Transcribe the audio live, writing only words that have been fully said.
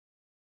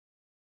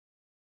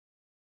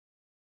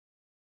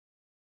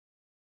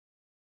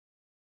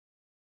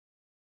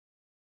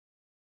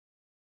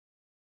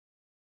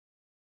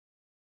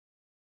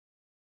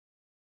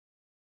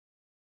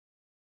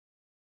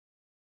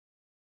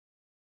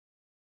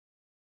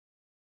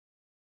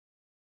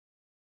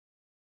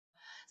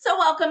So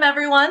welcome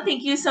everyone.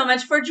 Thank you so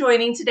much for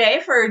joining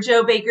today for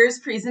Joe Baker's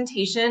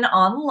presentation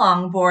on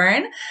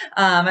Longbourn.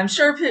 I'm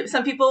sure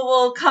some people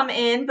will come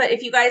in, but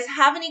if you guys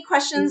have any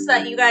questions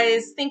that you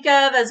guys think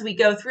of as we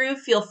go through,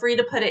 feel free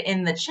to put it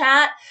in the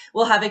chat.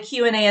 We'll have a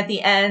Q&A at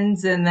the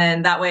end, and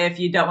then that way if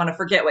you don't want to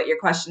forget what your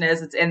question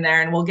is, it's in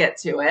there and we'll get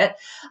to it.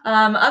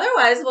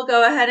 Otherwise, we'll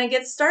go ahead and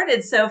get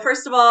started. So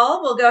first of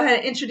all, we'll go ahead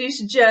and introduce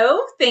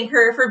Jo. Thank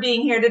her for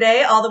being here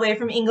today all the way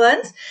from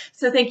England.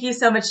 So thank you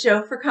so much,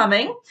 Jo, for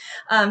coming.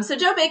 So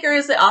Jo Baker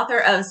is the author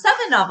of 7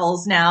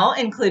 novels now,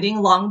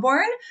 including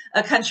Longbourn,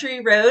 A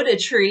Country Road, A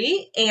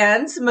Tree,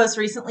 and most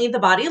recently, The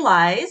Body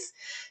Lies.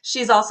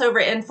 She's also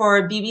written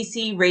for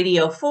BBC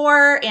Radio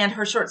 4, and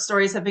her short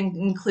stories have been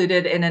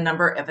included in a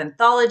number of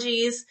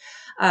anthologies.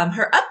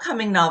 Her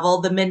upcoming novel,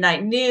 The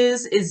Midnight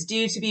News, is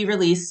due to be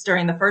released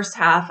during the first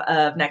half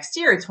of next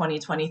year,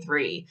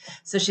 2023.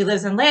 So she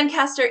lives in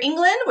Lancaster,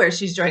 England, where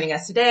she's joining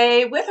us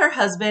today with her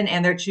husband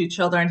and their 2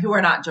 children who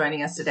are not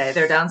joining us today.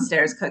 They're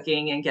downstairs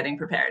cooking and getting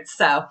prepared.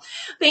 So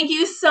thank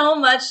you so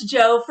much,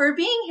 Jo, for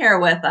being here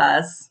with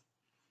us.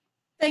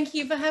 Thank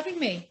you for having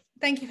me.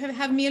 Thank you for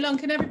having me along.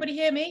 Can everybody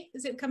hear me?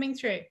 Is it coming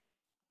through?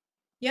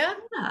 Yeah?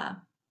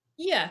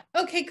 Yeah.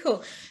 Okay,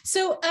 cool.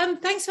 So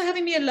thanks for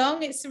having me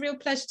along. It's a real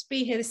pleasure to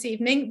be here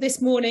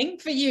this morning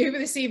for you,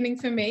 this evening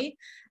for me.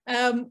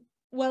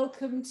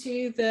 Welcome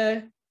to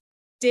the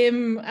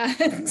dim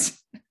and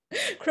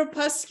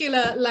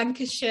crepuscular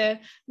Lancashire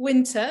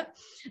winter.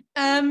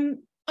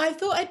 I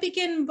thought I'd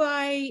begin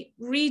by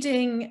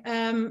reading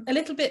a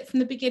little bit from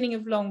the beginning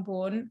of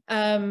Longbourn.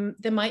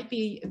 There might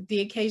be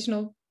the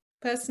occasional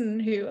person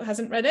who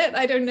hasn't read it.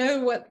 I don't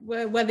know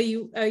whether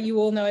you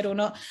all know it or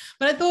not,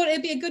 but I thought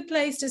it'd be a good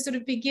place to sort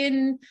of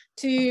begin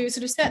to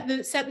sort of set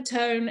the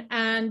tone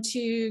and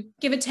to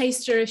give a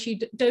taster if you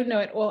don't know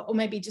it or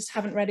maybe just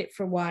haven't read it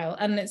for a while,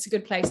 and it's a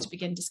good place to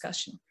begin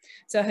discussion.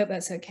 So I hope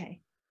that's okay.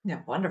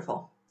 Yeah,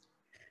 wonderful.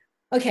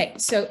 Okay,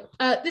 so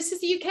this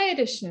is the UK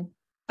edition.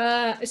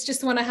 It's just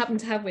the one I happen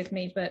to have with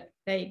me, but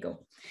there you go.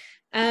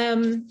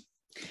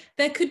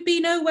 There could be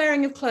no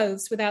wearing of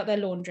clothes without their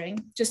laundering,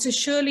 just as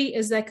surely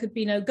as there could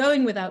be no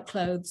going without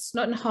clothes,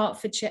 not in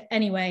Hertfordshire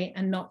anyway,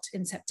 and not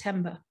in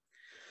September.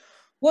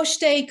 Wash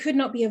day could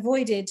not be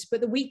avoided, but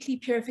the weekly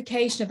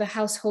purification of the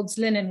household's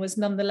linen was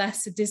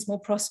nonetheless a dismal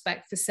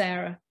prospect for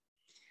Sarah.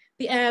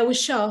 The air was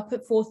sharp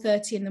at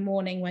 4:30 in the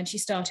morning when she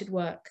started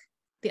work.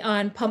 The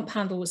iron pump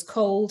handle was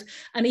cold,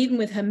 and even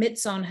with her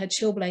mitts on, her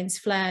chilblains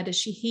flared as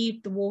she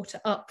heaved the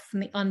water up from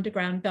the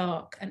underground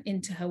dark and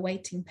into her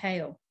waiting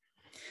pail.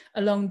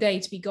 A long day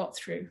to be got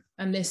through,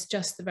 and this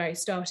just the very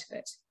start of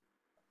it.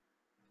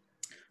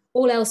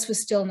 All else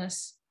was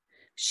stillness.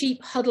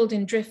 Sheep huddled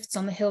in drifts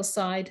on the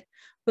hillside.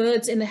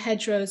 Birds in the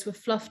hedgerows were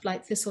fluffed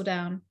like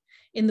thistledown.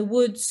 In the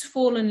woods,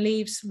 fallen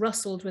leaves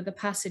rustled with the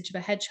passage of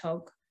a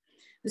hedgehog.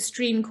 The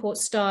stream caught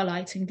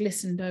starlight and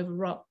glistened over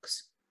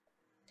rocks.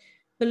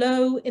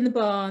 Below, in the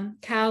barn,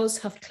 cows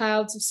huffed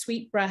clouds of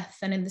sweet breath,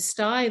 and in the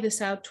sty, the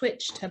sow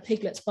twitched, her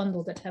piglets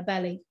bundled at her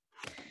belly.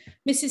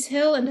 Mrs.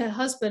 Hill and her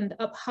husband,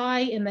 up high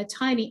in their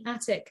tiny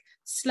attic,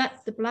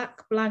 slept the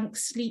black, blank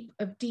sleep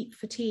of deep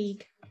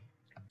fatigue.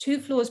 2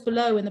 floors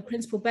below, in the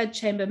principal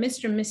bedchamber,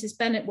 Mr. and Mrs.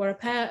 Bennet were a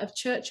pair of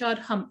churchyard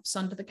humps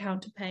under the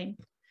counterpane.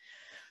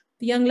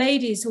 The young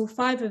ladies, all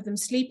 5 of them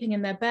sleeping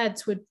in their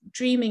beds, were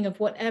dreaming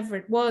of whatever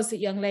it was that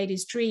young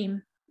ladies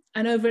dream,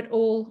 and over it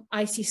all,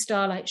 icy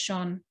starlight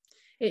shone.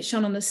 It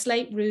shone on the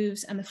slate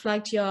roofs and the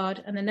flagged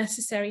yard and the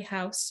necessary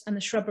house and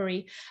the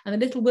shrubbery and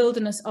the little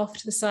wilderness off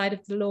to the side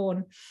of the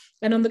lawn,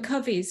 and on the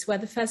coveys where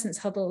the pheasants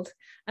huddled,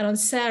 and on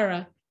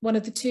Sarah, one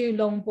of the 2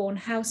 Longbourn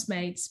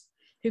housemaids,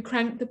 who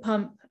cranked the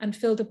pump and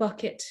filled a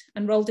bucket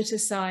and rolled it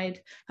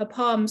aside, her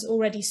palms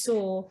already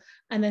sore,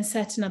 and then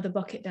set another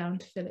bucket down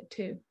to fill it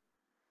too.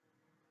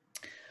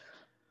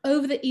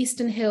 Over the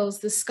eastern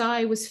hills, the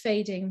sky was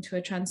fading to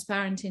a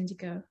transparent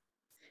indigo.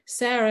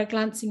 Sarah,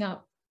 glancing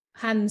up,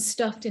 hands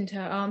stuffed into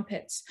her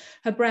armpits,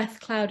 her breath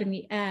clouding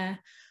the air,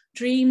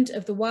 dreamed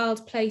of the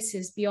wild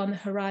places beyond the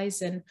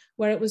horizon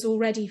where it was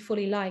already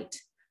fully light,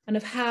 and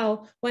of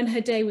how, when her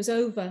day was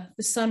over,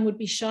 the sun would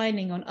be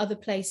shining on other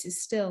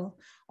places still,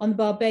 on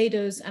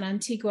Barbados and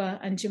Antigua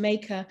and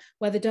Jamaica,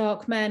 where the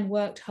dark men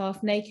worked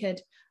half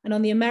naked, and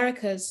on the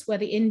Americas, where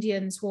the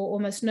Indians wore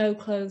almost no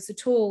clothes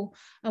at all,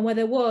 and where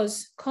there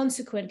was,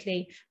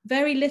 consequently,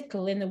 very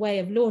little in the way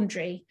of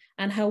laundry,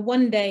 and how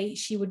one day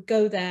she would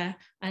go there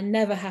and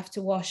never have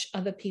to wash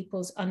other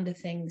people's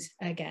underthings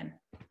again.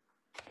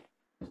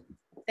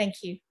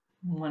 Thank you.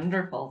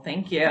 Wonderful.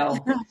 Thank you.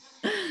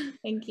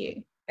 Thank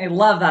you. I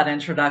love that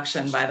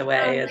introduction, by the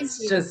way.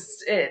 It's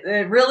just,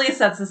 it really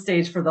sets the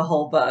stage for the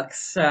whole book.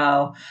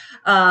 So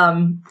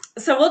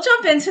we'll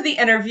jump into the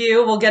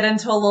interview. We'll get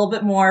into a little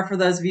bit more for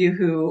those of you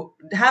who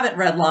haven't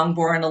read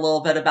Longbourn, a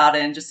little bit about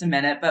it in just a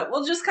minute, but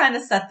we'll just kind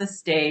of set the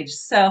stage.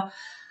 So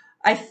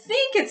I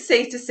think it's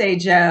safe to say,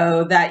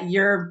 Jo, that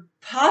you're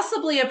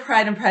possibly a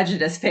Pride and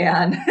Prejudice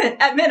fan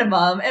at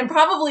minimum, and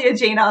probably a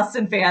Jane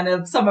Austen fan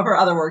of some of her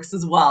other works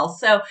as well.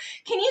 So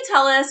can you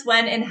tell us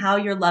when and how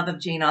your love of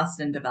Jane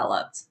Austen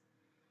developed?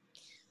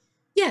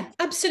 Yeah,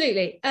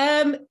 absolutely.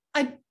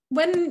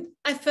 When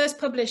I first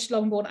published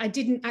Longbourn, I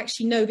didn't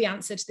actually know the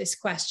answer to this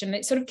question.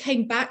 It sort of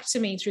came back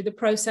to me through the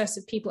process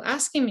of people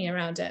asking me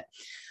around it.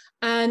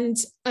 And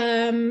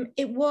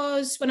it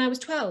was when I was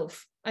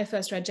 12, I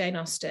first read Jane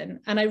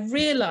Austen. And I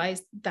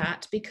realized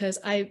that because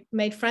I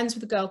made friends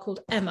with a girl called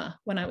Emma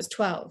when I was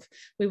 12.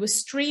 We were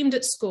streamed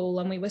at school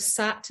and we were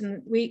sat,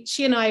 and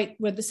she and I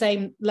were the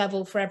same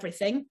level for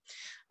everything.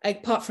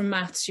 Apart from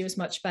maths, she was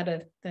much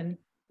better than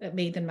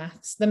me at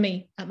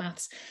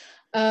maths.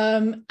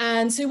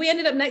 And so we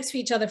ended up next to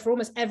each other for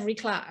almost every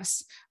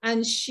class,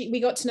 and we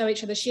got to know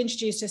each other. She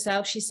introduced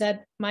herself. She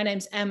said, "My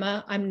name's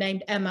Emma. I'm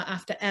named Emma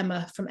after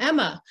Emma from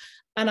Emma."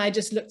 And I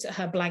just looked at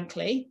her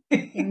blankly,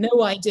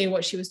 no idea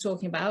what she was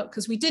talking about,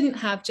 because we didn't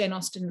have Jane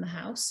Austen in the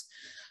house.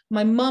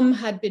 My mum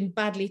had been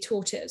badly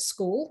taught it at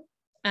school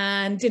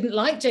and didn't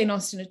like Jane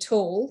Austen at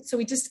all. So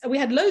we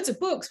had loads of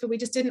books, but we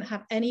just didn't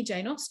have any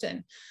Jane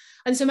Austen.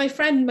 And so my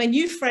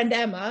new friend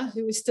Emma,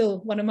 who is still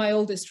one of my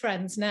oldest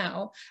friends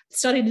now,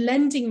 started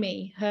lending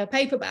me her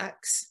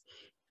paperbacks.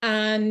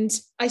 And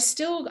I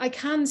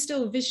can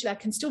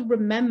still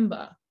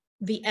remember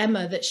the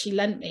Emma that she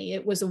lent me.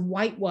 It was a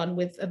white one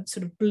with a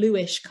sort of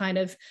bluish kind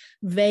of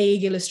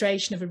vague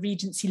illustration of a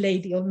Regency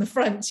lady on the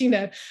front,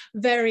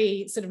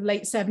 very sort of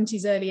late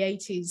 70s, early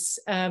 80s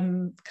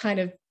kind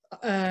of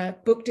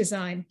book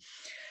design.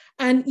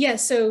 And yeah,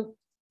 so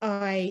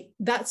I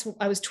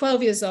was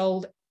 12 years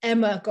old.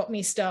 Emma got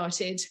me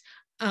started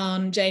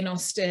on Jane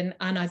Austen,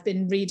 and I've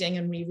been reading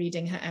and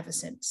rereading her ever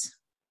since.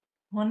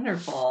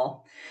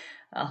 Wonderful.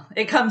 Well,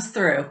 it comes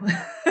through.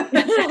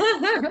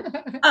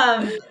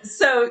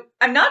 So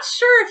I'm not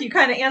sure if you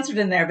kind of answered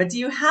in there, but do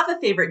you have a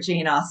favorite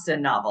Jane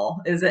Austen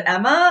novel? Is it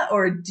Emma,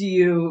 or do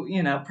you,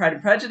 Pride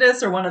and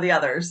Prejudice, or one of the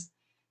others?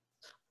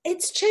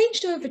 It's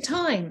changed over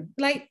time.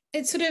 Like,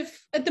 it's sort of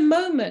at the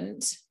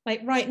moment,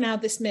 like right now,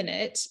 this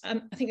minute, I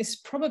think it's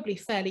probably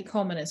fairly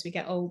common as we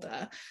get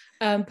older.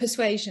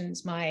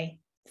 Persuasion's my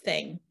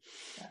thing.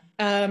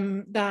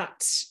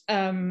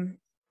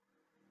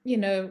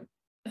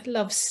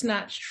 Love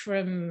snatched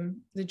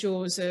from the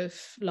jaws of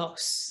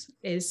loss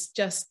is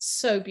just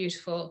so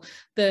beautiful.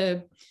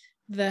 The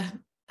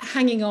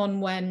hanging on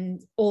when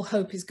all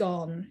hope is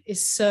gone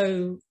is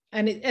so,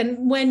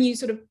 and when you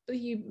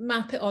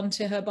map it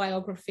onto her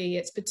biography,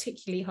 it's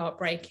particularly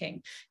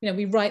heartbreaking.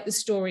 We write the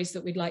stories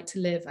that we'd like to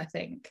live, I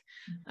think.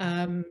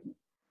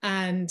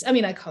 And I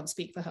mean, I can't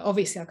speak for her,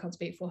 obviously I can't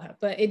speak for her,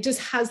 but it just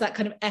has that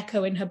kind of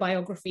echo in her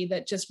biography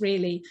that just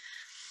really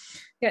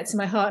gets in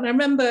my heart. And I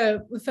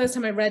remember the first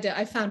time I read it,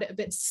 I found it a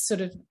bit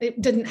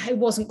it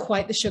wasn't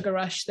quite the sugar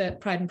rush that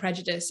Pride and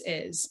Prejudice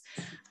is.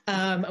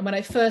 And when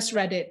I first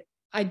read it,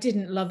 I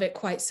didn't love it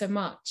quite so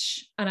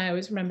much. And I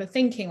always remember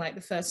thinking, like,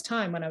 the first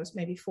time when I was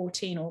maybe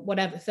 14 or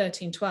whatever,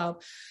 13,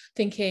 12,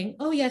 thinking,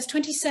 oh yes,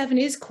 27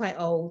 is quite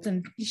old.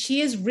 And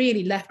she is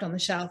really left on the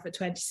shelf at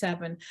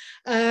 27.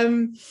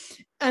 And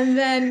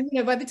then,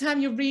 by the time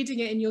you're reading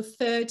it in your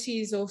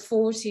 30s or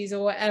 40s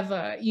or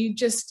whatever,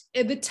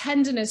 the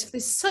tenderness for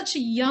this such a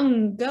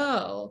young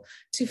girl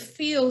to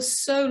feel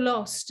so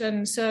lost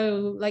and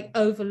so like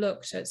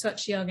overlooked at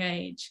such a young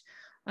age.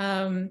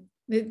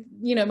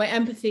 My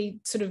empathy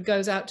sort of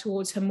goes out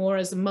towards her more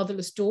as a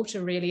motherless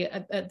daughter, really,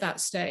 at that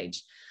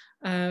stage.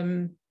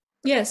 So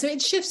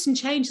it shifts and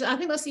changes. I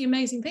think that's the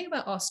amazing thing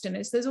about Austen,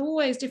 is there's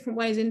always different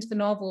ways into the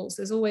novels.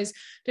 There's always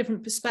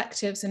different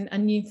perspectives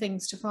and new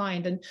things to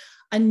find,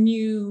 and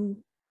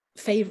new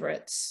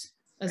favorites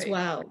as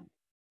well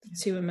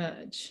to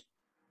emerge.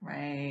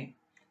 Right.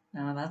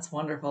 No, that's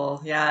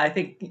wonderful. Yeah, I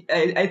think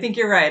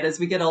you're right. As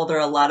we get older,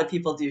 a lot of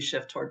people do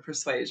shift toward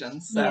persuasion.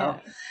 So, Yeah.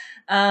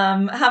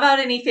 How about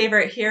any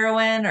favorite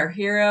heroine or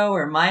hero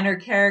or minor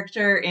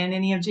character in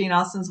any of Jane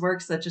Austen's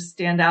works that just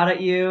stand out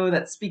at you,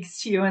 that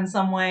speaks to you in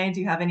some way?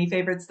 Do you have any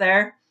favorites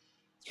there?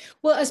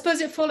 Well, I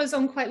suppose it follows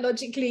on quite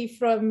logically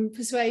from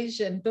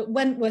Persuasion, but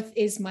Wentworth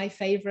is my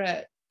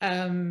favorite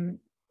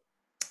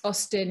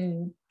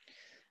Austen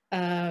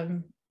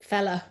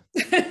fella,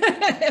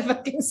 if I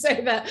can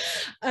say that.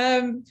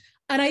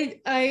 And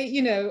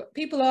I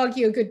people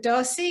argue a good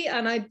Darcy,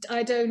 and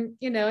I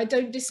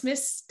don't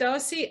dismiss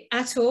Darcy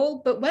at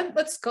all, but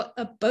Wentworth's got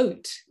a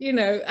boat,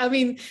 I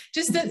mean,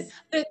 just and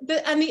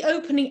the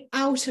opening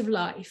out of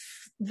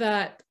life,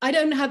 that I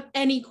don't have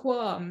any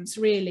qualms,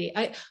 really.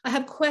 I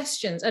have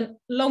questions, and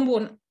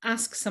Longbourn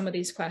asks some of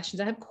these questions.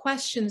 I have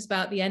questions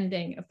about the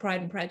ending of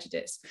Pride and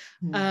Prejudice.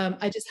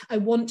 I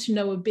want to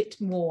know a bit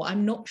more.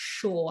 I'm not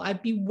sure.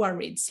 I'd be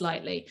worried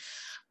slightly.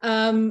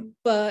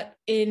 But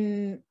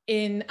in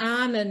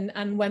Anne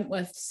and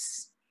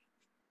Wentworth's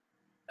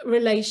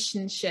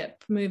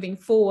relationship moving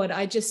forward,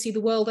 I just see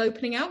the world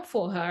opening out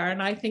for her,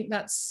 and I think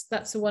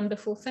that's a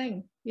wonderful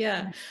thing.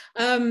 Yeah.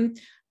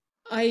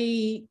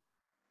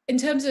 In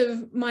terms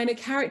of minor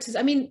characters,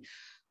 I mean,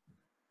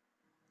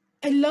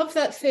 I love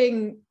that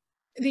thing.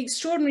 The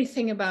extraordinary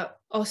thing about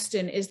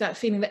Austen is that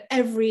feeling that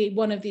every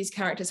one of these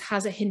characters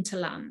has a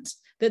hinterland.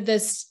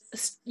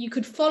 that you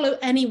could follow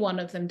any one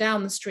of them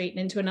down the street and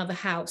into another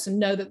house and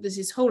know that there's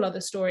this whole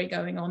other story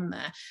going on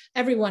there.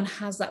 Everyone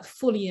has that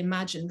fully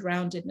imagined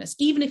roundedness.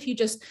 Even if you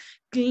just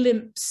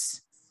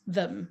glimpse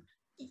them,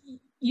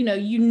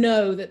 you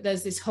know that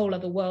there's this whole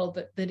other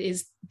world that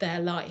is their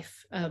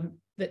life,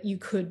 that you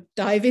could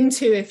dive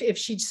into if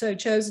she'd so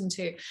chosen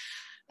to.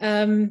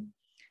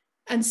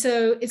 And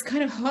so it's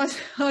kind of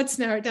hard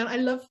to narrow it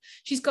down.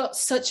 She's got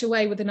such a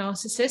way with a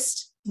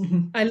narcissist.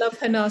 Mm-hmm. I love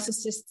her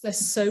narcissists. They're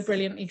so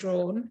brilliantly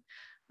drawn.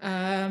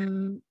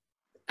 And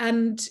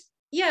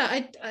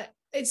yeah,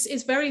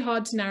 it's very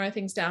hard to narrow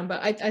things down,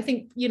 but I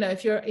think,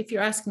 if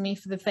you're asking me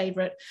for the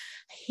favorite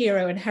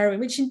hero and heroine,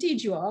 which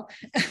indeed you are,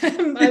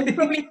 I would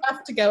probably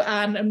have to go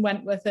Anne and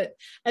Wentworth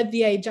at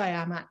the age I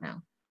am at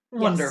now.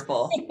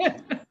 Wonderful.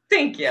 Yes.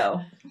 Thank you.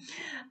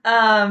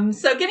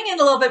 So getting in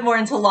a little bit more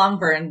into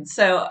Longbourn.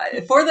 So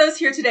for those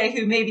here today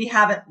who maybe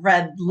haven't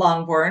read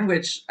Longbourn,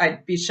 which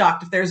I'd be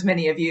shocked if there's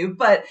many of you,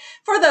 but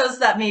for those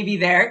that may be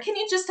there, can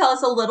you just tell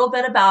us a little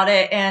bit about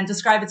it and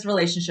describe its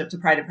relationship to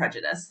Pride and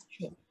Prejudice?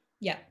 Sure.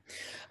 Yeah.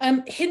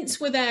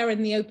 Hints were there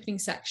in the opening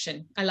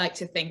section, I like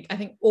to think. I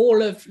think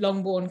all of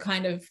Longbourn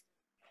kind of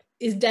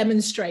is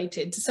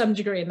demonstrated to some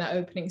degree in that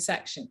opening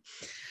section.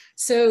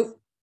 So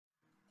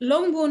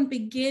Longbourn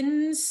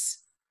begins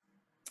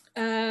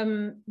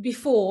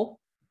before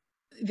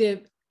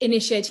the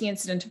initiating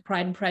incident of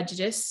Pride and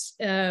Prejudice,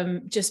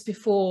 just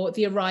before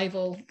the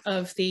arrival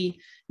of the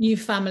new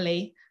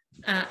family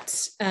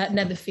at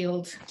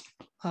Netherfield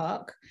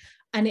Park,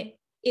 and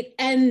it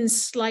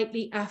ends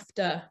slightly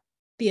after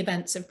the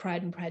events of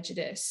Pride and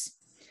Prejudice.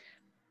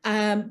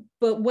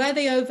 But where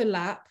they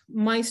overlap,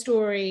 my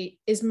story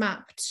is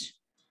mapped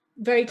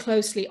very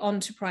closely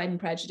onto Pride and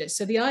Prejudice.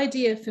 So the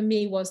idea for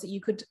me was that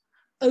you could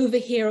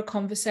overhear a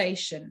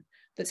conversation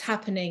that's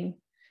happening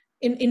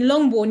in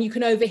Longbourn. You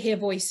can overhear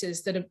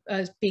voices that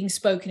are being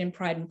spoken in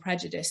Pride and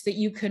Prejudice, that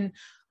you can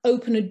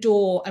open a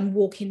door and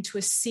walk into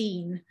a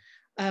scene,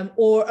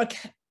 or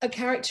a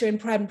character in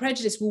Pride and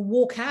Prejudice will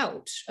walk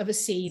out of a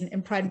scene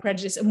in Pride and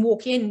Prejudice and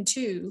walk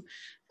into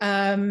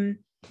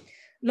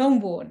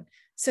Longbourn.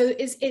 So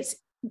it's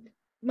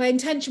my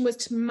intention was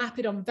to map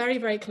it on very,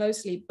 very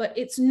closely, but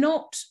it's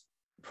not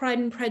Pride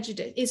and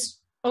Prejudice. It's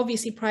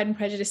obviously Pride and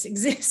Prejudice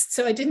exists,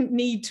 so I didn't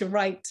need to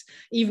write,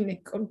 even if,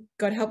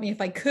 God help me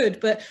if I could,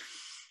 but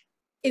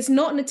it's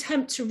not an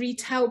attempt to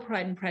retell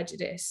Pride and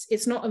Prejudice.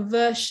 It's not a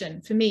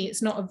version, for me,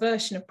 it's not a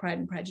version of Pride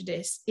and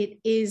Prejudice. It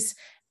is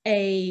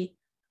the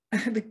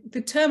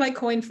term I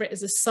coined for it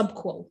is a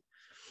subquel.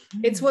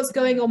 It's what's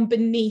going on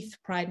beneath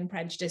Pride and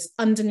Prejudice,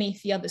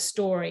 underneath the other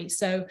story.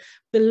 So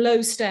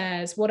below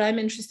stairs, what I'm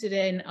interested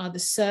in are the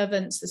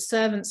servants'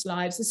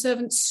 lives, the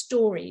servants'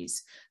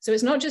 stories. So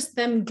it's not just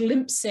them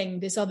glimpsing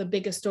this other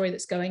bigger story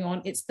that's going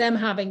on, it's them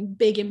having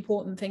big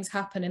important things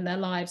happen in their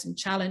lives, and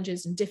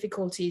challenges and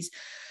difficulties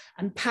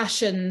and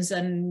passions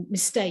and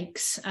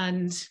mistakes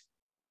and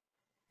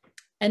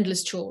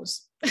endless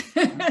chores.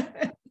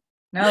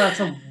 No, that's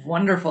a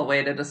wonderful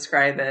way to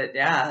describe it.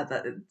 Yeah,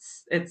 that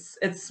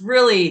it's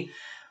really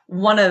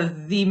one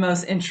of the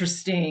most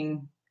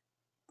interesting,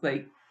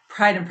 like,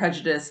 Pride and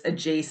Prejudice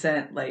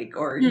adjacent, like,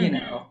 or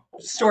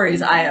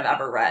stories I have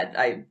ever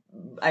read.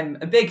 I'm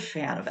a big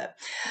fan of it.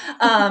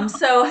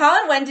 So how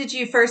and when did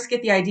you first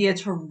get the idea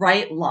to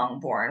write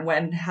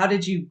Longbourn? How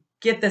did you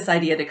get this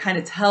idea to kind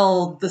of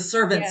tell the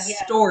servants'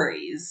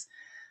 stories?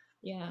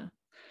 Yeah.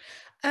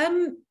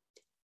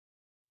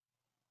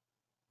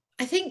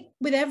 I think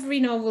with every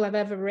novel I've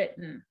ever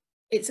written,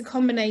 it's a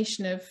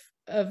combination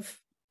of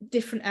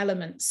different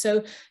elements.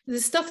 So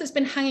there's stuff that's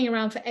been hanging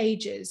around for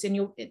ages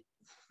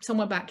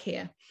somewhere back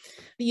here,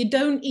 but you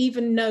don't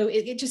even know,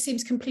 it just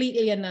seems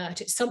completely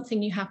inert. It's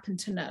something you happen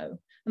to know.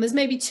 And there's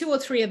maybe 2 or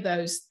 3 of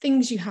those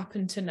things you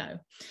happen to know.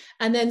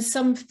 And then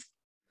some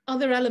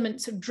other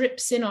element sort of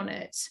drips in on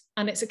it,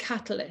 and it's a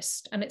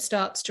catalyst, and it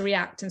starts to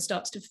react and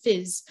starts to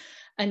fizz.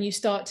 And you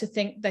start to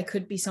think there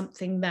could be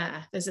something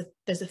there. There's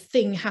a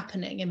thing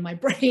happening in my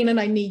brain, and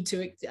I need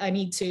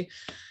to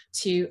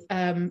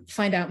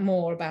find out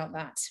more about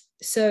that.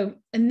 So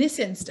in this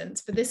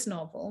instance, for this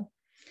novel,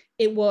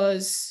 it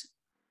was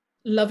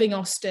loving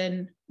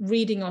Austen,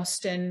 reading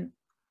Austen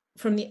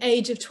from the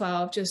age of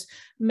 12, just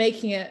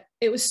making it.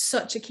 It was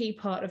such a key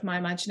part of my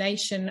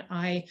imagination.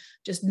 I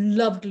just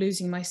loved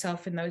losing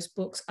myself in those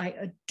books. I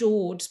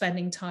adored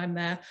spending time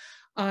there.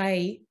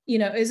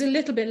 It was a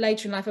little bit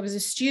later in life. I was a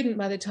student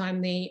by the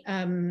time the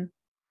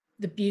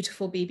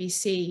beautiful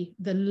BBC,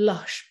 the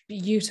lush,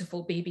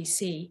 beautiful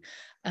BBC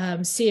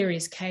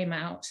series came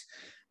out,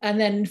 and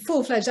then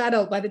full-fledged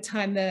adult by the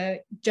time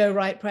the Joe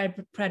Wright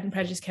Pride and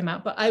Prejudice came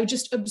out. But I would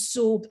just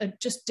absorb and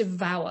just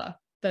devour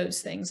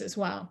those things as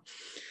well.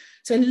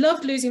 So I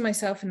loved losing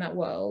myself in that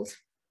world.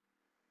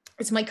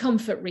 It's my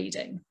comfort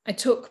reading. I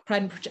took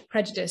Pride and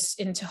Prejudice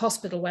into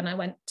hospital when I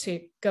went to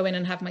go in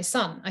and have my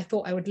son. I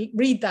thought I would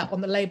read that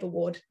on the labour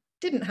ward.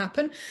 Didn't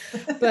happen,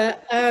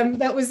 but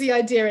that was the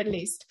idea at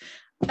least.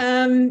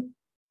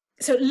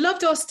 So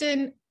loved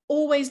Austen,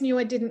 always knew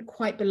I didn't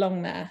quite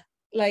belong there.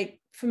 Like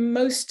for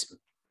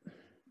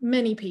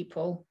many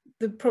people,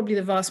 probably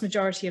the vast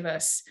majority of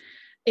us,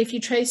 if you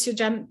trace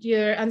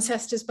your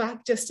ancestors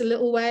back just a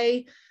little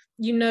way,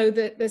 you know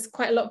that there's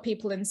quite a lot of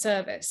people in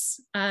service.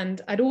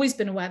 And I'd always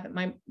been aware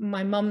that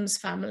my mum's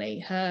family,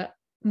 her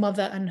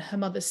mother and her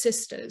mother's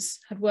sisters,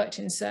 had worked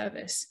in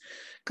service,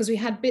 because we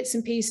had bits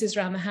and pieces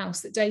around the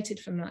house that dated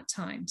from that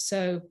time.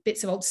 So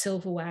bits of old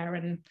silverware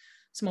and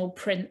some old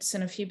prints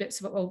and a few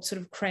bits of old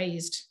sort of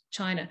crazed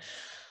china.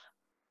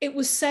 It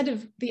was said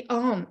of the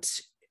aunt,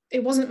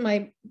 it wasn't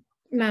my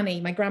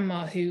nanny, my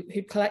grandma, who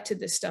collected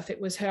this stuff.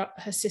 It was her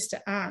sister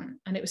Anne,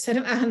 and it was said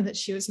of Anne that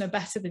she was no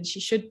better than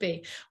she should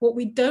be. What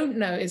we don't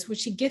know is,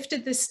 was she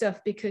gifted this stuff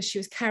because she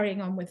was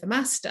carrying on with the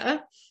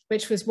master,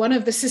 which was one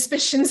of the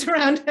suspicions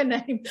around her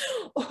name,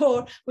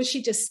 or was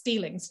she just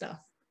stealing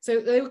stuff? So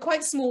they were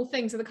quite small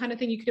things, so the kind of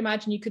thing you could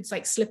imagine you could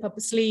like slip up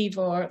a sleeve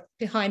or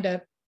behind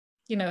a,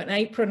 you know, an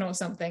apron or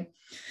something.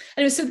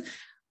 Anyway,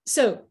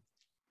 so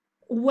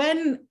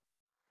when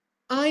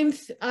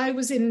I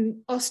was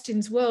in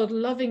Austen's world,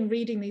 loving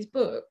reading these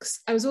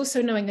books, I was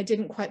also knowing I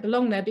didn't quite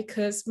belong there,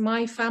 because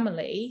my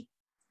family,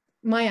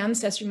 my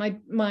ancestry,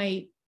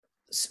 my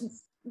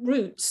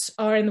roots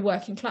are in the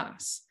working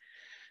class.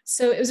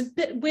 So it was a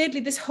bit weirdly,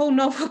 this whole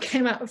novel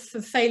came out of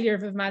the failure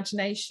of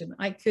imagination.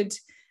 I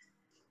couldn't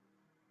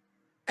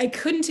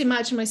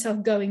imagine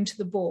myself going to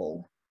the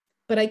ball,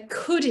 but I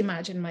could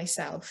imagine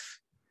myself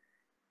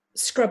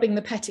scrubbing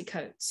the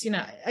petticoats. You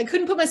know, I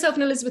couldn't put myself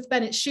in Elizabeth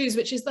Bennet's shoes,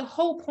 which is the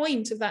whole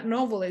point of that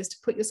novel, is to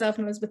put yourself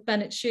in Elizabeth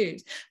Bennet's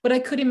shoes. But I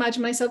could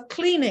imagine myself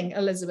cleaning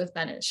Elizabeth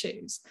Bennet's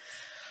shoes.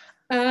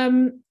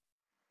 And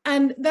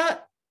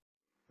that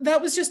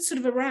was just sort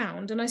of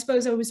around. And I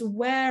suppose I was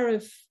aware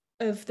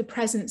of the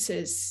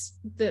presences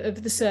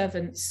of the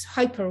servants,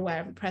 hyper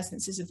aware of the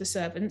presences of the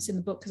servants in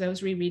the book, because I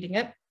was rereading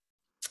it.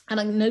 And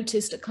I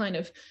noticed a kind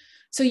of,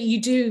 so you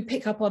do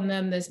pick up on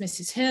them. There's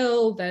Mrs.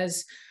 Hill,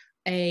 there's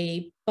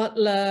a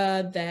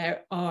butler,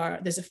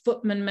 there's a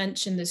footman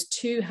mentioned, there's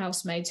two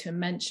housemaids who are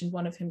mentioned,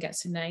 one of whom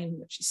gets a name,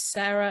 which is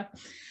Sarah.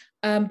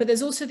 But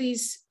there's also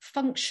these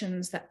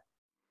functions that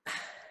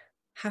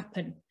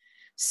happen.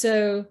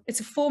 So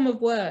it's a form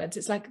of words.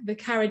 It's like the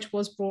carriage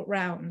was brought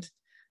round,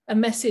 a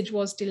message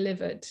was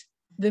delivered,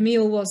 the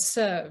meal was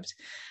served.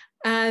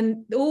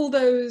 And all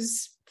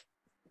those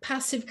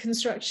passive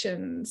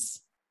constructions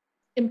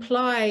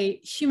imply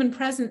human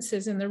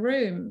presences in the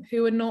room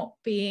who are not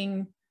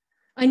being,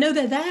 I know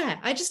they're there.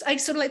 I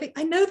sort of like think,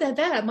 I know they're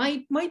there.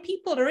 My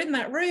people are in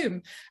that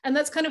room. And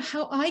that's kind of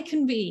how I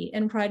can be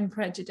in Pride and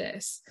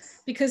Prejudice,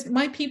 because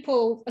my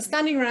people are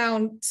standing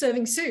around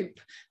serving soup.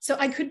 So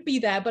I could be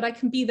there, but I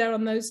can be there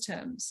on those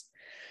terms.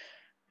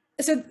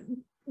 So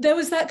there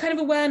was that kind of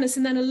awareness.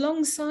 And then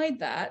alongside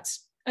that,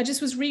 I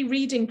just was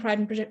rereading Pride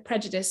and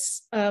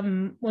Prejudice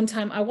one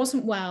time. I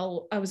wasn't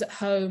well. I was at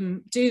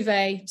home,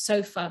 duvet,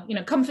 sofa, you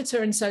know,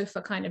 comforter and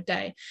sofa kind of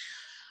day.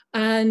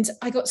 And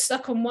I got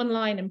stuck on one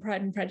line in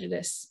Pride and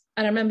Prejudice.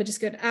 And I remember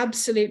just going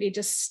absolutely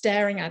just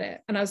staring at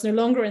it. And I was no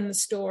longer in the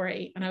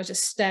story. And I was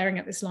just staring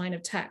at this line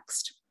of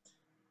text.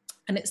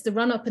 And it's the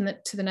run up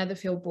to the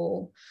Netherfield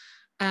ball.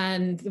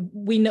 And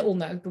we all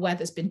know the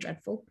weather's been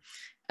dreadful.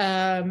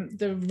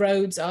 The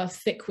roads are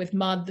thick with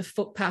mud. The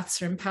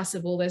footpaths are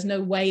impassable. There's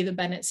no way the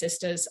Bennet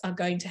sisters are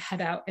going to head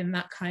out in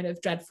that kind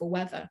of dreadful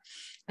weather.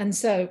 And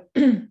so,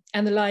 and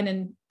the line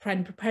in Pride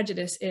and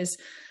Prejudice is,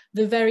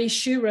 the very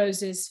shoe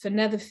roses for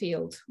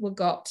Netherfield were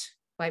got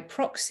by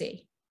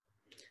proxy.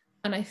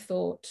 And I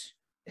thought,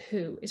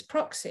 who is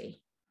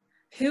proxy?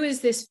 Who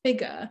is this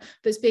figure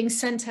that's being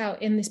sent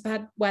out in this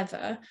bad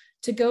weather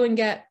to go and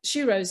get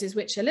shoe roses,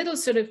 which are little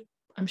sort of,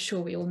 I'm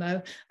sure we all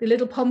know, the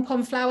little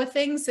pom-pom flower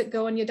things that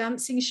go on your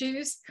dancing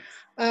shoes.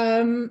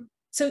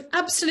 So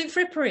absolute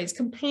fripperies,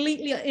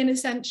 completely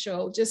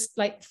inessential, just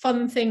like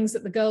fun things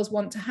that the girls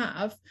want to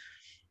have.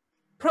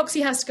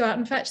 Proxy has to go out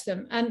and fetch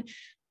them. And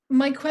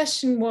my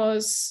question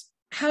was,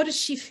 how does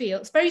she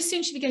feel? Very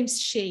soon she became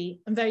she,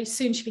 and very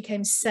soon she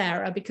became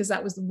Sarah, because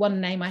that was the one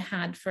name I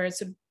had for a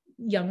sort of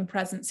young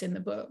presence in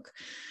the book.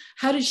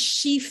 How does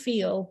she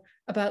feel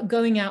about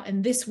going out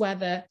in this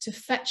weather to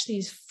fetch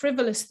these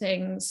frivolous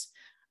things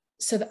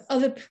so that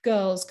other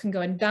girls can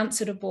go and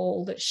dance at a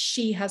ball that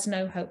she has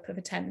no hope of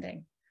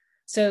attending?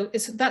 So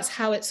that's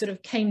how it sort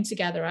of came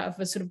together out of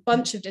a sort of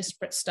bunch of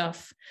disparate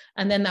stuff.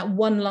 And then that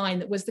one line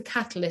that was the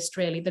catalyst,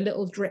 really, the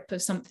little drip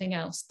of something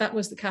else, that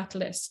was the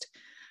catalyst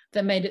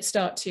that made it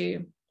start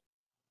to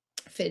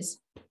fizz.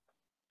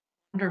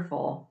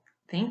 Wonderful.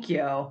 Thank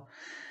you.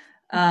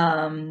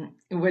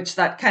 Which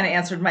that kind of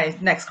answered my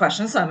next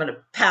question, so I'm going to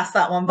pass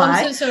that one by.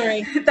 I'm so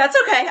sorry. That's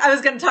okay. I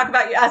was going to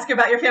ask you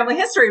about your family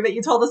history, but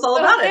you told us all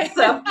about it.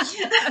 So,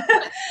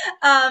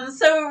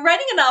 so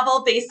writing a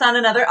novel based on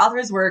another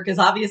author's work is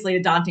obviously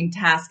a daunting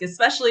task,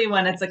 especially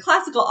when it's a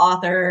classical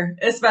author,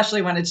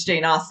 especially when it's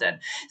Jane Austen.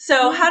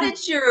 So, how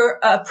did you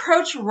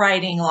approach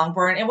writing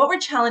Longbourn, and what were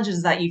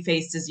challenges that you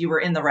faced as you were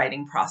in the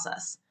writing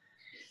process?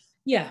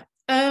 Yeah,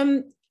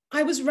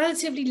 I was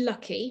relatively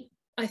lucky,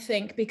 I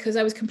think, because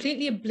I was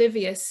completely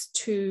oblivious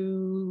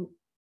to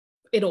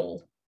it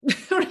all.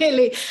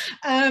 really.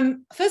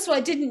 First of all,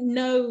 I didn't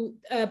know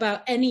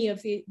about any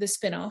of the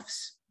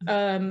spin-offs.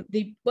 Some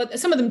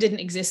of them didn't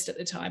exist at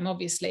the time,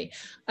 obviously,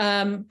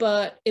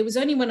 but it was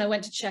only when I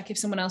went to check if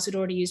someone else had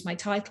already used my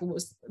title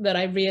was that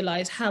I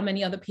realized how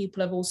many other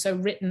people have also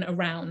written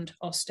around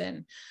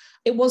Austen.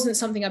 It wasn't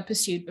something I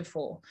pursued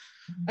before.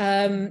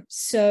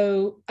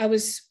 So I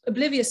was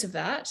oblivious of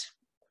that.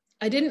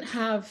 I didn't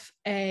have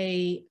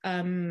a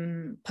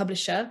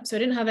publisher, so I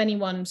didn't have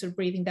anyone sort of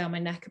breathing down my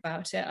neck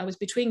about it. I was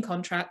between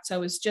contracts. I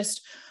was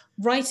just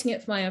writing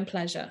it for my own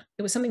pleasure.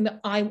 It was something that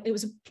it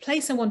was a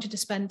place I wanted to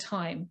spend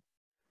time.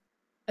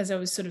 As I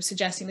was sort of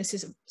suggesting, this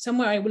is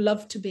somewhere I would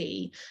love to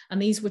be.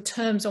 And these were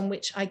terms on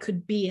which I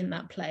could be in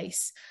that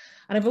place.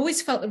 And I've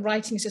always felt that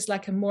writing is just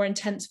like a more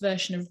intense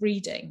version of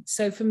reading.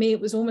 So for me,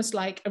 it was almost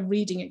like a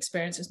reading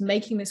experience. It's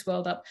making this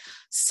world up.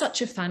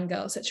 Such a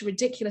fangirl, such a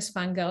ridiculous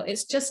fangirl.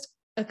 It's just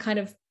a kind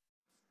of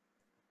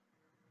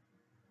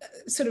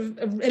sort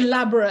of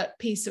elaborate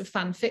piece of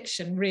fan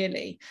fiction,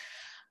 really.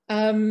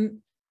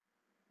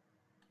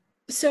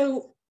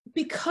 So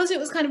because it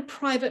was kind of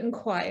private and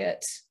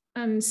quiet,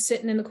 and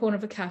sitting in the corner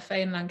of a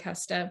cafe in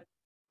Lancaster,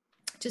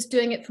 just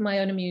doing it for my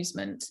own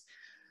amusement,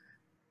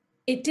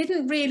 it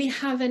didn't really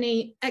have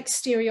any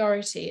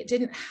exteriority. It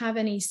didn't have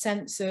any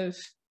sense of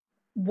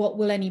what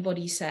will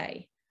anybody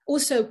say.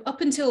 Also,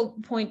 up until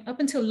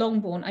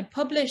Longbourn, I'd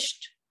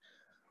published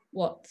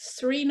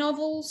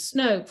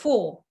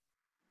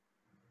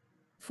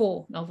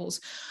four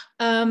novels,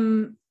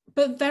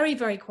 but very,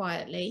 very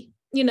quietly,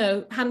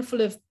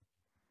 handful of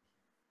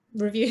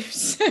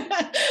reviews,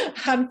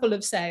 handful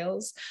of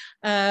sales,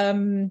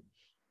 and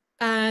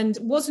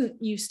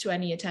wasn't used to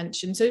any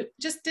attention. So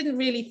just didn't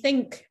really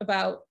think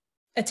about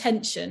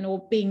attention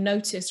or being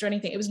noticed or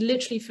anything. It was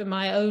literally for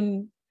my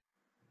own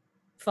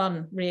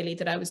fun, really,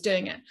 that I was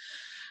doing it.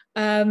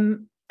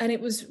 And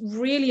it was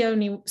really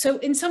only, so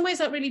in some ways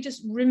that really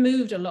just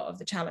removed a lot of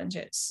the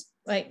challenges.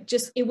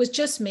 It was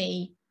just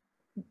me,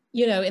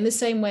 in the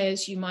same way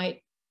as you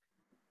might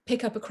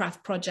pick up a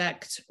craft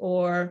project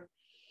or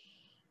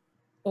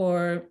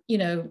a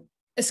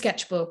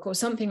sketchbook or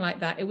something like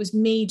that. It was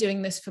me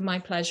doing this for my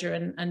pleasure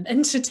and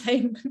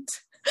entertainment.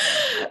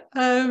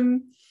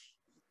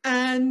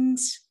 And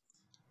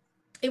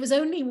it was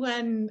only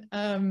when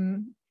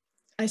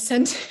I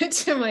sent it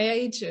to my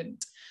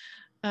agent.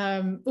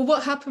 Well,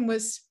 what happened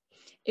was,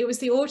 it was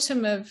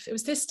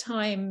this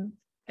time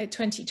at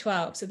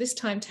 2012. So this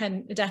time,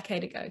 10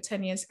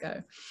 years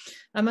ago.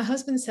 And my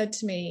husband said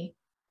to me,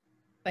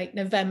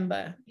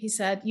 November, he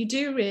said, you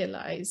do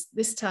realize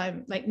this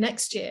time,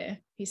 next year,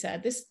 he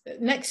said, this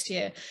next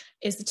year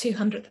is the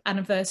 200th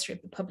anniversary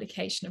of the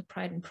publication of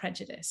Pride and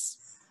Prejudice.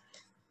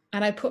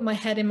 And I put my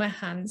head in my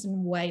hands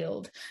and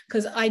wailed,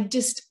 because I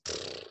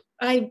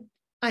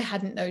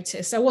hadn't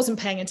noticed. I wasn't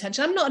paying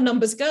attention. I'm not a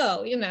numbers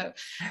girl, and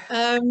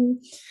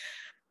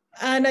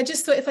I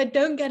just thought, if I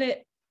don't get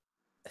it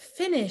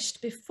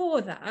finished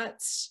before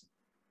that,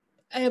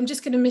 I am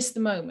just going to miss the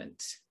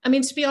moment. I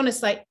mean, to be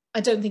honest, I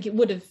don't think it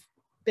would have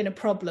been a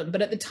problem,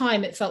 but at the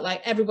time it felt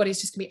like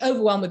everybody's just going to be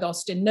overwhelmed with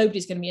Austen.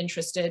 Nobody's going to be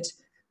interested.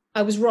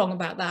 I was wrong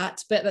about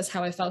that, but that's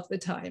how I felt at the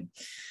time.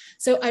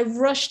 So I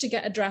rushed to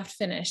get a draft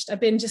finished.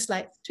 I've been just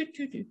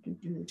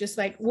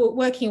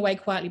working away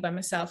quietly by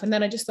myself. And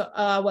then I just thought,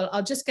 well,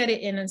 I'll just get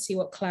it in and see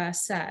what Claire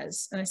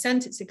says. And I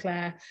sent it to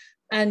Claire,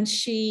 and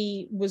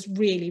she was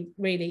really,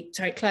 really,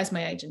 Claire's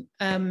my agent,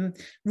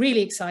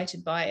 really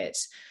excited by it,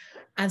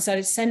 and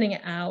started sending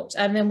it out.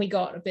 And then we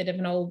got a bit of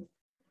an old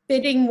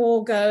bidding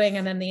war going,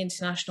 and then the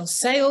international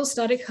sales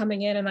started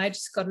coming in, and I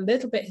just got a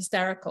little bit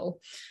hysterical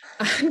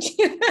and,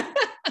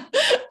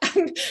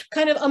 and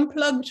kind of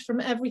unplugged from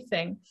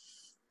everything.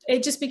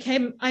 It just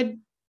became, I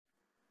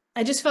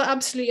just felt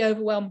absolutely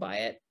overwhelmed by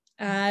it,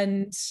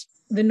 and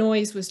the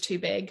noise was too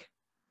big,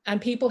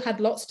 and people had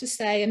lots to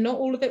say, and not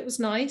all of it was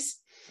nice.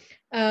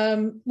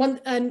 And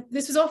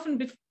this was often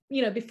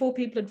before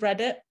people had read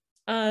it,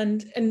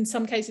 and in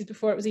some cases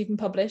before it was even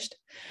published.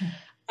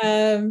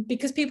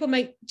 Because people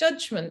make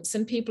judgments,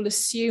 and people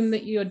assume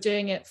that you're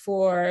doing it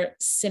for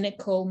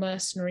cynical,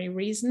 mercenary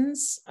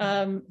reasons.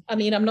 I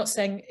mean, I'm not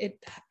saying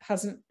it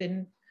hasn't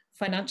been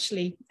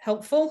financially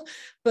helpful,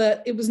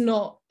 but it was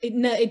not.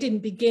 It didn't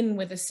begin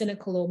with a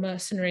cynical or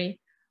mercenary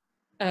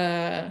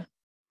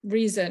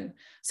reason.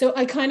 So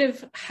I kind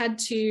of had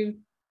to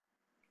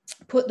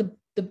put the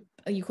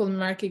you call them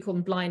America, you call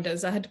them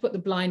blinders. I had to put the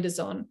blinders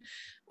on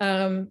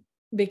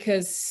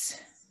because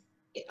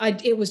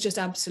it was just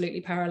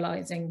absolutely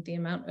paralyzing, the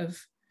amount of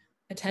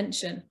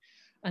attention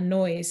and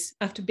noise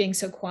after being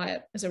so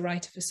quiet as a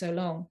writer for so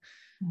long.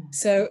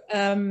 So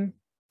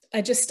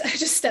I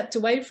just stepped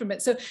away from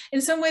it. So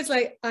in some ways,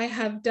 I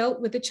have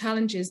dealt with the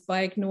challenges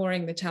by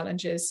ignoring the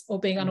challenges or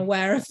being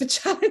unaware of the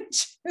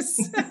challenges.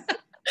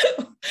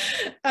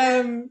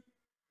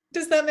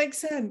 Does that make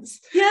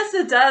sense? Yes,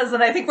 it does.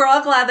 And I think we're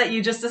all glad that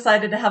you just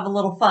decided to have a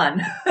little fun.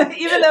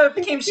 Even though it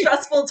became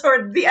stressful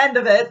toward the end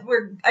of it,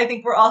 I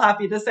think we're all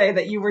happy to say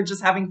that you were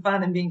just having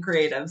fun and being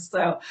creative.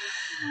 So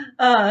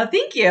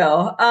thank you.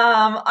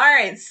 All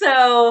right.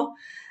 So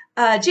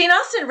Jane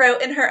Austen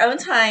wrote in her own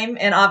time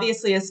and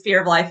obviously a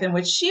sphere of life in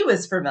which she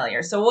was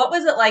familiar. So, what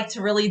was it like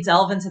to really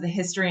delve into the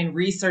history and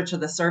research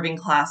of the serving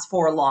class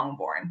for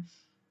Longbourn?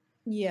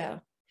 Yeah.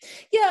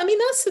 Yeah, I mean,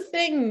 that's the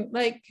thing.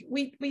 Like,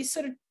 we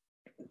sort of,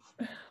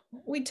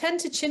 we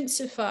tend to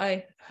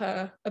chinsify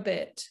her a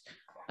bit.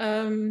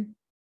 I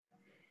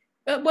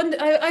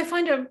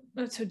find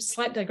it's a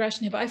slight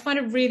digression here, but I find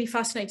it really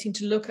fascinating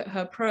to look at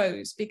her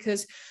prose,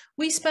 because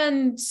we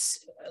spend,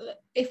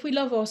 if we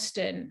love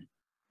Austen,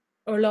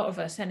 or a lot of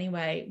us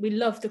anyway, we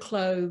love the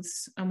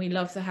clothes and we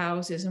love the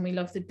houses and we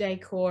love the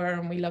decor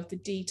and we love the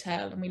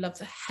detail and we love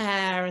the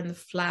hair and the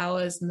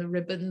flowers and the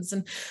ribbons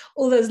and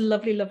all those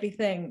lovely, lovely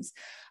things.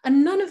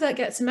 And none of that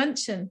gets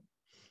mentioned.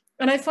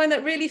 And I find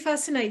that really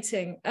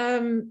fascinating.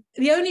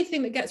 The only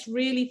thing that gets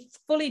really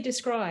fully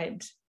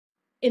described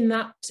in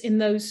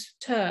those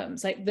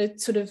terms, like the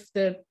sort of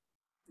the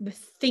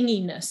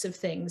thinginess of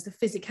things, the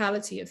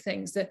physicality of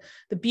things, the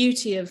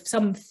beauty of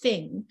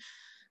something,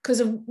 because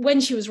of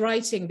when she was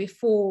writing,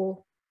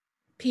 before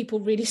people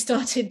really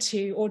started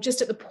to, or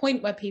just at the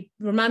point where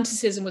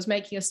romanticism was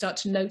making us start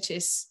to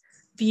notice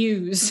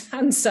views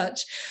and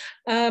such,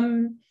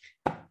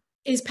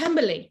 is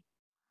Pemberley.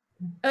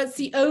 That's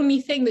the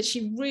only thing that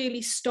she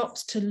really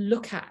stopped to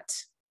look at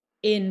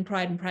in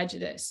Pride and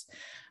Prejudice.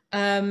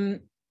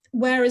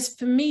 Whereas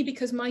for me,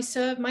 because my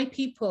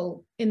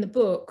people in the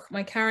book,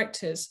 my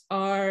characters,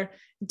 are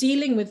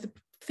dealing with the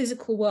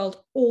physical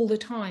world all the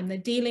time. They're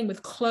dealing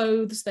with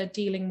clothes, they're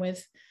dealing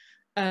with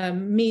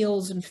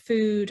meals and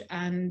food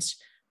and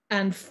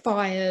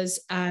fires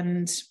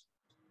and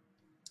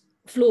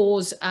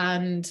floors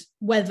and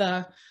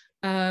weather,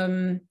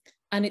 and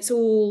it's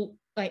all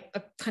like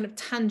a kind of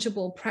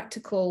tangible,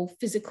 practical,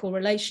 physical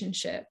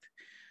relationship.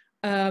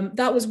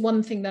 That was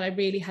one thing that I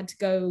really had to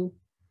go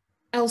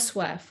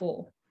elsewhere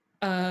for.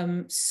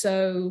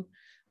 So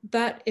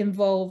that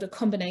involved a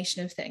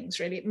combination of things,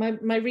 really.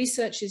 My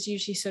research is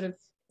usually sort of,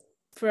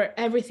 for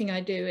everything I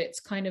do, it's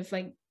kind of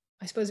like,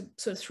 I suppose,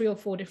 sort of 3 or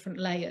 4 different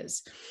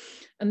layers.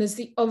 And there's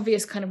the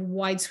obvious kind of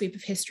wide sweep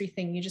of history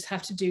thing you just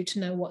have to do to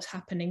know what's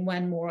happening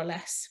when, more or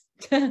less.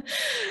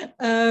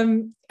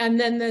 And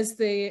then there's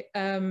the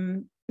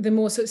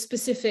more sort of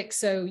specific,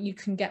 so you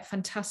can get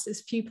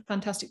few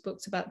fantastic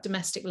books about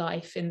domestic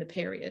life in the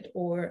period,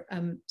 or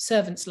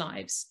servants'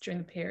 lives during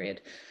the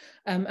period.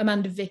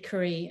 Amanda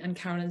Vickery and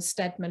Carolyn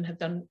Steadman have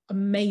done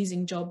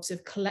amazing jobs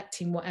of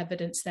collecting what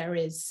evidence there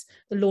is,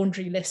 the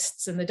laundry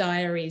lists and the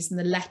diaries and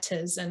the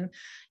letters, and,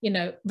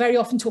 very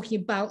often talking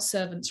about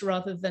servants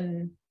rather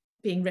than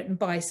being written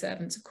by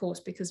servants, of course,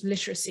 because of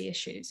literacy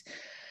issues.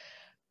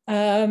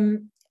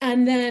 And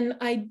then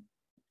I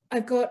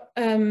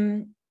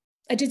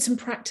did some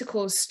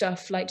practical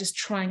stuff, like just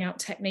trying out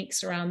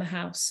techniques around the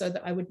house so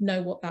that I would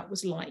know what that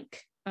was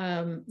like.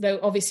 Though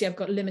obviously I've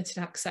got limited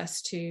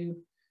access to,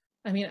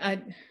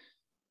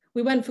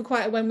 we went for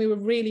when we were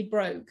really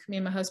broke. Me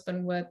and my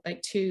husband were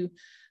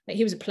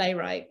he was a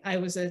playwright. I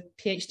was a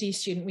PhD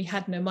student. We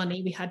had no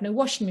money. We had no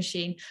washing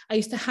machine. I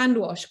used to hand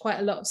wash quite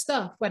a lot of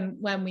stuff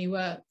when we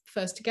were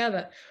first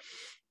together.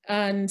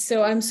 And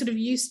so I'm sort of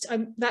used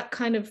to that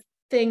kind of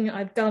thing.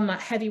 I've done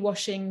that heavy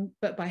washing,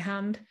 but by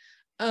hand,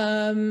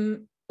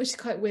 which is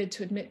quite weird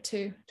to admit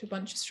to a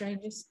bunch of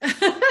strangers.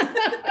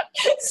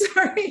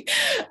 Sorry.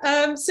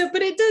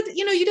 But it did,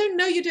 you don't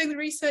know you're doing the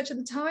research at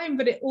the time,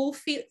 but it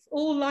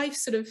all life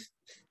sort of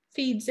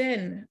feeds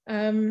in.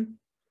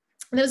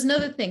 There's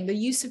another thing, the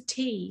use of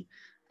tea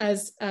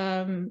as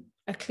a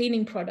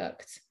cleaning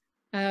product.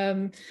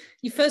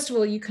 First of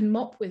all, you can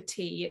mop with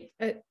tea,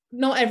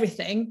 not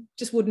everything,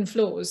 just wooden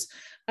floors.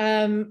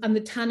 And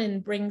the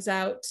tannin brings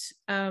out,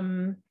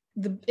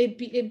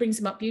 it brings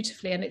them up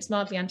beautifully, and it's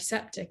mildly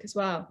antiseptic as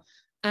well.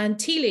 And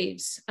tea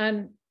leaves,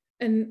 and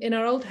in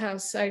our old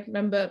house, I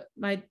remember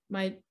my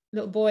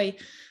little boy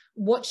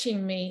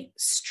watching me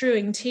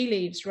strewing tea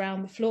leaves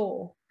around the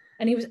floor,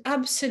 and he was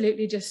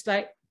absolutely just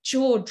like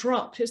jaw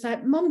dropped. It was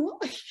like, Mum,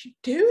 what are you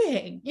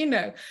doing?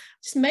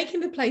 Just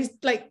making the place,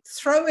 like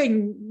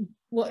throwing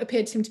what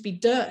appeared to him to be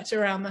dirt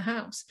around the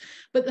house.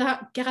 But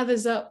that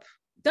gathers up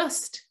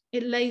dust.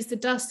 It lays the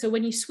dust, so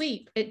when you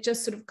sweep, it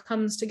just sort of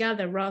comes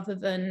together rather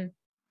than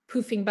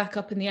poofing back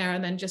up in the air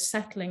and then just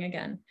settling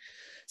again.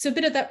 So a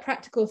bit of that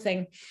practical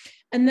thing.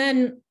 And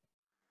then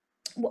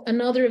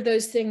another of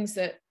those things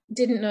that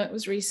didn't know it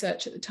was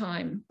research at the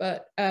time,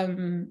 but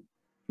the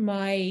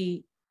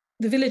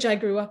village I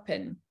grew up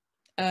in.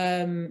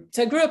 So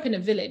I grew up in a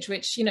village,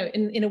 which,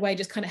 in a way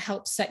just kind of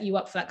helps set you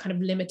up for that kind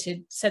of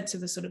limited sense of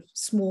the sort of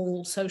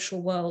small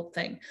social world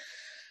thing,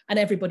 and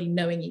everybody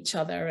knowing each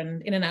other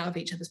and in and out of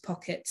each other's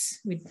pockets,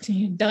 with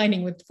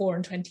dining with 4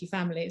 and 20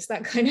 families,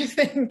 that kind of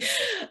thing.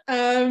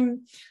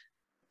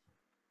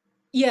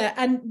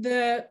 And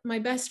my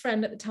best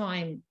friend at the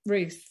time,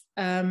 Ruth,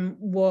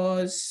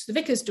 was the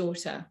vicar's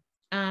daughter,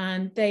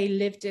 and they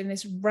lived in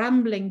this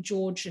rambling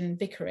Georgian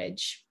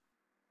vicarage,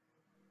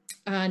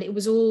 and it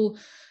was all,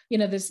 you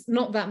know, there's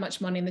not that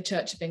much money in the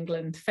Church of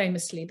England.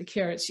 Famously, the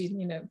curates,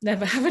 you know,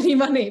 never have any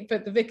money,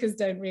 but the vicars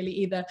don't really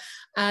either.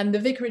 And the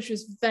vicarage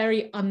was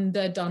very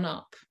underdone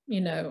up,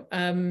 you know.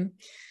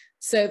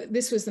 So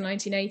this was the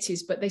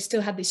 1980s, but they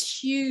still had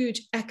this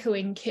huge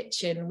echoing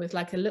kitchen with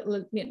like a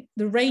little, you know,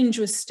 the range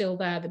was still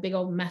there, the big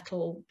old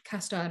metal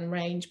cast iron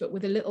range, but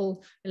with a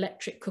little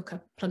electric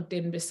cooker plugged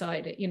in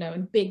beside it, you know,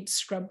 and big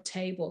scrub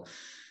table.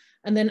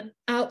 And then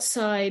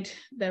outside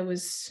there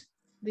was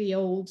the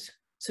old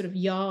sort of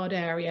yard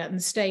area and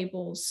the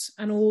stables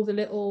and all the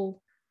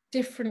little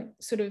different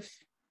sort of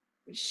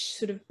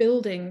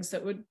buildings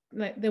that would,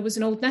 like, there was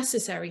an old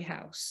necessary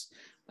house.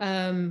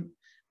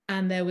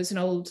 And there was an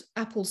old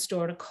apple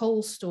store and a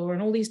coal store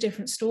and all these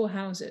different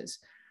storehouses.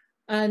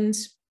 And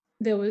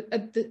there were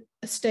at the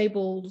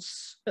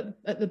stables,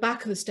 at the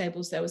back of the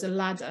stables, there was a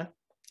ladder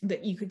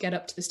that you could get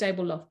up to the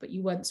stable loft, but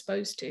you weren't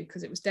supposed to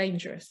because it was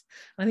dangerous.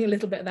 I think a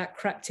little bit of that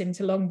crept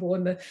into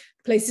Longbourn, the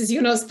places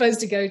you're not supposed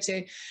to go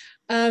to.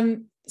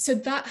 So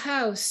that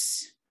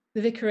house,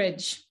 the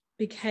vicarage,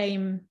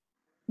 became,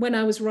 when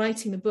I was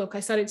writing the book,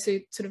 I started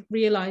to sort of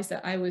realize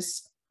that I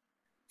was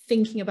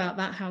thinking about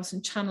that house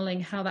and channeling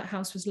how that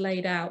house was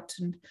laid out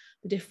and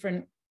the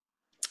different,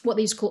 what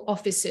these call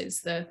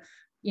offices, the,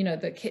 you know,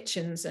 the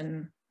kitchens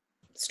and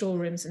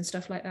storerooms and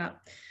stuff like that.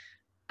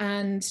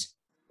 And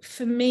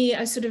for me,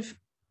 I sort of,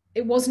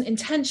 it wasn't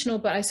intentional,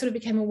 but I sort of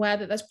became aware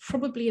that that's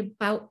probably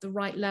about the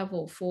right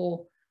level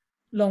for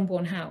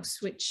Longbourn House,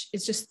 which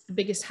is just the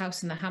biggest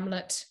house in the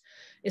hamlet.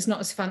 It's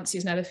not as fancy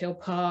as Netherfield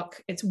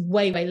Park. It's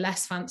way, way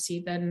less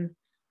fancy than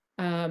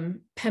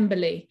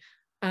Pemberley.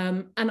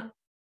 And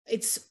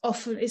it's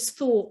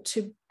thought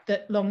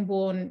that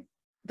Longbourn,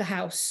 the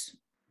house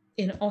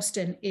in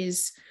Austin,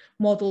 is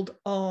modelled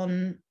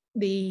on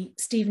the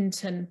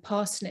Steventon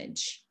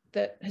parsonage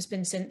that has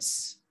been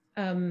since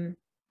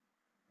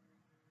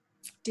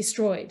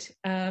destroyed.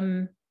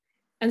 And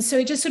so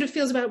it just sort of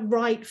feels about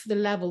right for the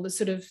level, the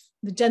sort of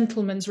the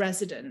gentleman's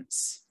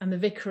residence and the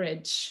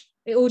vicarage.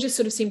 It all just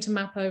sort of seem to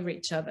map over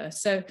each other.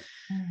 So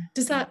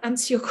does that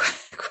answer your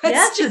question?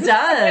 Yes, it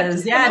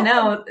does. Yeah,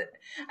 no,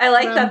 I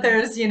like that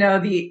there's, you know,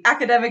 the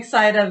academic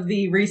side of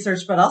the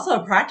research, but also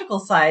a practical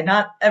side.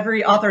 Not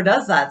every author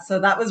does that. So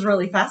that was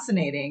really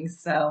fascinating.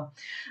 So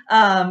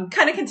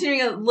kind of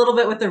continuing a little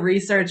bit with the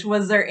research,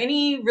 was there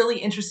any really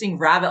interesting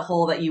rabbit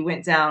hole that you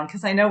went down?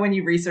 Because I know when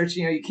you research,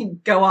 you know, you can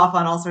go off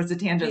on all sorts of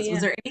tangents. Yeah.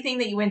 Was there anything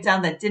that you went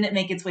down that didn't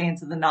make its way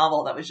into the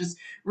novel that was just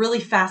really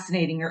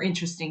fascinating or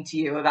interesting to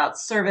you about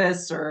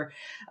service or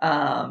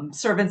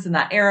servants in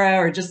that era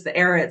or just the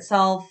era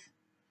itself?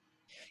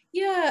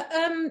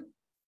 Yeah,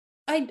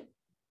 I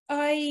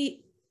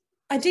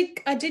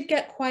did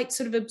get quite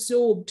sort of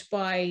absorbed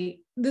by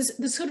the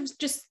sort of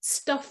just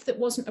stuff that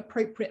wasn't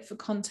appropriate for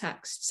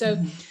context. So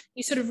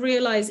you sort of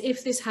realize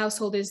if this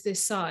household is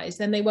this size,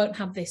 then they won't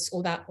have this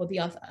or that or the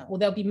other, or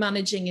they'll be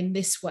managing in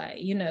this way,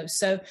 you know.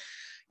 So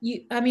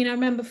I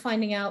remember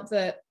finding out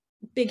that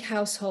big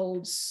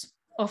households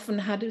often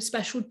had a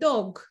special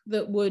dog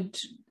that would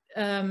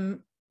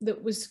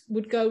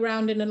go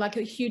around in like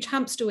a huge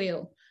hamster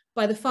wheel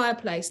by the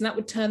fireplace, and that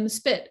would turn the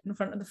spit in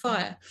front of the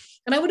fire.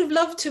 And I would have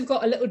loved to have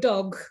got a little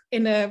dog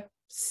in a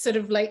sort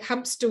of like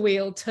hamster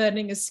wheel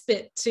turning a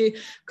spit to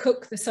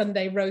cook the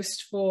Sunday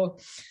roast for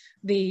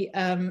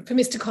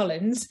Mr.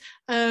 Collins,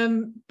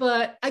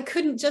 but I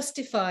couldn't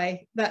justify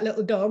that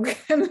little dog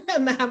and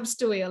the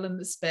hamster wheel and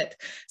the spit,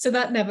 so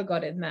that never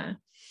got in there.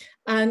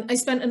 And I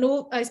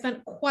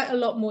spent quite a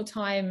lot more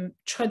time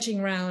trudging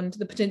around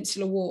the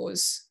Peninsular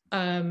Wars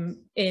in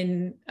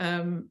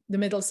the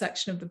middle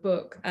section of the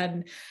book,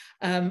 and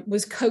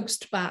was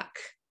coaxed back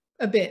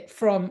a bit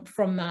from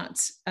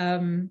that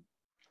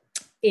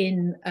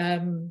in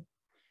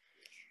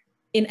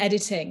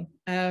editing,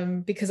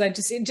 because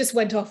it just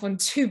went off on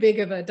too big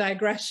of a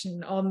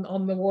digression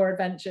on the war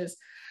adventures.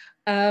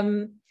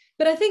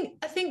 But I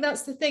think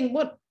that's the thing.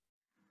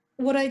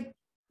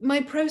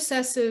 My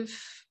process of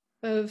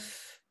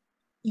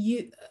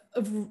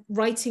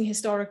writing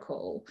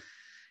historical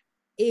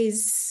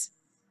is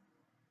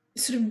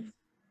sort of,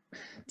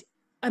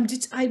 I'm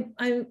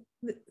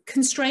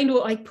constrained,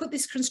 or I put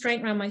this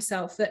constraint around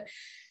myself that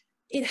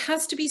it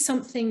has to be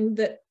something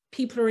that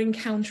people are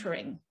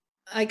encountering.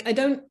 I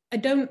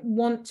don't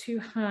want to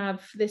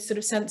have this sort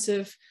of sense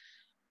of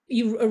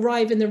you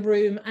arrive in the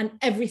room and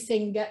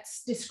everything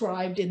gets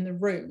described in the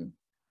room.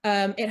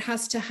 It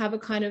has to have a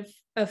kind of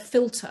a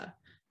filter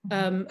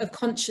of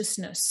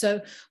consciousness.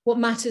 So what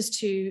matters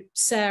to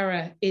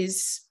Sarah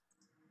is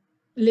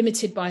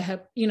limited by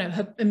her, you know,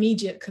 her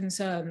immediate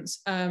concerns,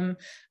 and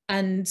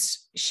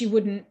she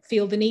wouldn't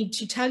feel the need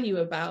to tell you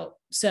about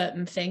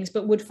certain things,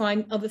 but would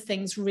find other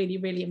things really,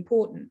 really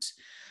important.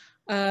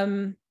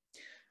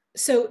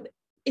 So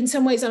in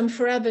some ways, I'm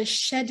forever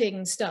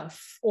shedding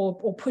stuff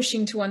or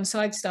pushing to one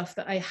side stuff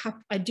that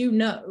I do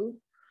know,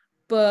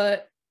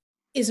 but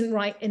isn't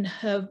right in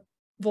her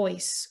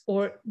voice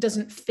or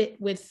doesn't fit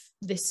with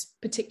this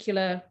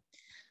particular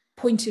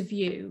point of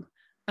view.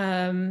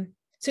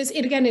 So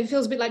it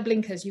feels a bit like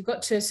blinkers. You've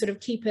got to sort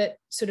of keep it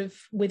sort of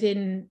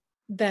within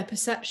their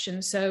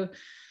perception. So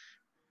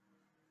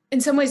in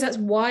some ways, that's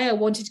why I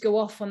wanted to go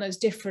off on those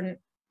different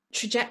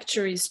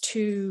trajectories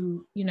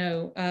to, you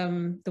know,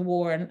 the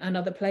war and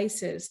other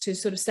places, to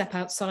sort of step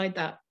outside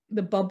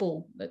the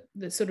bubble,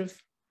 the sort of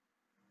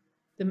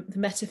the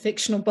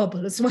metafictional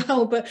bubble as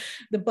well, but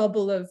the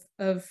bubble of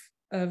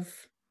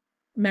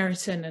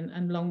Meryton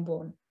and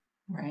Longbourn.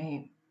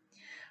 Right.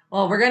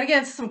 Well, we're going to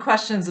get into some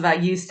questions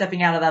about you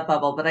stepping out of that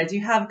bubble, but I do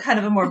have kind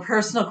of a more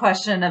personal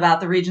question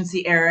about the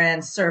Regency era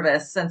and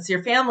service. Since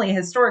your family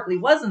historically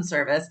was in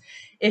service,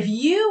 if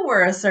you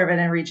were a servant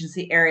in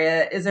Regency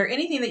area, is there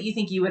anything that you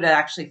think you would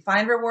actually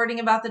find rewarding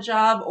about the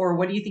job, or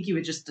what do you think you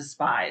would just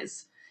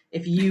despise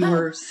if you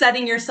were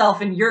setting yourself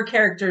in your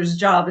character's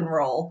job and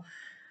role?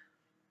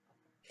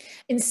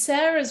 In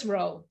Sarah's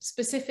role,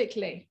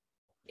 specifically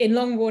in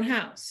Longbourn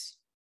House?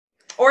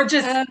 Or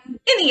just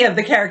any of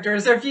the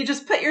characters, or if you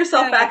just put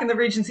yourself back in the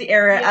Regency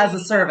era as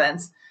a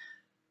servant.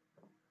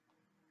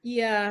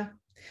 Yeah.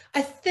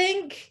 I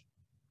think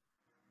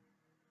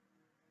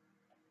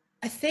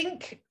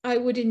I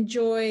would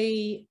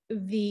enjoy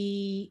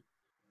the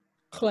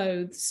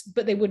clothes,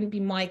 but they wouldn't be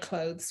my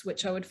clothes,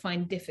 which I would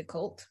find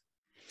difficult.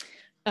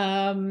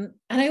 And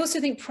I also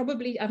think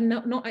probably I've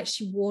not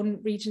actually worn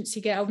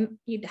Regency gear.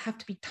 You'd have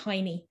to be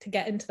tiny to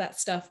get into that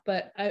stuff,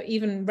 but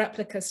even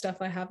replica stuff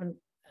I haven't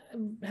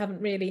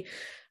really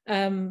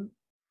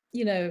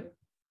you know,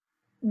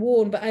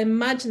 worn. But I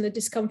imagine the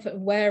discomfort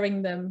of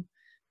wearing them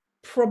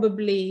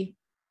probably,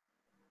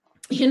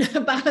 you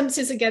know,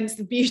 balances against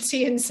the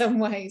beauty in some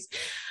ways.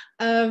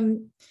 I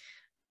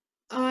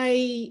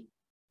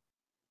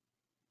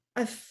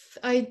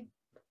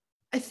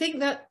think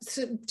that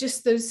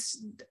just the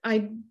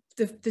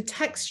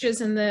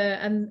textures and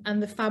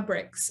the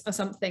fabrics are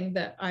something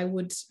that I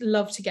would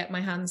love to get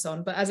my hands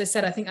on. But as I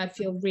said, I think I'd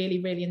feel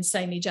really, really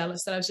insanely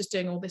jealous that I was just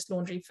doing all this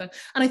laundry for,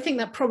 and I think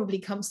that probably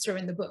comes through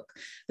in the book,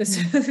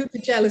 the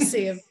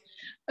jealousy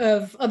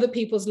of other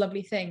people's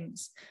lovely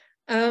things.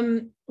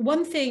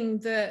 One thing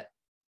that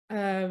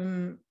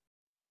I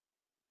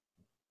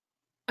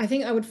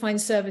think I would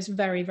find service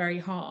very, very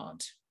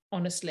hard,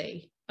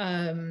 honestly,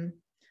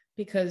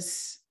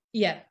 because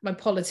my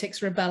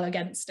politics rebel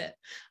against it.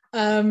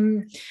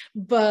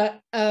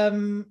 But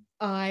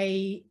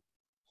I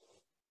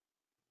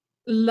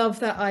love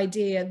that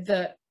idea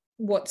that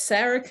what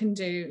Sarah can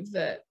do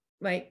that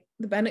like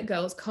the Bennet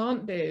girls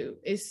can't do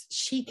is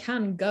she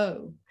can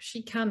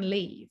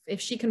leave.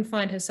 If she can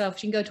find herself,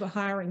 she can go to a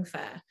hiring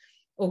fair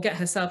or get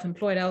herself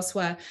employed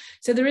elsewhere.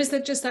 So there is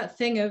just that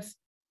thing of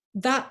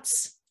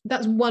that's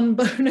one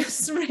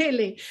bonus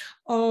really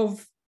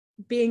of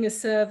being a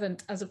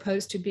servant as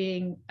opposed to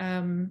being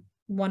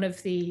one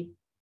of the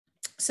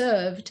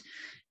served,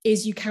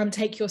 is you can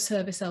take your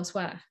service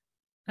elsewhere.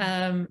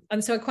 And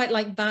so I quite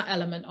like that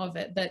element of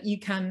it, that you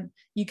can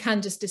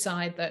just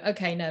decide that,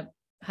 okay, no,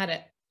 had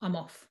it, I'm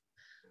off.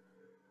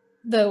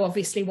 Though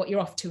obviously what you're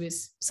off to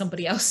is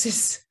somebody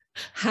else's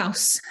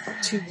house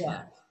to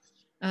work.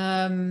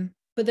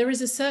 But there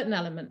is a certain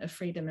element of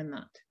freedom in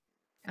that.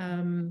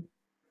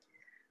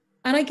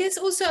 And I guess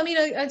also, I mean,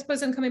 I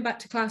suppose I'm coming back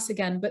to class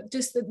again, but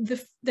just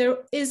there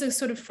is a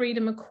sort of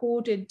freedom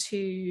accorded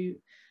to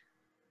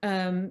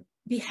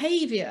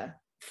behavior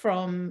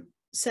from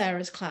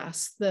Sarah's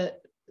class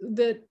that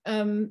the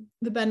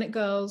Bennet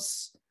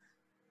girls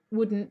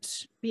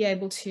wouldn't be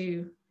able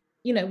to,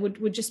 you know,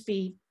 would just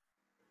be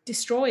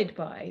destroyed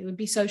by. It would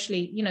be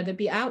socially, you know, they'd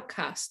be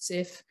outcasts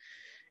if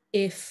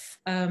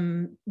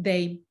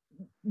they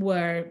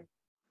were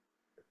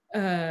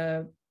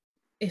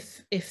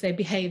if they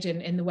behaved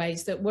in the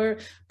ways that were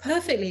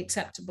perfectly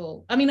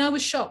acceptable. I mean, I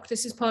was shocked.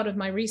 This is part of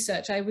my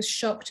research. I was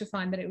shocked to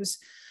find that it was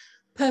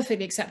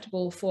perfectly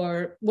acceptable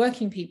for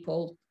working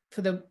people,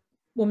 for the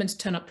woman to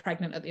turn up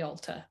pregnant at the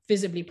altar,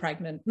 visibly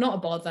pregnant, not a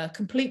bother,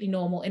 completely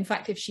normal. In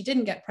fact, if she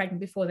didn't get pregnant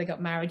before they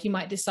got married, you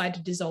might decide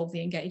to dissolve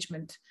the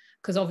engagement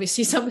because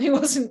obviously something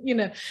wasn't, you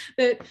know,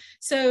 that.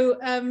 So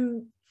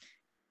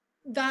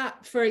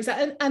that, for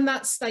example, and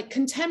that's like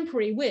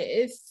contemporary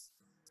with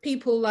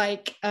people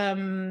like,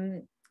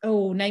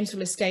 names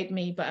will escape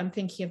me, but I'm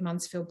thinking of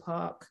Mansfield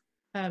Park.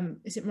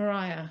 Is it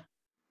Mariah?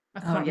 I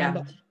can't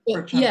remember.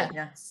 But,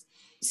 yeah.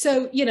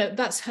 So, you know,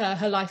 that's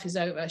her life is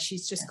over.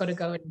 She's just got to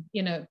go and,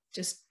 you know,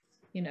 just,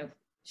 you know,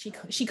 she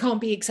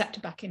can't be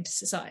accepted back into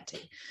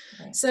society.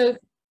 Right. So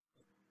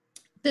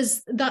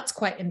that's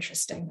quite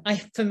interesting.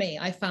 For me,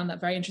 I found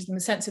that very interesting, in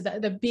the sense of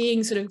that there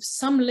being sort of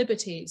some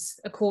liberties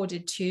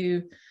accorded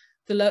to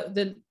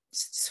the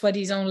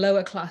soi-disant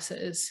lower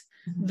classes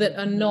that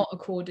are not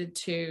accorded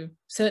to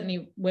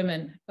certainly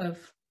women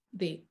of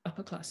the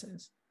upper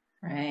classes.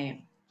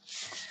 Right.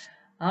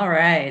 All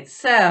right.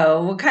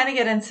 So we'll kind of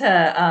get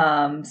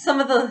into some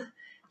of the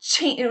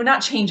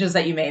not changes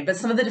that you made, but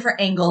some of the different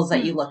angles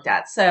that you looked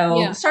at.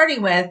 So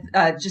starting with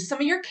just some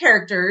of your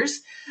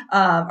characters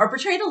are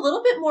portrayed a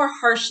little bit more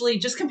harshly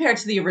just compared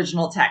to the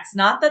original text.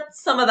 Not that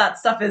some of that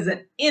stuff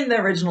isn't in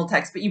the original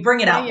text, but you bring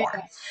it out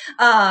more.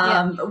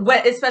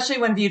 Especially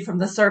when viewed from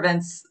the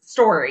servants'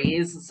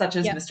 stories, such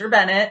as Mr.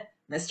 Bennet,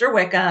 Mr.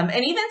 Wickham,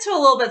 and even to a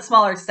little bit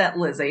smaller extent,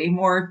 Lizzie,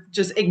 more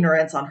just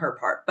ignorance on her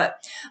part.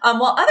 But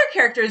while other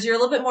characters you're a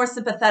little bit more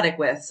sympathetic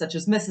with, such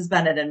as Mrs.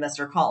 Bennet and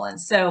Mr.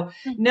 Collins. So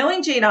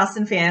knowing Jane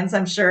Austen fans,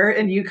 I'm sure,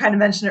 and you kind of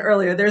mentioned it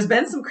earlier, there's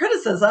been some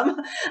criticism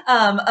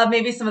of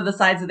maybe some of the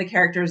sides of the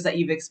characters that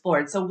you've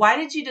explored. So why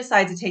did you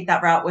decide to take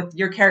that route with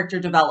your character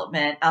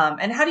development?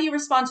 And how do you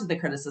respond to the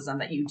criticism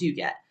that you do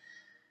get?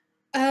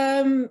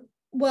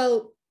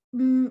 Well,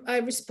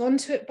 I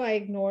respond to it by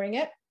ignoring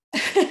it.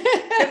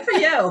 Good for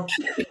you.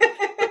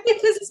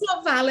 Because it's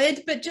not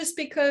valid, but just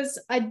because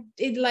there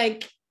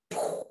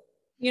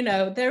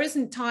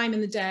isn't time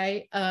in the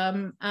day,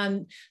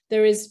 and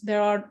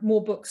there are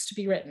more books to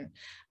be written.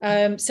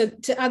 So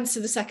to answer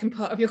the second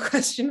part of your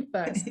question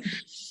first,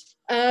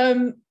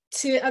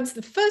 to answer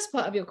the first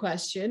part of your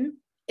question,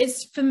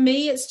 for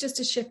me, it's just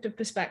a shift of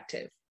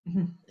perspective.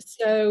 Mm-hmm.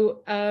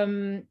 So,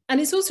 and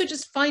it's also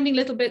just finding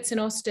little bits in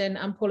Austen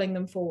and pulling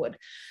them forward.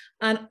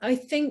 And I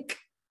think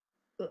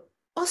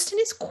Austen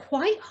is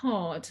quite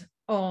hard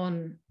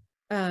on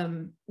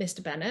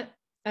Mr. Bennet.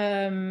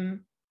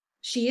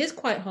 She is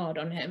quite hard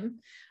on him.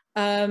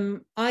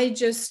 I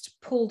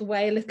just pulled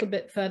away a little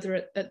bit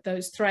further at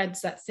those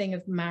threads, that thing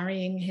of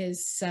marrying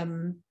his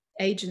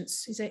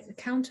agents, his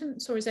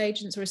accountants or his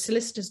agents or his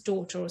solicitor's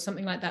daughter or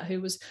something like that, who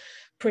was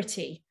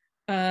pretty.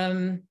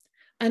 And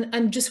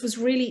just was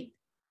really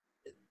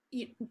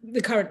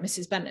the current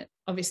Mrs. Bennet,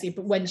 obviously,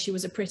 but when she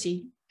was a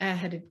pretty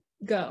airheaded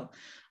girl.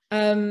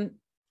 And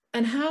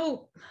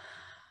how,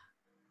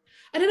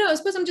 I don't know, I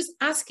suppose I'm just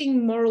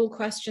asking moral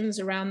questions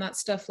around that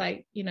stuff,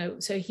 like,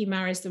 so he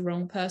marries the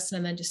wrong person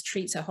and then just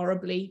treats her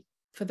horribly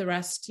for the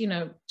rest,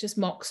 just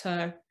mocks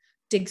her,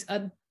 digs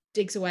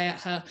away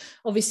at her.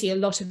 Obviously, a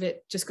lot of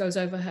it just goes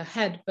over her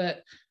head,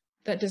 but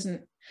that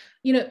doesn't,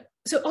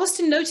 so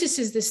Austen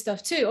notices this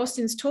stuff too.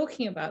 Austen's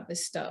talking about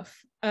this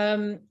stuff.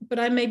 But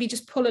I maybe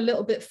just pull a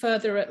little bit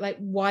further at, like,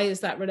 why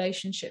is that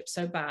relationship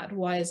so bad?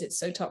 Why is it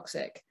so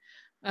toxic?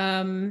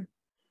 And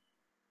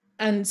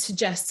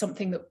suggest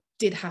something that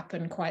did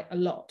happen quite a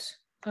lot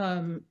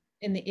in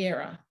the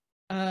era,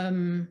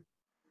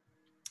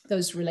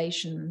 those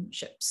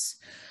relationships.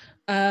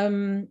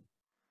 Mr.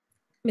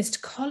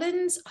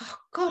 Collins, oh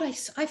God, I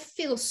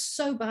feel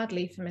so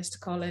badly for Mr.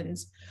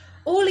 Collins.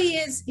 All he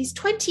is, he's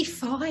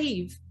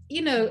 25,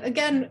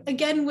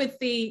 again with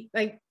the,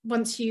 like,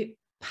 once you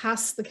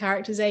pass the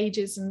characters'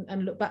 ages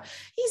and look back,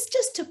 he's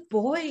just a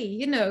boy.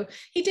 He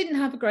didn't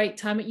have a great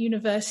time at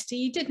university,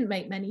 he didn't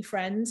make many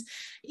friends.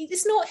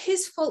 It's not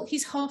his fault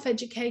he's half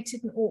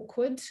educated and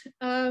awkward,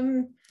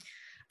 and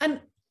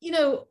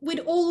we'd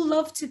all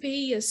love to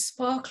be as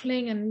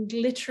sparkling and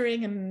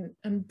glittering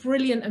and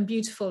brilliant and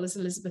beautiful as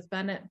Elizabeth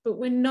Bennet, but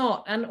we're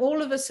not. And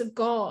all of us have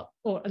got,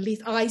 or at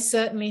least I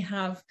certainly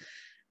have,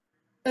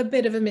 a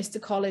bit of a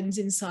Mr. Collins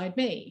inside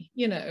me,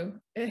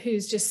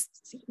 who's just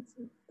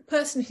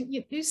person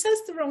who says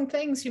the wrong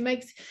things,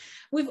 I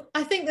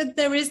think that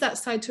there is that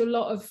side to a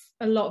lot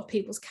of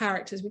people's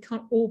characters. We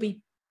can't all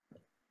be,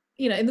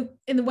 in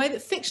the way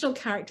that fictional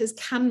characters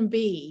can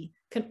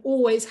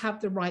always have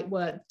the right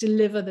word,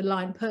 deliver the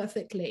line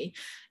perfectly.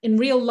 In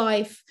real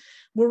life,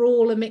 we're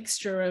all a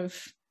mixture of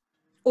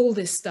all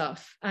this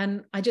stuff,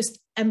 and I just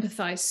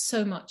empathize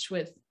so much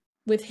with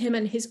him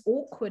and his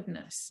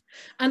awkwardness.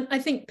 And I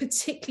think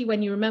particularly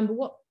when you remember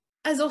what,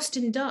 as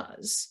Austen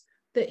does,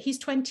 that he's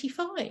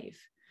 25.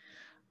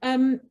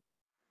 And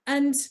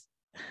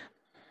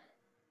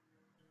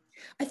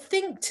I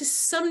think to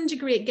some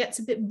degree it gets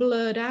a bit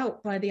blurred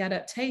out by the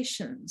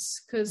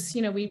adaptations, because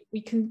we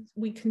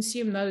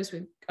consume those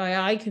with,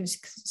 I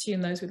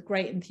consume those with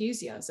great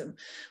enthusiasm,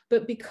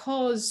 but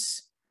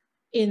because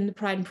in the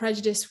Pride and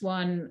Prejudice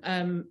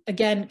one,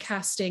 again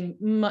casting,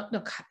 not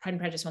Pride and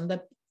Prejudice one,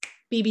 the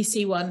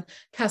BBC one,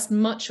 cast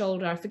much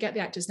older. I forget the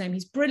actor's name.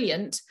 He's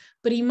brilliant,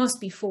 but he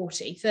must be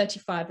 40,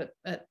 35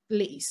 at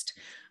least.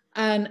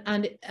 And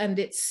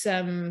it's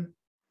Tom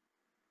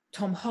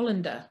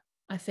Hollander,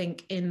 I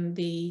think, in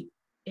the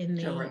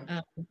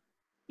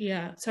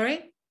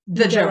sorry,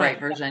 the Joe Wright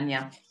version,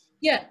 yeah.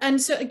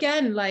 And so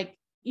again, like,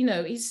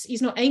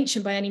 he's not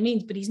ancient by any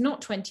means, but he's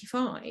not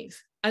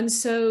 25, and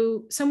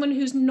so someone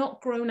who's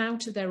not grown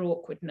out of their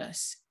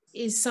awkwardness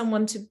is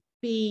someone to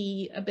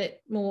be a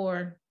bit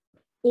more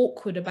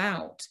awkward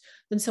about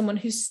than someone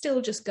who's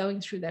still just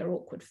going through their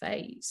awkward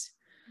phase.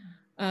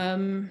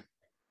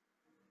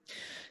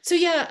 So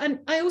yeah, and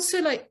I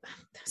also, like,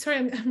 sorry,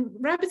 I'm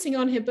rabbiting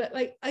on here, but,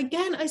 like,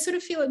 again, I sort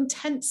of feel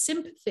intense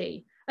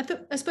sympathy. I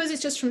suppose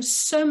it's just from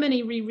so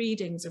many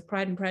rereadings of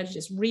Pride and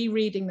Prejudice,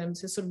 rereading them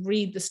to sort of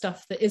read the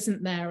stuff that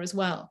isn't there as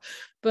well,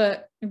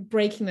 but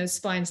breaking those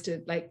spines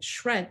to, like,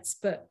 shreds.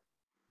 But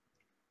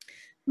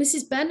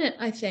Mrs. Bennet,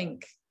 I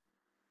think,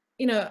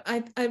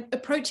 I'm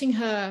approaching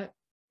her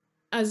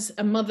as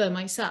a mother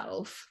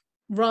myself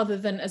rather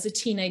than as a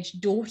teenage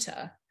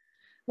daughter.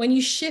 When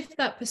you shift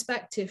that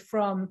perspective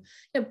from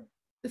the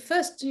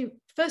first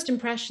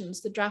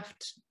impressions,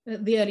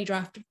 the early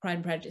draft of Pride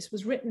and Prejudice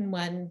was written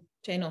when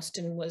Jane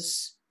Austen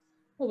was,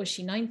 what was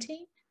she,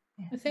 19?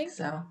 I think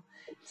so,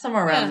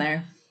 somewhere around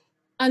there.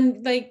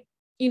 And, like,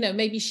 you know,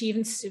 maybe she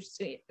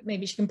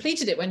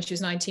completed it when she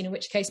was 19, in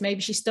which case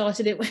maybe she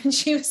started it when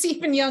she was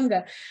even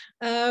younger.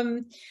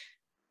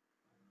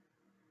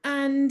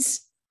 And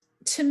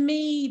to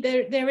me,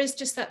 there is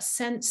just that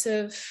sense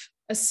of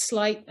a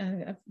slight,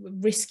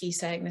 risky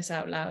saying this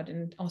out loud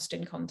in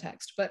Austen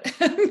context, but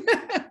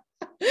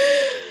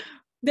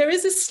there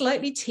is a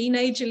slightly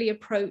teenagerly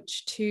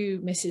approach to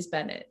Mrs.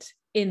 Bennet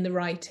in the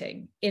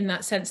writing, in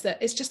that sense that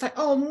it's just like,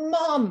 oh,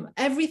 mum,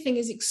 everything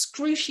is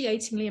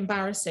excruciatingly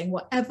embarrassing.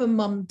 Whatever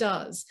mum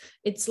does,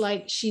 it's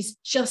like she's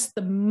just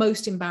the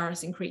most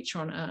embarrassing creature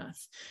on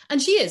earth. And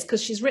she is,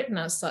 because she's written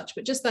as such,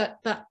 but just that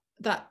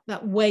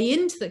way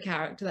into the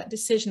character, that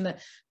decision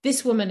that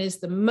this woman is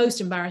the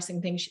most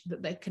embarrassing thing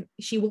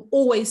she will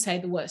always say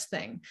the worst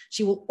thing.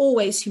 She will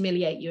always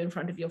humiliate you in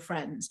front of your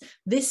friends.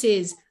 This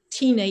is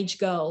teenage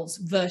girl's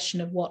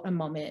version of what a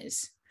mum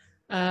is.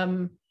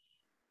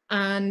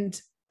 And,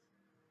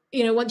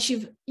 you know, once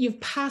you've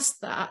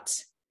passed that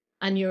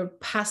and you're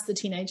past the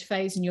teenage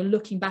phase and you're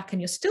looking back and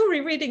you're still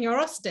rereading your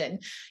Austen,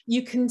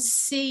 you can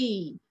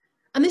see,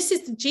 and this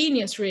is the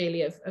genius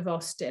really of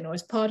Austen, or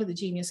as part of the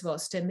genius of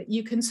Austen, that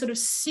you can sort of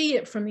see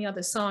it from the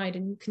other side,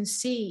 and you can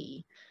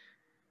see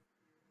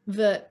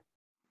that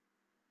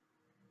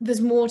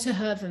there's more to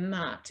her than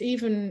that,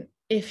 even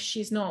if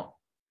she's not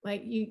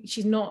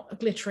she's not a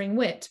glittering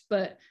wit,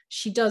 but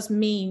she does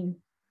mean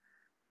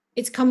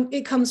it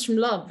comes from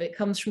love, it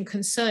comes from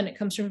concern, it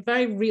comes from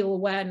very real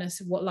awareness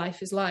of what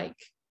life is like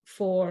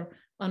for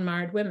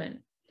unmarried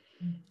women.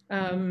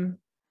 So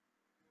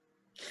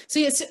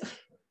yes,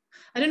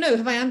 I don't know,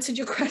 have I answered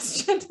your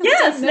question?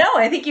 Yes, no,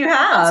 I think you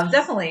have,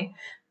 definitely.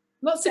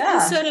 Lots of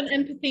concern and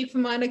empathy for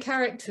minor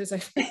characters, I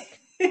think.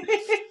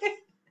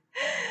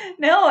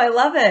 No, I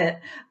love it.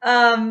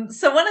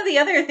 So one of the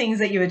other things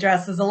that you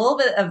address is a little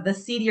bit of the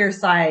seedier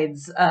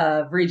sides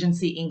of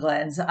Regency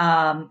England.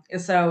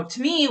 So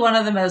to me, one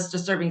of the most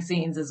disturbing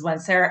scenes is when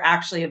Sarah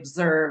actually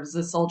observes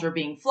the soldier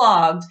being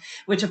flogged,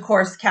 which of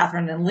course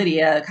Catherine and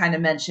Lydia kind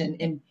of mentioned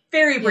in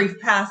very brief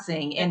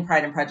passing in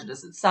Pride and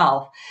Prejudice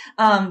itself.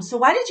 So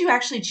why did you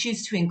actually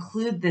choose to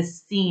include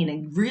this scene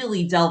and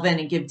really delve in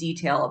and give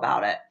detail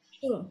about it?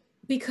 Sure.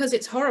 Because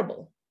it's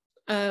horrible.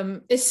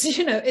 It's,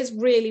 you know, it's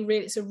really,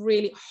 it's a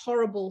really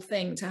horrible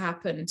thing to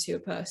happen to a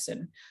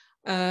person.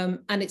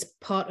 And it's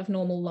part of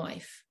normal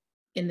life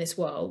in this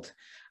world.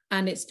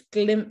 And it's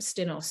glimpsed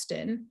in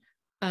Austen.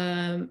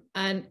 And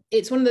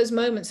it's one of those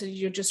moments that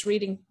you're just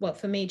reading, well,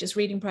 for me, just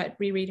rereading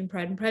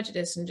Pride and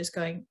Prejudice and just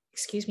going,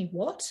 excuse me,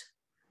 what?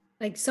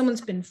 Like,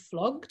 someone's been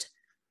flogged,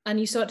 and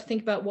you start to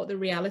think about what the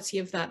reality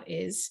of that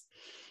is.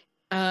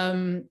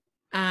 And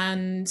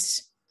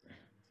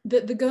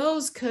the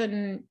girls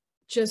can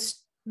just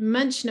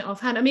mention it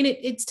offhand. I mean,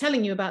 it's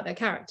telling you about their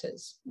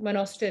characters. When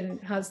Austen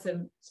has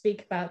them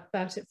speak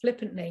about it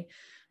flippantly,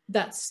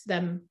 that's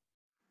them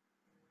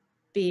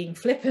being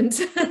flippant.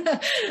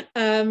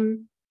 But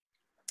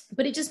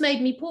it just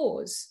made me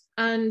pause.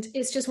 And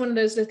it's just one of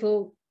those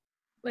little,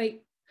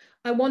 like,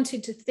 I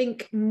wanted to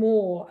think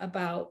more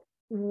about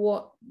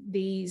what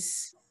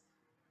these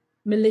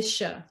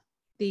militia,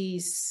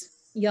 these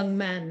young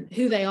men,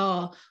 who they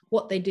are,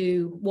 what they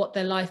do, what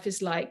their life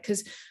is like.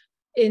 Because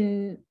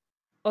in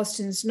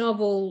Austen's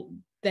novel,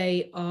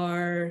 they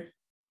are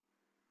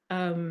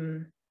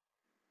eye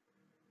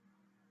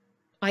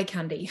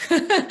candy.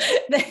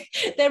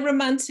 they're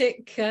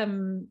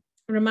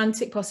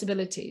romantic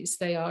possibilities.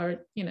 They are,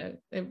 you know,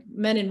 they're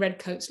men in red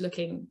coats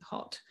looking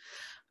hot.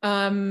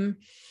 But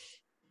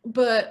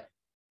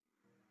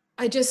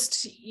I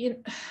just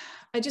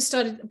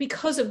started,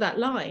 because of that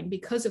line,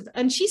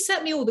 and she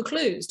set me all the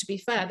clues, to be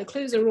fair, the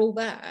clues are all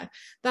there.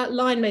 That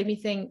line made me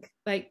think,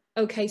 like,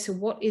 okay, so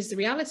what is the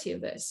reality of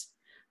this?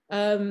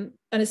 And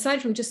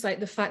aside from just like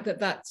the fact that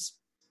that's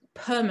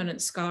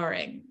permanent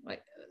scarring,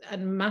 like,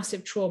 and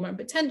massive trauma, and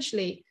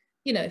potentially,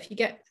 you know, if you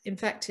get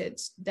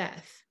infected,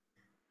 death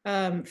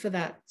for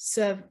that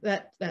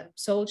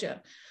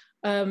soldier,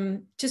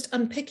 just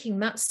unpicking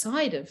that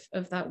side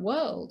of that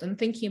world and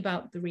thinking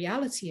about the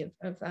reality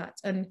of that.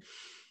 And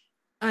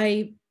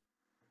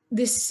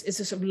this is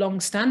a sort of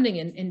long-standing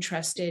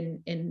interest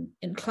in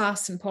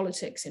class and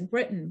politics in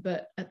Britain,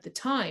 but at the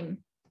time,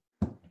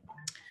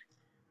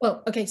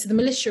 well, okay, so the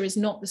militia is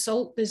not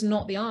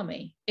the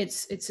army.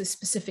 It's a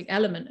specific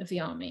element of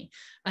the army,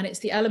 and it's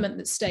the element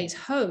that stays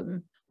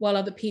home while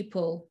other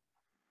people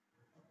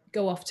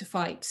go off to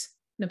fight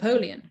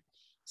Napoleon.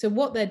 So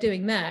what they're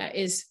doing there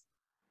is,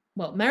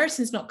 well,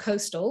 Meryton's not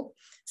coastal,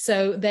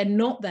 so they're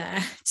not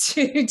there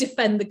to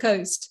defend the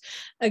coast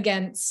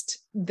against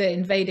the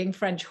invading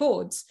French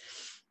hordes.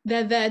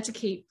 They're there to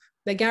keep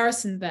the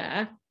garrison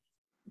there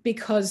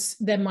because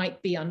there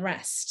might be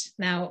unrest.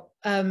 Now,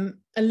 a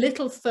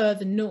little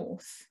further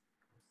north,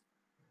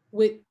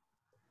 with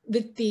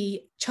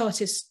the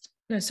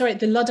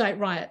Luddite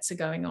riots are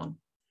going on.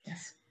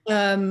 Yes.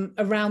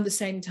 Around the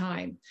same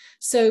time.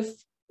 So,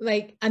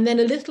 like, and then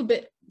a little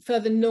bit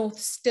further north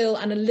still,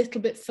 and a little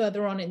bit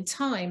further on in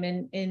time,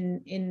 in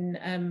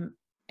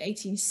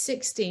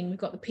 1816, we've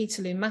got the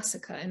Peterloo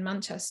massacre in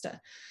Manchester.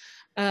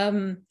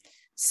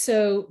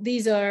 So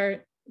these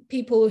are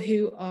people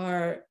who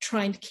are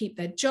trying to keep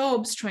their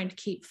jobs, trying to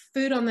keep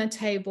food on their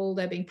table.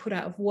 They're being put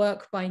out of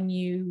work by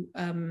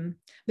the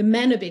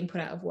men are being put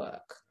out of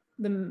work.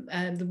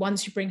 The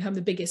ones who bring home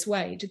the biggest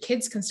wage. The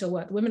kids can still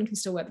work, the women can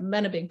still work, the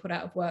men are being put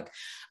out of work,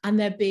 and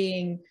they're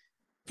being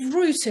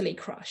brutally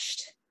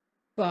crushed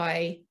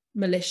by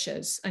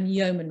militias and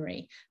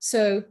yeomanry.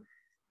 So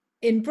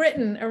in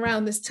Britain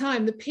around this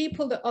time, the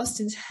people that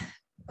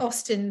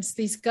Austen's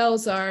these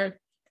girls are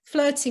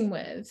flirting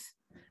with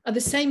are the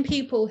same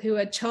people who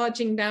are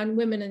charging down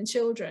women and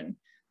children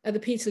at the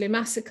Peterloo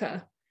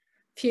Massacre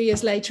a few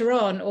years later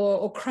on,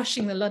 or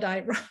crushing the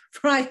Luddite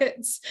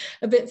riots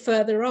a bit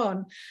further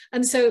on.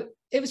 And so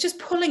it was just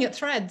pulling at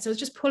threads. I was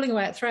just pulling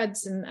away at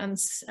threads, and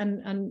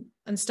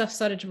stuff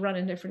started to run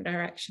in different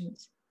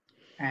directions.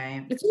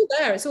 Right. It's all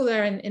there. It's all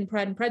there in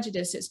Pride and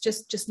Prejudice. It's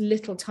just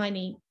little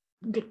tiny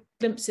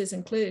glimpses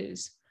and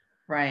clues.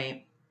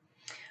 Right.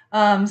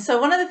 So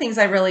one of the things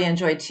I really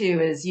enjoyed too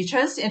is you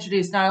chose to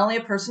introduce not only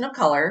a person of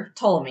color,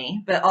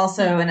 Ptolemy, but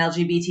also an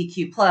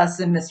LGBTQ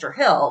plus and Mr.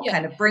 Hill,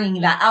 kind of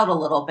bringing that out a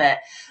little bit.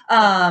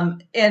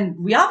 And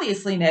we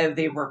obviously know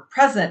they were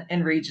present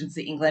in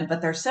Regency England, but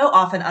they're so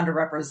often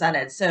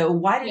underrepresented. So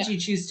why did you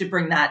choose to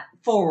bring that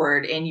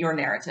forward in your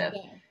narrative?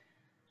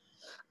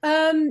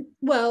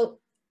 Well,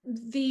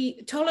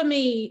 the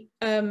Ptolemy,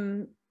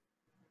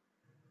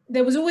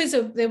 there was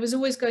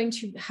always going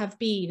to have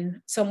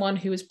been someone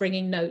who was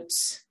bringing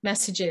notes,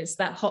 messages.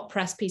 That hot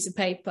press piece of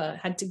paper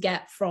had to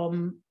get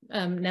from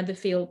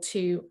Netherfield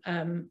to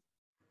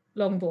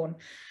Longbourn,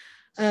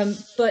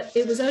 but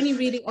it was only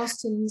really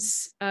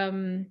Austen's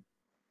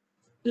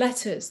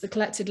letters, the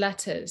collected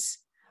letters,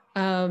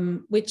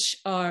 which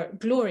are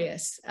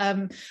glorious.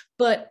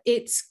 But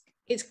it's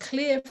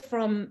clear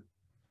from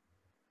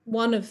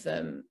one of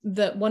them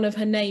that one of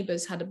her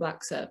neighbors had a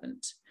black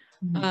servant,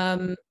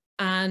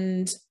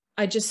 and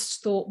I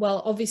just thought,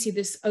 well, obviously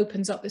this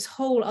opens up this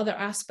whole other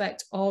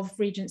aspect of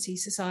Regency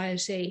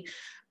society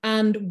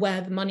and where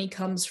the money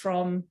comes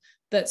from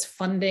that's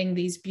funding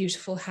these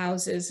beautiful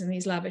houses and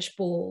these lavish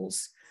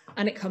balls.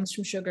 And it comes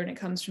from sugar and it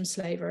comes from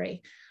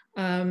slavery.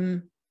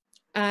 And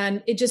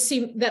it just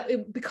seemed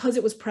that because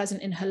it was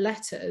present in her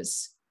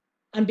letters,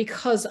 and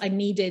because I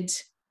needed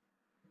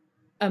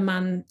a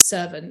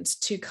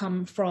manservant to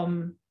come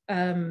from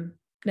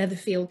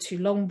Netherfield to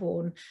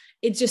Longbourn,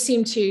 it just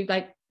seemed to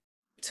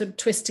sort of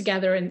twist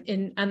together and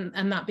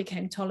that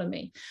became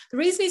Ptolemy. The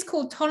reason he's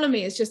called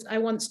Ptolemy is just I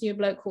once knew a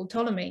bloke called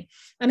Ptolemy,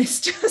 and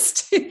it's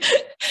just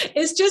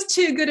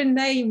too good a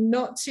name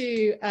not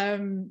to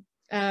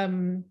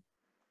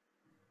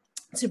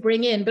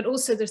bring in. But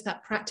also there's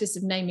that practice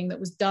of naming that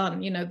was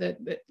done,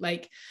 that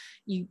like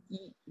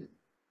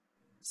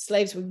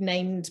slaves were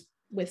named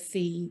with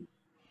the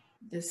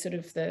sort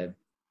of the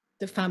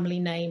family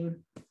name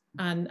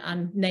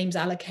and names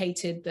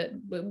allocated that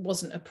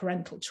wasn't a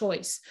parental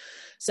choice.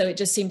 So it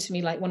just seemed to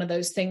me like one of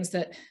those things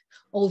that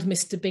old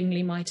Mr.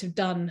 Bingley might have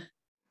done.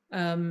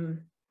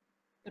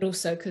 But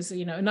also because,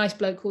 a nice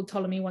bloke called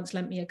Ptolemy once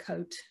lent me a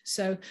coat.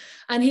 So,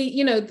 and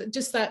he,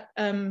 just that,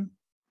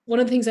 one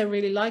of the things I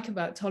really like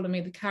about Ptolemy,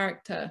 the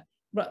character,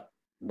 but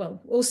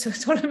well, also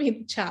Ptolemy,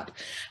 the chap,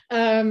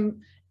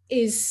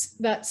 is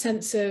that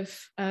sense of,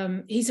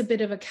 he's a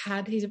bit of a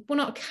cad. Well,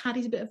 not a cad,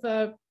 he's a bit of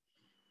a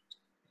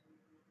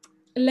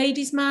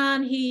ladies'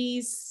 man.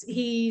 He's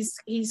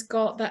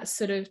got that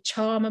sort of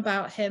charm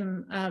about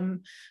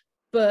him,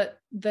 but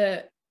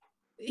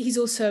he's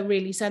also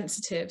really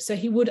sensitive. So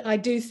I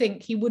do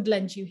think he would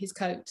lend you his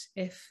coat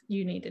if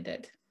you needed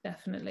it,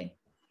 definitely.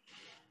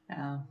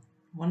 Oh,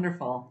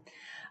 wonderful.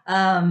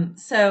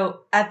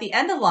 So at the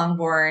end of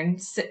Longbourn,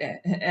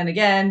 and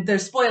again,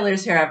 there's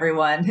spoilers here,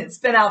 everyone. It's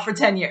been out for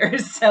 10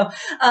 years. So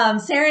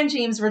Sarah and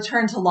James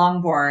return to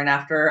Longbourn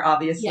after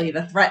obviously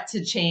the threat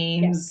to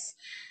James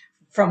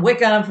from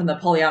Wickham, from the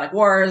Napoleonic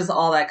Wars,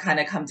 all that kind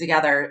of come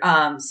together.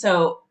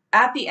 So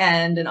at the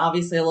end, and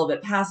obviously a little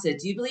bit past it,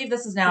 do you believe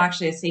this is now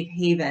actually a safe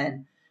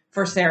haven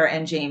for Sarah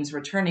and James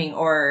returning,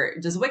 or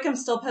does Wickham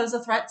still pose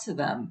a threat to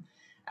them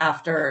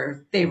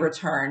after they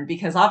return?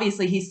 Because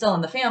obviously he's still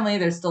in the family.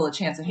 There's still a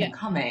chance of him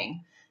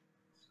coming.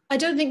 I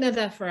don't think they're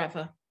there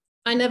forever.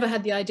 I never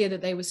had the idea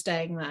that they were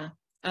staying there.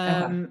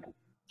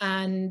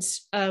 And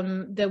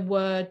there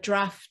were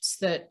drafts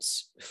that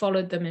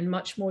followed them in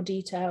much more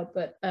detail,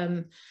 but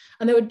and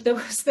there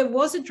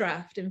was a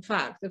draft, in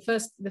fact, the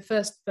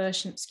first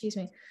version,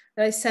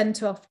 that I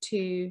sent off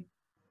to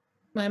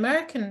my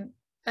American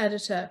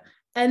editor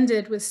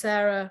ended with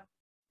Sarah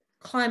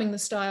climbing the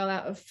stile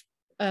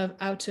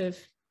out of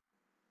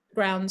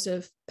grounds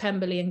of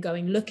Pemberley and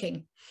going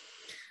looking.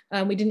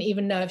 We didn't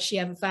even know if she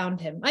ever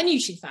found him. I knew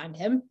she found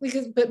him,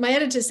 but my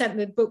editor sent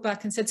the book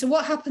back and said, so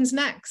what happens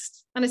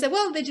next? And I said,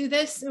 well, they do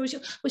this. And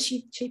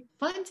she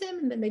finds him,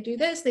 and then they do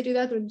this, they do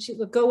that, and she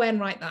will go away and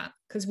write that,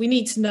 because we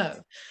need to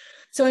know.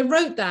 So I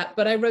wrote that,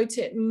 but I wrote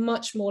it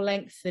much more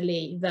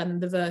lengthily than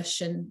the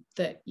version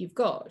that you've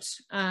got.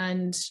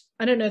 And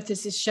I don't know if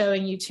this is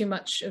showing you too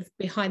much of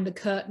behind the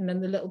curtain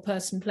and the little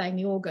person playing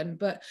the organ,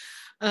 but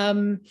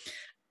I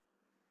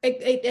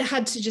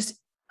had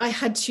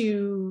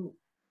to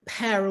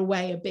pare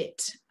away a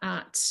bit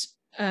at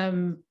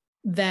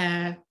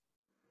their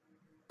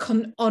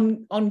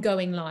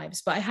ongoing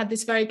lives, but I had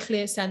this very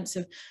clear sense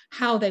of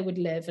how they would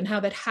live and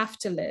how they'd have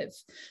to live.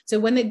 So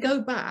when they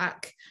go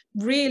back,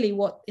 really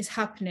what is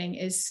happening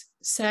is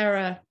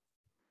Sarah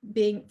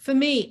being, for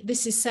me,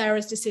 this is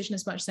Sarah's decision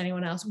as much as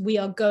anyone else. We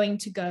are going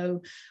to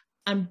go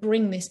and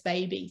bring this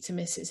baby to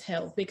Mrs.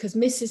 Hill because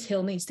Mrs.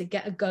 Hill needs to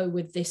get a go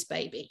with this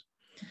baby.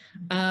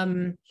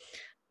 And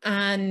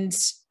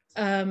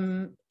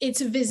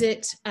it's a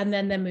visit and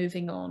then they're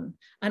moving on.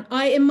 And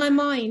in my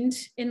mind,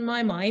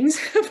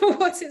 for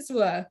what it's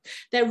worth,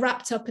 they're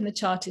wrapped up in the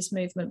Chartist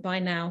movement by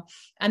now,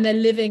 and they're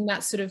living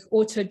that sort of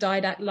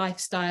autodidact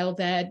lifestyle.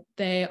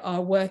 They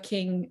are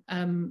working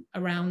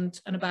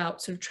around and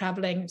about, sort of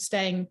traveling,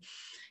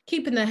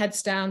 keeping their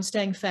heads down,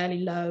 staying fairly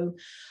low.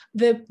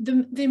 The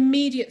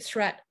immediate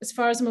threat, as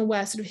far as I'm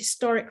aware, sort of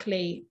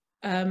historically,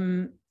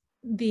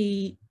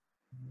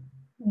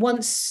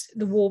 once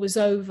the war was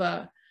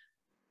over,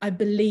 I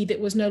believe it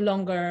was no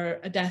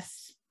longer a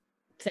death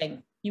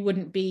thing. You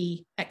wouldn't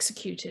be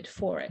executed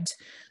for it.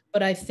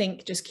 But I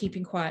think just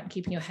keeping quiet and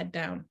keeping your head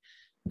down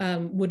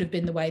would have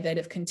been the way they'd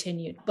have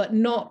continued. But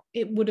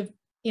it would have,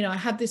 I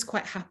had this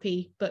quite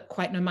happy but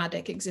quite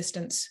nomadic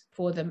existence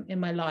for them in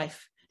my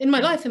life, in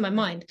my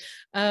mind.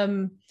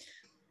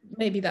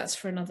 Maybe that's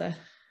for another.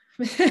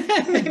 Maybe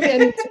I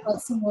need to add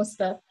some more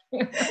stuff.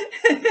 But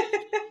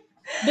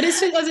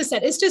it's, as I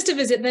said, it's just a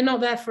visit. They're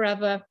not there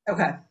forever.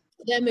 Okay.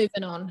 They're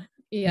moving on.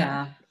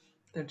 Yeah.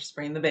 They're just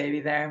bringing the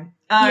baby there.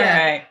 All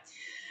right.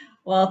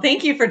 Well,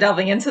 thank you for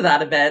delving into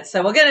that a bit.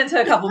 So we'll get into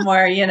a couple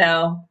more,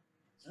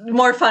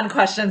 more fun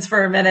questions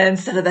for a minute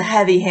instead of the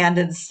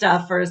heavy-handed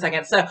stuff for a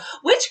second. So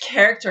which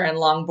character in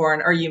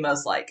Longbourn are you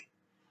most like?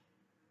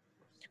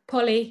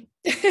 Polly.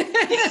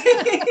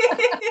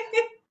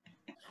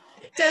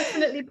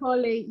 Definitely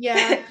Polly.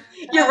 Yeah.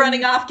 You're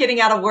running off,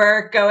 getting out of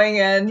work, going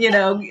in,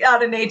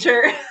 out in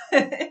nature.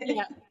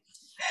 Yeah.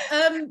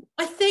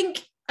 I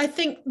think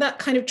that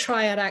kind of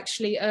triad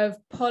actually of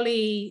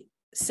Polly,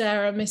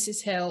 Sarah,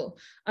 Mrs. Hill,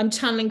 I'm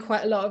channeling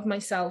quite a lot of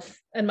myself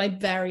and my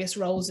various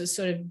roles as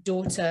sort of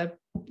daughter,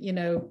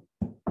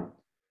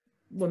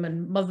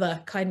 woman,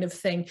 mother kind of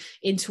thing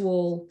into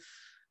all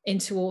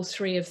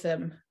three of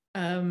them.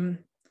 But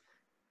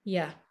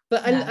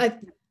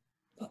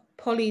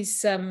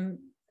Polly's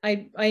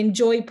I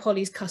enjoy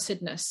Polly's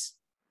cussedness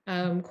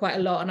quite a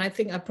lot, and I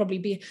think I'd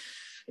probably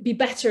be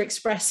better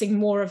expressing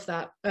more of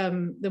that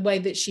the way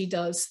that she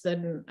does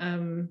than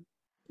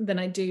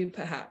I do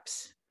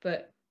perhaps.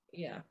 But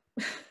yeah.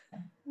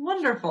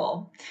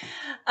 Wonderful.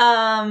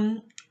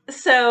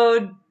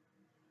 So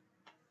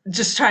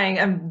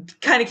I'm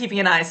kind of keeping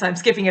an eye, so I'm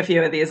skipping a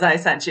few of these I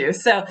sent you.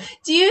 So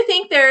do you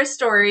think there are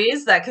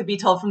stories that could be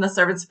told from the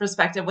servant's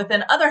perspective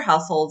within other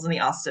households in the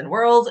Austen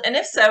world? And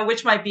if so,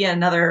 which might be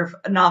another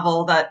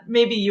novel that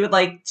maybe you would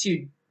like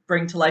to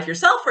bring to life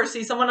yourself or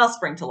see someone else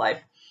bring to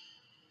life?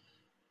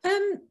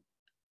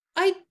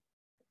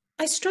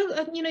 I struggle,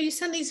 you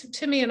sent these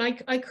to me and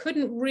I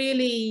couldn't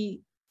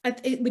really,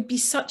 it would be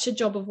such a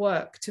job of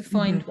work to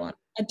find one.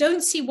 I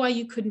don't see why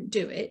you couldn't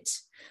do it.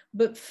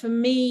 But for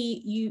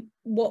me,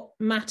 what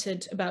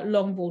mattered about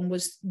Longbourn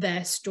was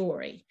their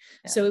story.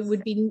 Yes. So it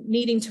would be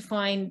needing to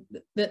find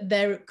that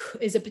there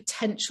is a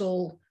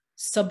potential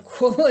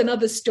subquel,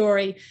 another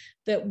story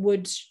that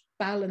would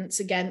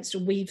balance against or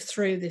weave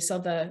through this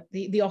other,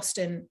 the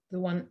Austen, the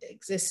one that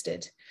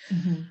existed.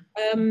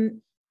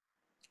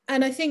 And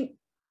I think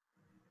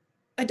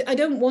I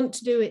don't want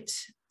to do it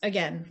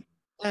again.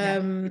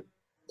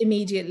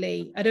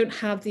 Immediately. I don't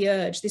have the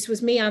urge. This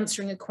was me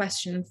answering a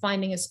question and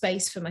finding a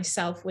space for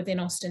myself within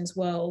Austen's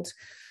world.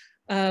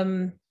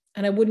 And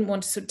I wouldn't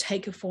want to sort of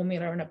take a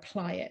formula and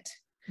apply it.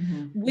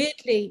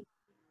 Weirdly,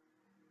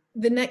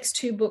 the next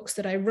two books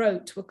that I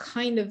wrote were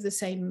kind of the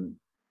same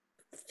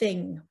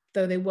thing,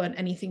 though they weren't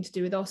anything to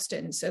do with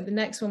Austen. So the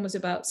next one was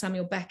about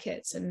Samuel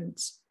Beckett and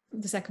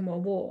the Second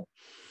World War.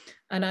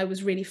 And I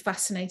was really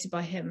fascinated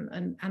by him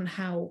and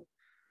how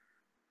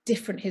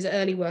different his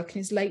early work and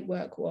his late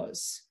work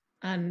was.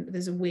 And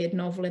there's a weird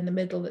novel in the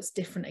middle that's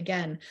different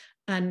again.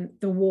 And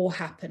the war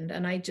happened.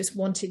 And I just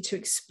wanted to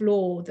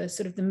explore the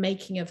sort of the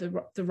making of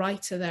the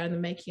writer there and the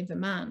making of the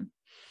man.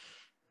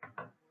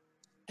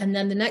 And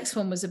then the next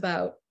one was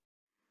about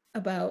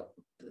the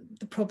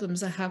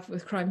problems I have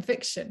with crime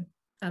fiction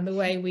and the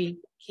way we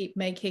keep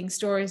making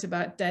stories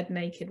about dead,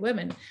 naked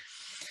women,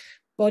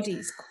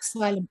 bodies,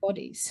 silent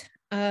bodies.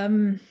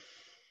 So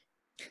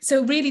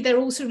really, they're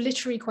all sort of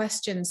literary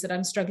questions that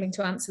I'm struggling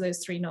to answer,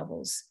 those three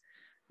novels.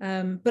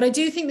 But I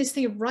do think this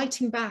thing of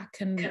writing back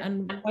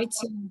and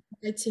writing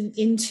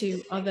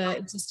into other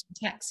existing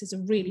texts is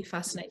a really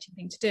fascinating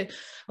thing to do.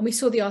 And we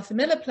saw the Arthur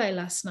Miller play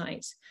last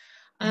night,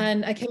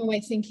 and I came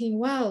away thinking,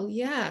 well,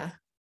 yeah,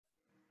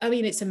 I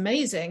mean, it's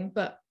amazing,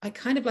 but I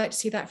kind of like to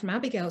see that from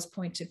Abigail's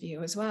point of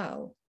view as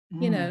well.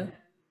 The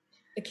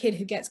kid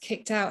who gets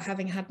kicked out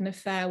having had an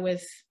affair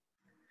with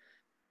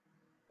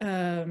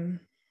John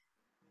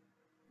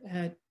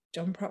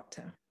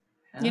Proctor.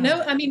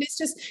 I mean, it's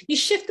just, you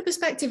shift the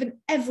perspective and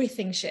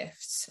everything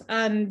shifts.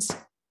 And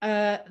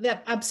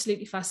that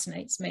absolutely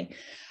fascinates me.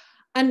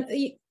 And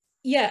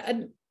yeah,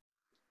 and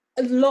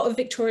a lot of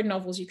Victorian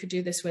novels you could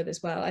do this with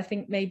as well. I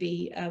think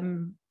maybe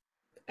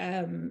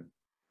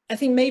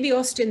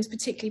Austen's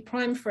particularly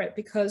prime for it,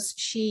 because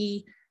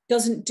she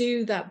doesn't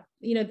do that.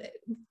 You know,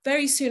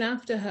 very soon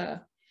after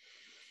her,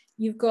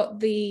 you've got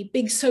the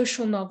big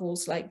social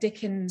novels like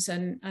Dickens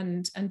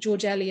and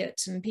George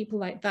Eliot and people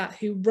like that,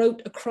 who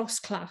wrote across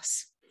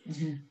class.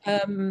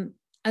 Mm-hmm.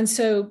 And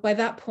so by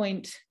that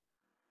point,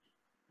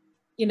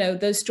 you know,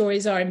 those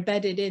stories are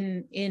embedded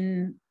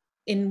in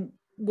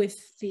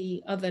with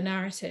the other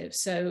narrative.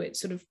 So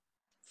it's sort of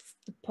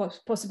the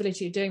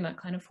possibility of doing that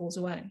kind of falls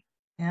away.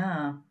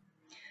 Yeah.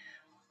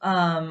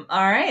 All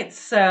right.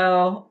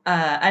 So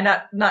I'm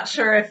not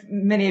sure if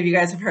many of you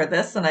guys have heard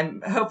this, and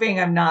I'm hoping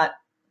I'm not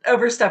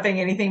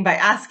overstepping anything by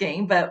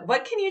asking, but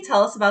what can you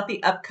tell us about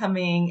the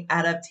upcoming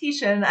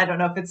adaptation? I don't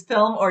know if it's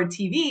film or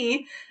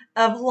TV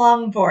of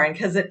Longbourn,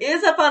 because it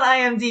is up on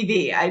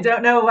IMDb. I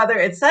don't know whether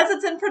it says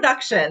it's in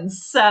production.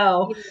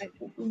 So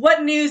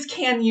what news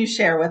can you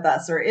share with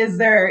us, or is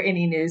there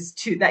any news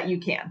that you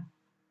can?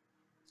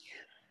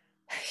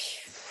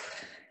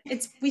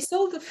 We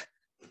sold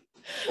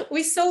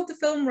the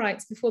film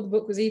rights before the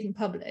book was even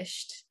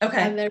published. Okay.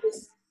 And there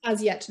is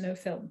as yet no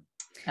film.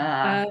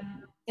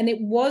 And it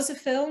was a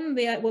film.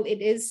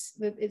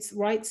 It's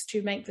rights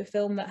to make the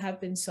film that have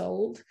been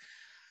sold.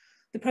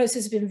 The process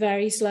has been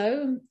very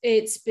slow.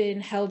 It's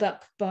been held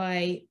up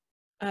by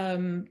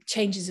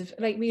changes of,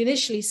 like, we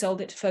initially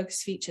sold it to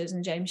Focus Features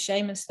and James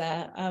Seamus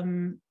there.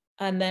 And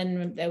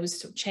then there was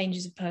sort of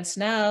changes of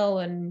personnel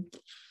and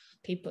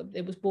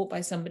it was bought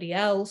by somebody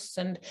else.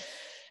 And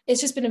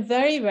it's just been a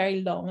very,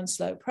 very long and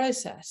slow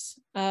process.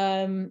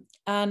 And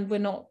we're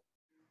not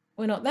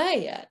there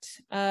yet.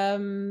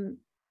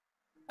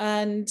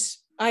 And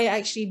I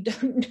actually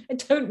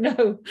don't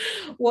know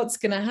what's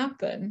going to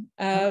happen.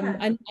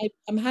 Okay.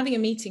 I'm having a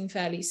meeting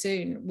fairly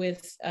soon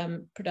with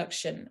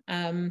production.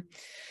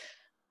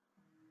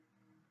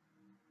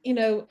 You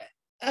know,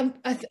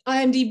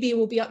 IMDb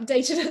will be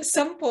updated at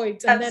some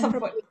point, and then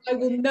probably I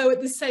will know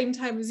at the same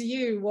time as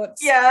you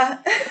what's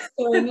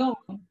going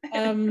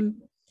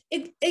on.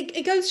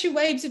 It goes through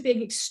waves of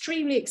being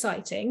extremely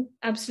exciting,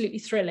 absolutely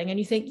thrilling, and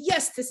you think,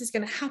 yes, this is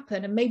going to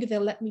happen, and maybe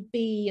they'll let me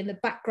be in the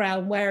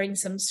background wearing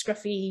some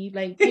scruffy,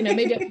 like, you know,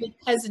 maybe a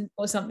peasant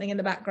or something in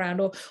the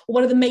background, or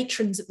one of the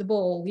matrons at the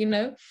ball, you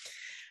know.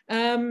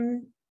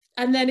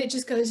 And then it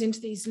just goes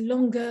into these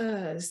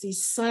longers,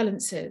 these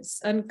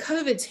silences, and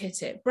COVID's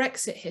hit it,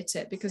 Brexit hit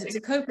it, because it's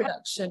a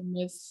co-production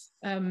with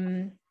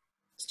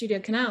Studio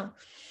Canal.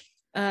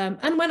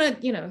 And when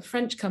a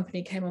French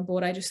company came on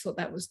board, I just thought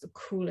that was the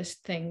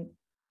coolest thing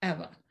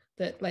ever,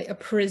 that like a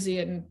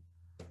Parisian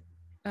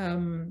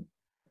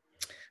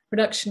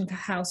production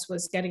house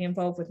was getting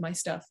involved with my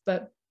stuff,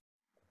 but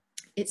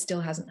it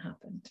still hasn't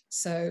happened.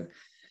 So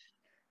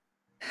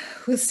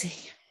we'll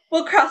see.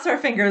 We'll cross our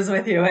fingers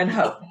with you and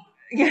hope.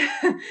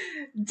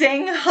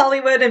 Dang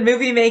Hollywood and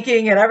movie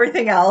making and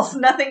everything else.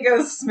 Nothing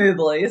goes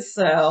smoothly.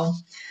 So,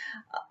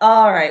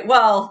 all right.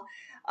 Well,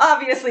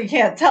 obviously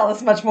can't tell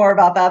us much more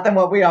about that than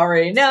what we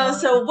already know.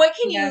 So what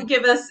can you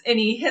give us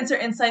any hints or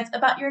insights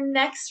about your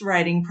next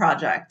writing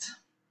project?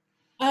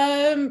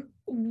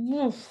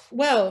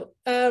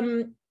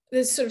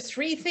 There's sort of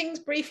three things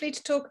briefly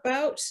to talk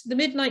about. The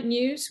Midnight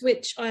News,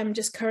 which I'm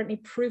just currently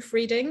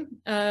proofreading.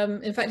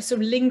 In fact, it's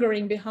sort of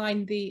lingering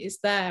behind is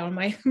there on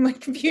my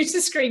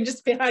computer screen,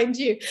 just behind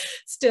you,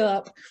 still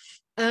up.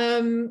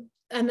 And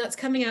that's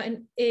coming out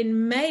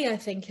in May, I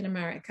think, in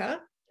America,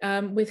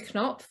 with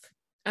Knopf.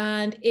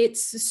 And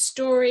it's a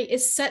story,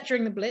 it's set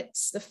during the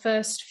Blitz, the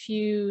first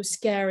few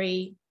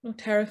scary or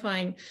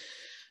terrifying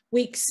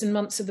weeks and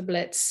months of the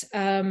Blitz.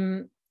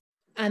 And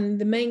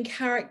the main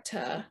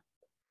character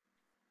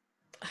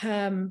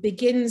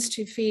begins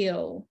to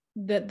feel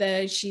that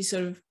there's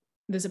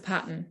a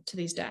pattern to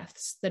these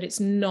deaths, that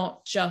it's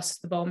not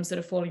just the bombs that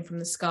are falling from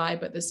the sky,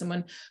 but there's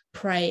someone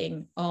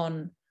preying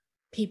on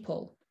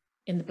people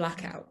in the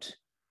blackout.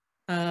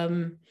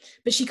 But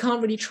she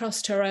can't really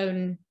trust her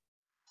own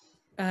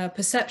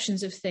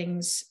perceptions of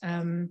things,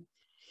 and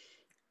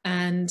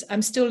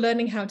I'm still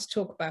learning how to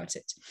talk about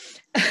it.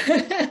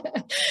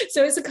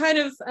 So it's a kind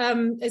of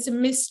it's a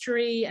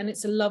mystery and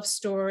it's a love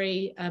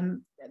story.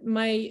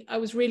 I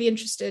was really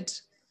interested,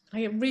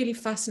 I get really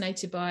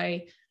fascinated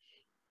by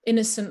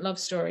innocent love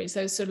stories,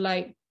 those sort of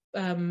like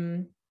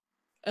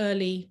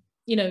early,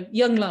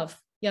 young love.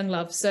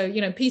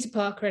 So, Peter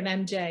Parker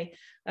and MJ,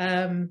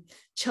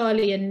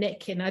 Charlie and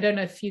Nick, and I don't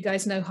know if you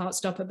guys know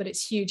Heartstopper, but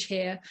it's huge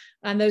here.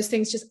 And those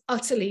things just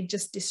utterly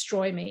just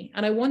destroy me.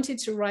 And I wanted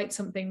to write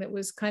something that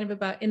was kind of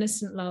about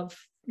innocent love,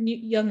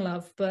 young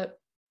love, but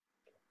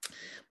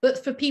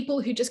for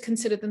people who just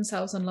consider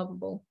themselves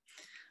unlovable.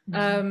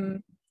 Mm-hmm.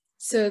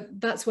 So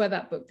that's where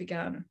that book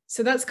began.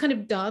 So that's kind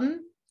of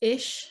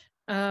done-ish.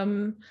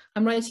 I'm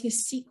writing a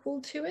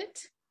sequel to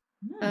it.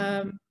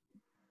 Mm.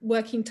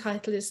 Working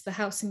title is The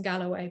House in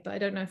Galloway, but I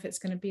don't know if it's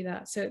going to be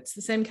that. So it's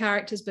the same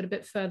characters, but a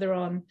bit further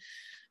on.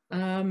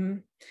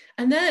 And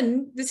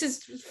then this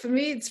is, for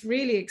me, it's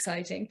really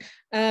exciting.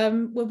 Me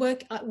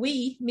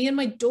and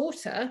my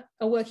daughter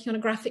are working on a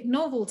graphic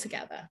novel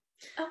together.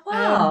 Oh,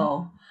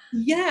 wow.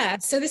 Yeah,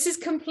 so this is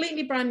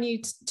completely brand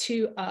new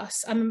to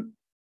us. I'm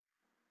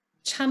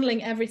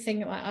channeling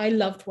everything I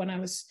loved when I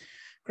was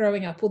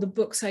growing up, all the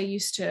books I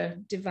used to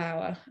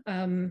devour,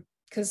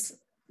 because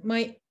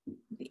the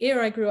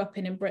era I grew up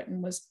in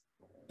Britain was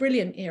a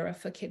brilliant era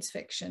for kids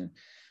fiction.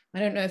 I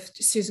don't know if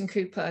Susan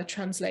Cooper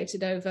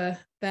translated over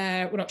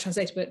there, well, not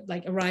translated, but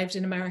like arrived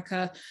in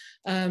America.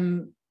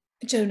 Joan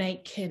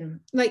Aitken,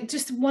 like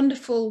just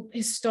wonderful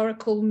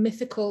historical,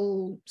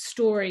 mythical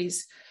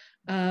stories.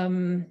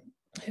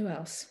 Who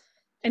else?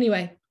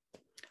 Anyway,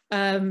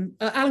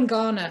 Alan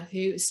Garner, who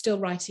is still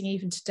writing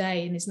even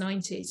today in his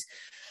 90s.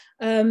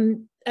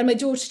 And my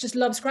daughter just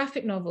loves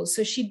graphic novels,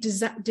 so she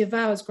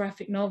devours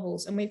graphic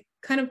novels. And we've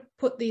kind of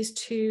put these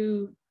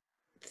two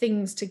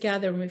things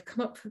together, and we've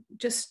come up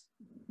just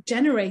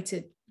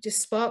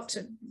sparked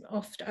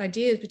off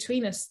ideas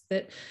between us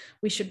that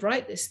we should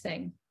write this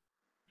thing.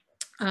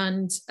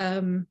 And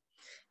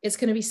it's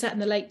going to be set in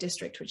the Lake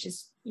District, which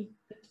is,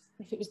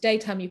 if it was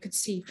daytime, you could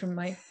see from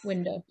my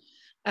window.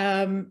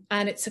 And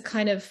it's a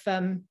kind of,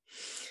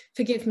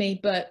 forgive me,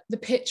 but the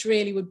pitch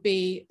really would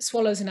be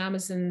Swallows and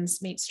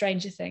Amazons meet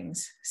Stranger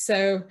Things.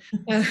 So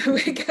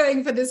we're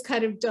going for this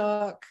kind of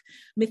dark,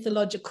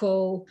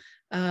 mythological,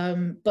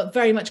 but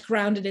very much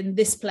grounded in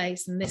this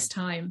place and this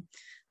time.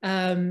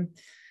 And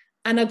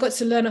I've got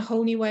to learn a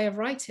whole new way of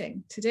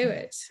writing to do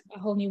it, a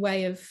whole new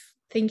way of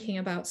thinking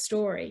about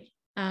story.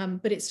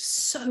 But it's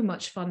so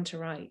much fun to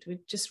write. We're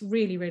just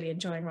really, really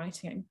enjoying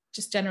writing and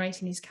just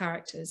generating these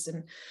characters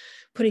and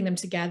putting them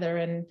together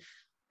and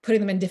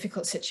putting them in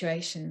difficult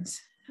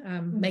situations,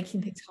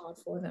 making things hard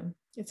for them.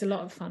 It's a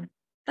lot of fun.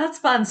 That's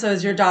fun. So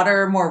is your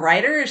daughter more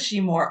writer? Is she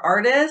more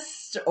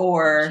artist,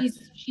 or?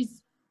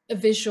 She's a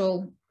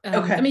visual.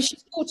 Okay. I mean,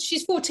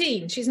 she's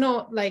 14. She's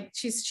not like,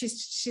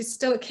 she's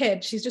still a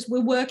kid.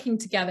 We're working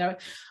together.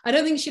 I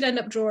don't think she'd end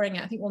up drawing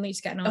it. I think we'll need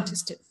to get an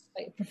artist,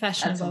 like a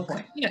professional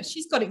involved. You know,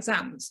 she's got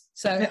exams.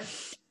 So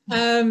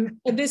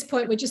at this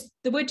point, we're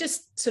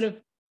just sort of,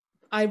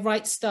 I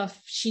write stuff,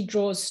 she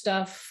draws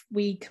stuff,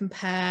 we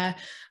compare,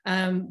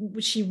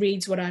 she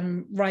reads what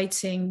I'm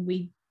writing,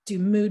 we do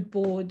mood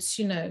boards,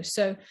 you know.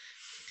 So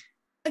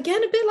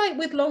again, a bit like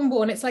with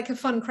Longbourn, it's like a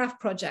fun craft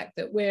project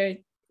that we're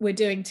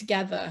doing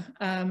together.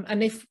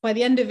 And if by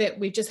the end of it,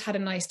 we've just had a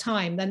nice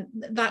time, then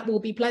that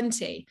will be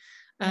plenty.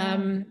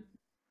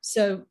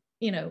 So,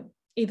 you know,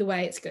 either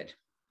way, it's good.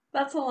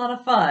 That's a lot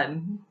of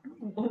fun.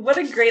 What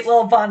a great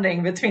little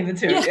bonding between the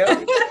two of you.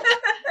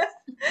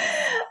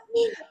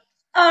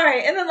 All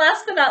right. And then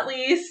last but not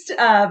least,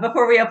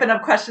 before we open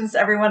up questions to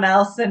everyone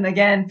else, and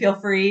again, feel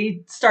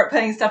free, start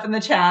putting stuff in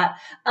the chat.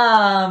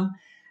 Can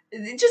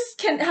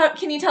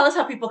you tell us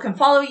how people can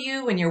follow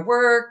you and your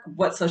work,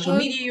 what social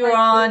media you're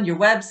on, your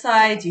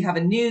website? Do you have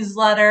a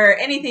newsletter,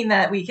 anything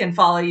that we can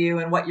follow you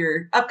and what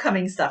your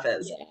upcoming stuff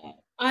is? Yeah.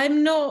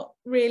 I'm not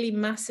really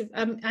massive.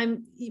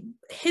 I'm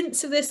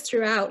hints of this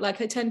throughout. Like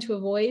I tend to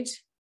avoid.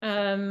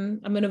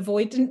 I'm an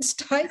avoidance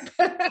type.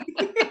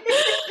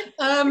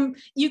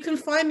 You can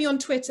find me on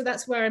Twitter.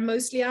 That's where I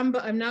mostly am,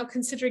 but I'm now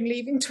considering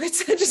leaving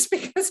Twitter just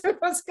because of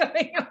what's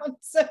going on.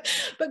 So,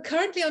 but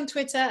currently on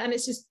Twitter, and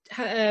it's just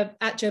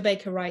at Jo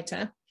Baker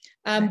Writer.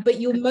 But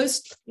you'll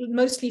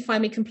mostly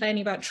find me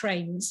complaining about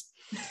trains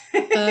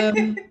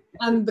and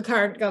the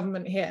current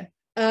government here.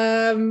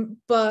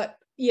 But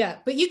yeah,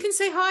 but you can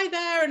say hi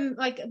there, and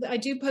like I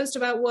do post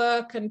about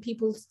work, and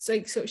people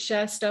sort of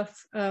share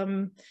stuff.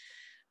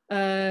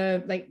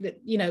 Like,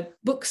 you know,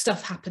 book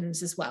stuff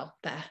happens as well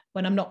there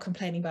when I'm not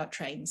complaining about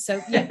trains.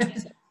 So yeah,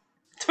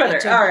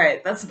 Twitter. All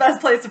right. That's the best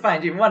place to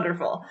find you.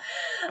 Wonderful.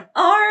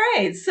 All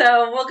right.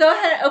 So we'll go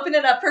ahead and open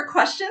it up for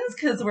questions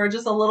because we're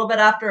just a little bit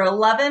after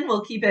 11.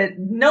 We'll keep it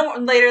no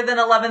later than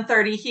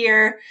 11:30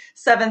 here,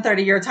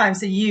 7:30 your time,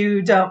 so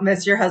you don't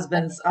miss your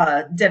husband's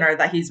dinner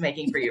that he's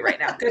making for you right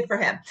now. Good for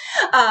him.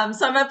 So I'm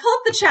going to pull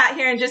up the chat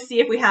here and just see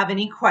if we have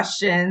any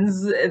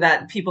questions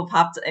that people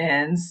popped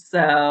in.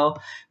 So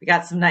we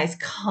got some nice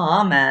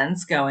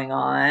comments going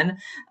on.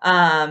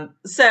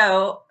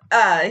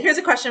 Here's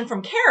a question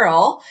from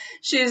Carol.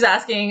 She's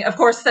asking, of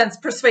course, since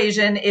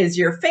Persuasion is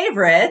your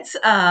favorite,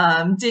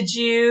 did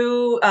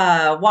you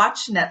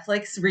watch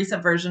Netflix's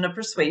recent version of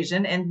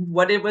Persuasion, and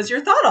what was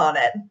your thought on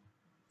it?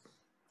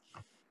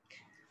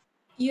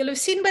 You'll have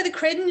seen by the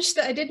cringe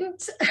that I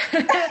didn't.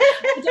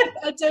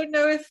 I don't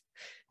know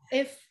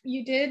if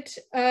you did.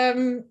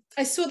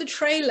 I saw the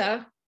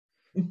trailer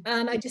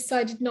and I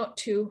decided not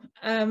to.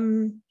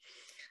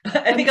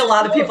 I think a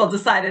lot of people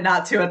decided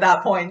not to at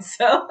that point,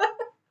 so...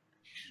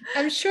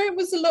 I'm sure it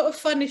was a lot of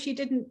fun if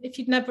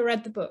you'd never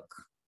read the book.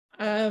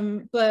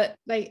 But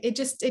like it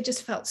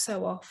just felt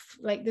so off.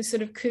 Like the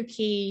sort of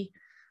kooky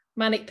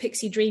manic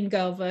pixie dream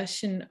girl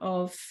version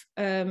of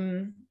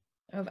Anne.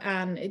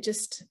 It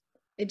just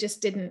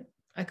didn't.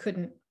 I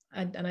couldn't,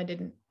 and I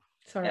didn't.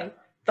 Sorry. Yeah,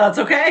 that's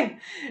okay.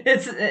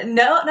 It's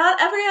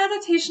not every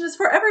adaptation is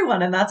for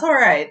everyone, and that's all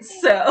right.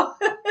 So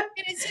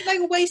it's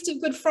like a waste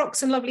of good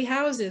frocks and lovely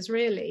houses,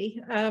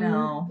 really.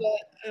 No.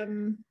 But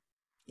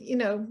you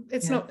know,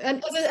 it's not.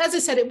 And as I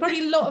said, it'd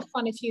probably be a lot of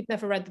fun if you'd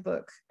never read the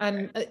book,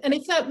 and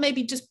if that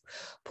maybe just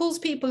pulls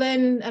people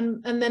in,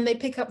 and then they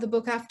pick up the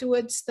book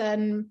afterwards,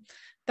 then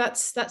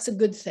that's a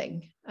good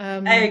thing.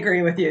 I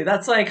agree with you.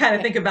 That's what I kind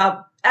of think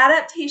about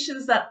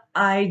adaptations that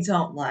I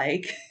don't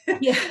like.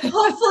 Yeah.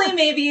 Hopefully,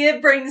 maybe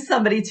it brings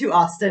somebody to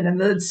Austen and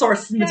the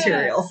source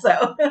material.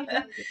 So.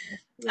 Yeah.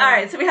 All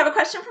right, so we have a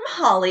question from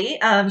Holly.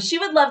 She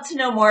would love to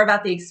know more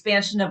about the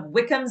expansion of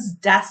Wickham's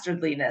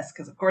dastardliness,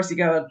 because of course you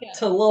go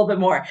to a little bit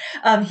more.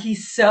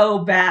 He's so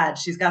bad.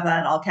 She's got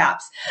that in all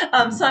caps.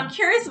 So I'm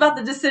curious about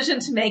the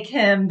decision to make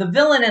him the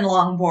villain in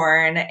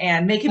Longbourn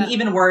and make him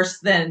even worse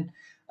than,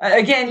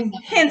 again,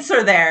 hints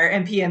are there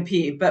in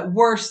PMP, but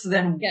worse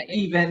than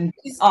even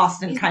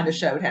Austen kind of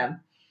showed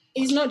him.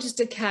 He's not just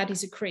a cad,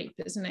 he's a creep,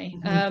 isn't he?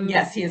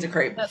 Yes, he is a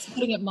creep. That's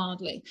putting it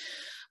mildly.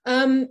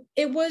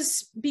 It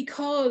was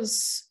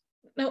because,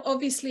 now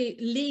obviously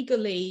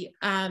legally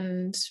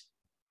and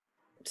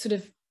sort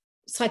of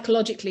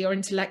psychologically or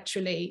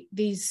intellectually,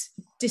 these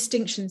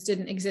distinctions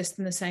didn't exist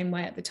in the same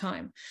way at the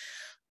time.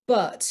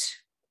 But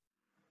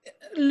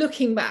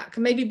looking back,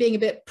 maybe being a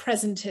bit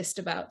presentist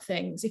about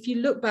things, if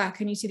you look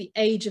back and you see the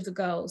age of the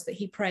girls that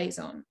he preys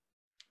on.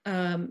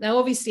 Now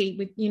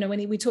obviously,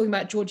 when we're talking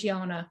about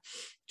Georgiana?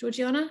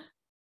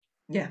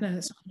 Yeah. No,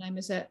 that's not her name,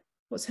 is it?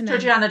 What's her name?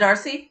 Georgiana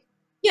Darcy?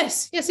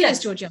 Yes, it is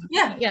Georgiana.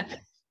 Yeah.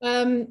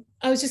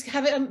 I was just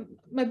having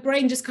my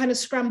brain just kind of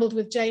scrambled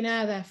with Jane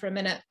Eyre there for a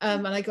minute,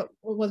 and I got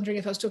wondering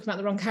if I was talking about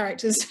the wrong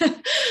characters.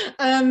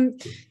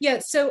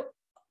 So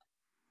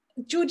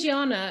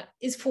Georgiana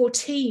is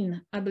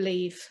 14, I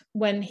believe,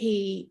 when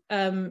he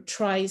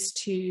tries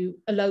to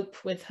elope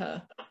with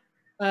her,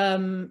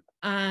 and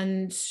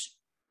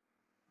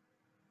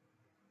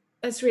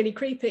that's really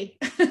creepy.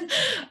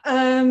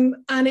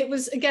 And it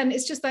was, again,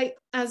 it's just like,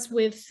 as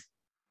with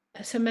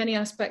so many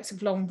aspects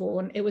of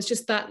Longbourn, it was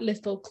just that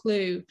little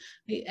clue,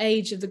 the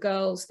age of the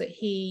girls that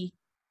I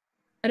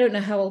don't know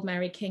how old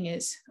Mary King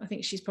is. I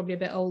think she's probably a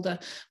bit older,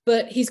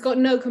 but he's got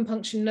no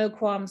compunction, no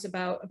qualms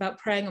about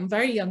preying on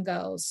very young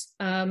girls.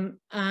 And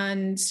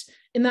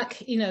in that,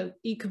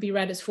 it could be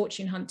read as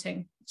fortune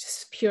hunting,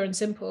 just pure and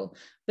simple,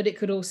 but it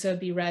could also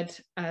be read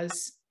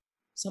as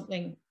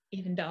something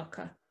even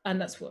darker.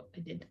 And that's what I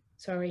did.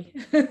 Sorry.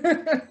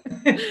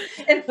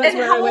 and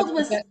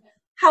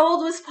how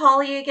old was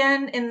Polly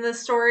again in the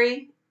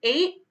story?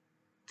 8?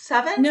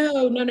 7?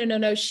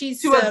 No. She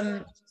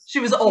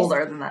was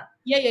older than that.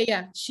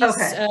 Yeah. She's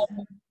okay.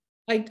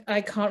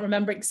 I can't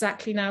remember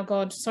exactly now.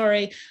 God,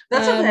 sorry.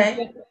 That's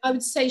okay. I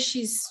would say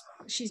she's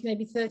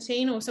maybe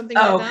 13 or something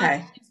like that.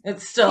 Okay.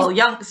 It's still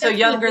young. So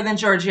younger than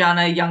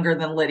Georgiana, younger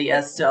than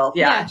Lydia still.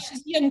 Yeah. She's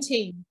a young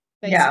teen,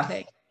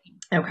 basically.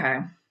 Yeah. Okay.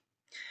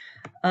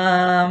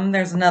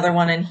 There's another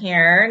one in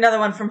here, another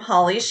one from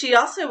Holly. She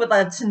also would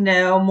love to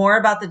know more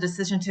about the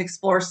decision to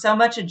explore so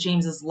much of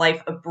James's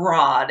life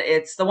abroad.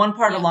 It's the one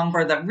part of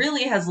Longbourn that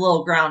really has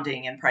little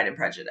grounding in Pride and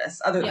Prejudice,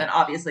 other than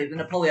obviously the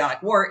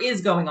Napoleonic War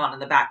is going on in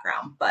the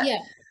background. But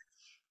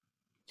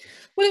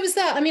well, it was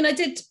that. I mean, I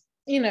did,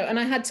 and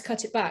I had to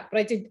cut it back, but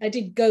I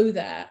did go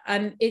there,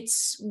 and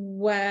it's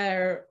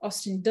where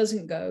Austen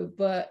doesn't go,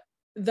 but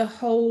the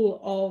whole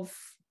of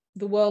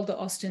the world that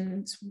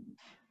Austen's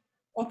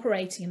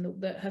operating,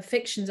 that her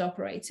fictions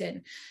operate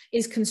in,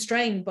 is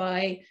constrained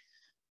by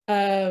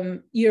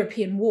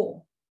European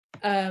war,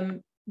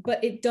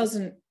 but it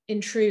doesn't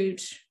intrude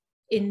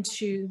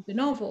into the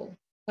novel.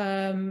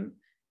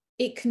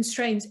 It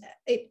constrains,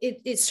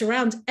 it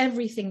surrounds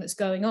everything that's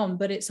going on,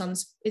 but it's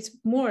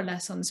more or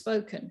less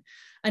unspoken.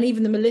 And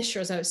even the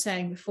militia, as I was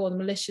saying before, the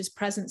militia's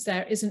presence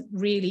there isn't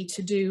really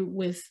to do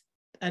with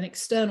an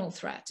external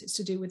threat. It's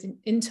to do with an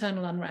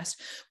internal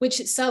unrest, which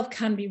itself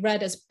can be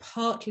read as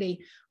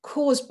partly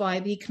caused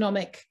by the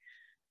economic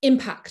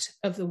impact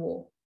of the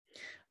war.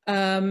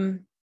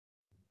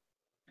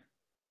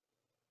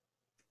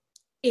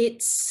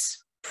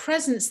 Its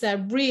presence there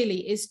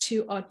really is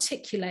to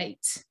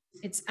articulate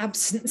its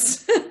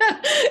absence,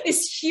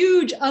 this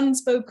huge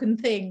unspoken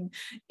thing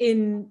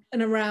in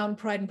and around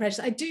Pride and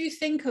Prejudice. I do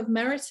think of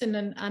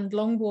Meryton and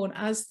Longbourn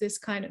as this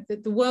kind of,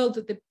 the world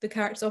that the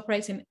characters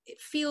operate in, it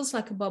feels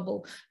like a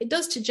bubble. It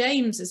does to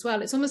James as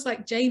well. It's almost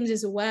like James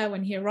is aware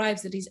when he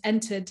arrives that he's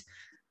entered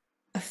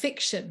a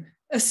fiction,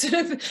 a sort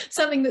of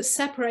something that's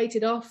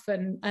separated off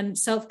and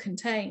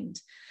self-contained.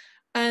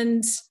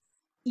 And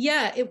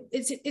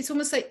it's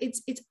almost like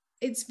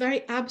its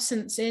very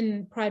absence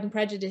in Pride and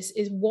Prejudice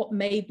is what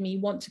made me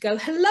want to go,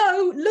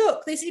 hello,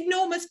 look, this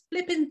enormous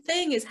flipping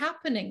thing is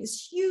happening.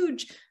 This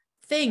huge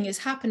thing is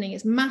happening.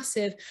 It's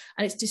massive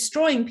and it's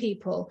destroying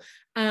people.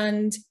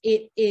 And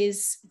it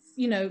is,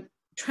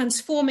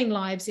 transforming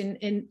lives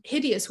in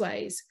hideous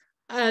ways.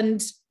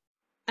 And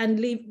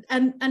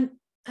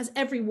as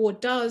every war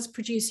does,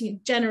 producing a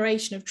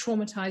generation of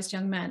traumatized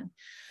young men.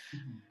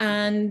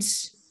 And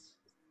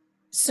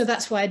so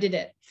that's why I did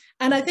it.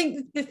 And I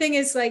think the thing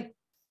is, like,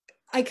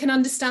 I can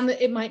understand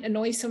that it might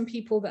annoy some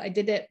people that I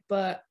did it,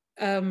 but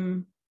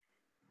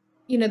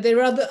you know,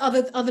 there are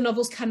other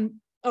novels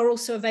are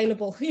also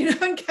available, you know,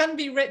 and can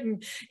be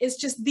written. It's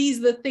just these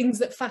are the things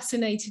that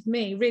fascinated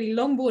me. Really,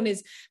 Longbourn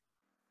is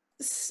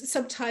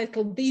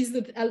subtitled "These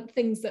are the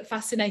things that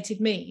fascinated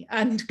me"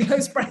 and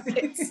close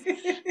brackets.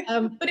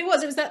 But it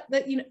was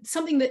that you know,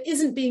 something that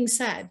isn't being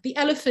said. The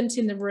elephant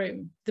in the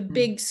room, the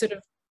big sort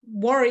of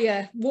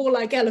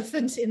warlike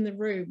elephant in the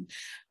room,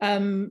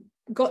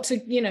 got to,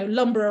 you know,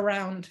 lumber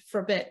around for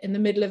a bit in the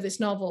middle of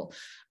this novel.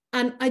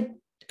 And I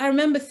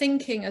remember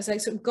thinking, as I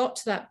sort of got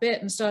to that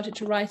bit and started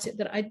to write it,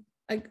 that I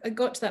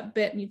got to that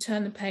bit and you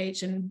turn the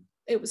page and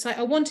it was like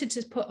I wanted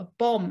to put a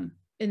bomb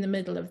in the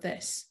middle of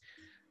this,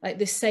 like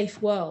this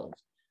safe world.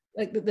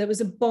 Like there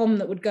was a bomb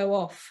that would go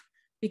off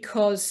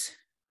because,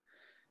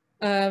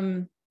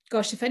 gosh,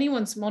 if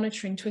anyone's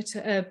monitoring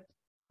Twitter,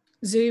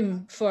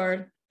 Zoom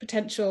for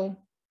potential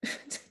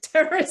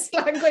terrorist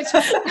language,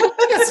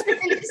 I just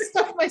really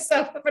stuffed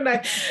myself, haven't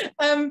I?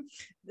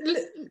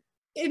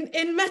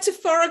 In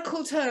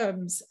metaphorical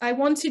terms, I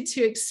wanted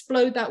to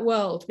explode that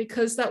world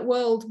because that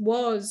world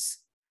was,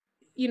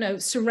 you know,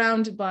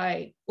 surrounded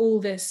by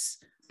all this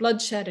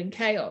bloodshed and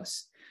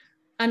chaos,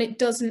 and it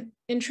doesn't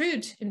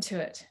intrude into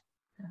it.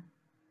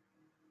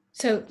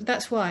 So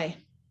that's why.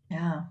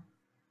 Yeah.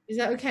 Is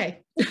that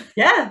okay?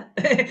 Yeah.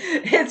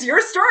 It's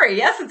your story.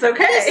 Yes, it's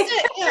okay. This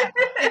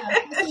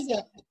is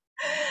it.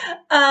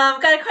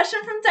 Got a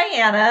question from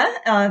Diana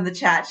on the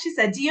chat. She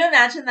said, do you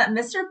imagine that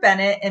Mr.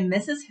 Bennet and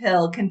Mrs.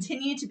 Hill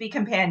continue to be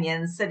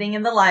companions, sitting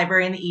in the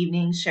library in the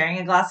evening, sharing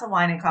a glass of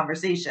wine and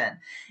conversation?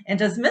 And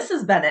does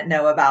Mrs. Bennet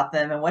know about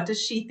them, and what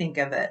does she think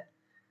of it?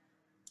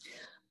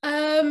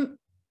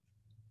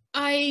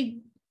 I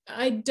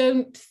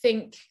don't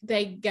think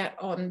they get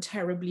on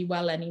terribly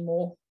well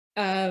anymore.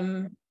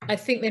 I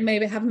think they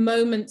maybe have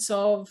moments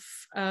of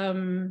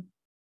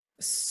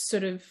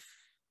sort of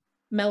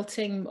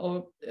melting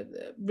or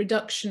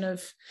reduction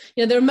of,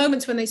 you know, there are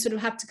moments when they sort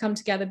of have to come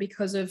together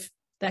because of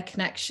their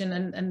connection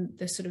and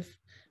the sort of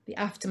the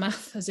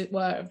aftermath, as it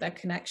were, of their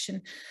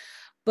connection.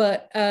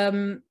 But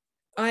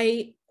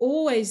I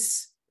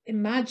always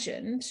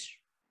imagined,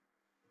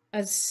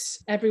 as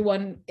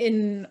everyone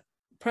in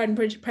Pride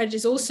and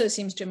Prejudice also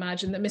seems to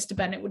imagine, that Mr.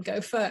 Bennet would go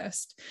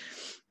first.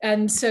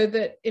 And so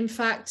that, in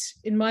fact,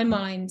 in my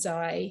mind's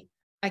eye,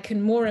 I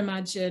can more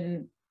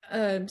imagine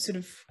sort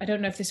of, I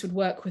don't know if this would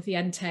work with the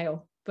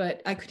entail,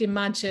 but I could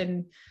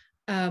imagine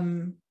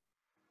Hill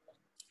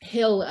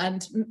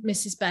and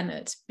Mrs.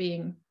 Bennet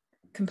being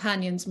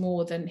companions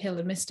more than Hill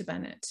and Mr.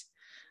 Bennet.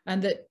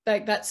 And that,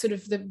 like, that's sort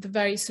of the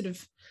very sort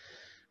of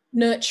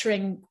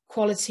nurturing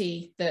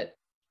quality that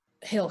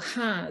Hill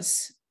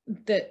has,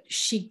 that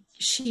she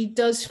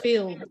does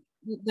feel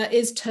that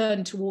is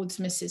turned towards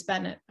Mrs.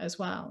 Bennet as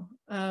well.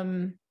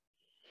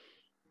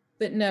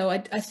 But no,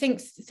 I think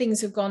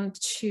things have gone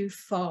too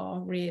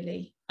far,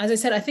 really. As I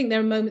said, I think there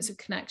are moments of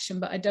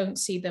connection, but I don't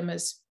see them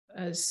as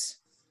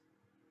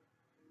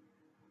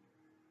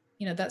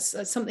you know,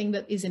 that's something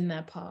that is in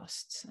their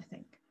past, I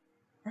think.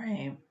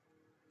 Right.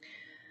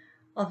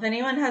 Well, if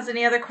anyone has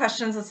any other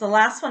questions, it's the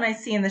last one I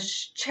see in the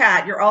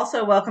chat. You're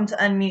also welcome to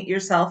unmute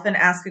yourself and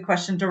ask a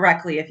question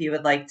directly if you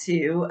would like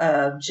to.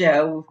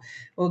 Jo,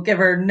 we'll give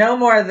her no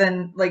more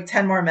than like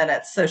 10 more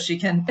minutes so she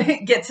can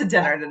get to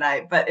dinner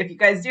tonight. But if you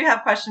guys do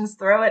have questions,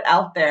 throw it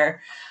out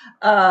there.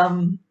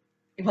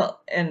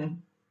 Well,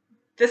 and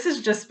this has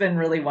just been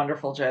really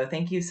wonderful, Jo.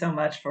 Thank you so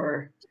much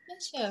for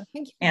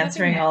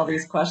answering all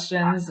these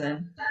questions.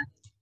 And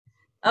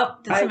oh,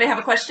 did somebody have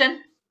a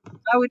question?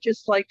 I would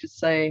just like to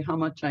say how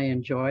much I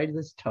enjoyed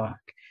this talk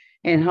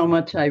and how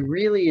much I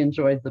really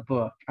enjoyed the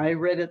book. I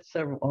read it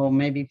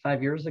maybe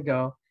 5 years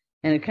ago,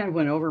 and it kind of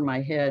went over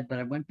my head, but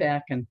I went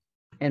back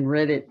and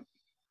read it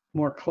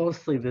more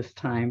closely this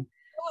time.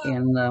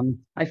 And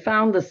I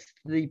found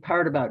the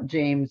part about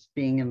James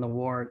being in the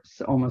war,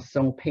 it's almost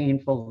so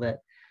painful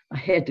that I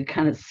had to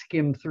kind of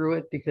skim through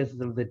it because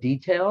of the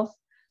details.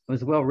 It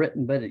was well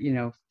written, but you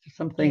know,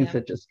 some things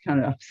that just kind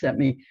of upset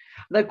me.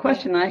 The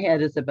question I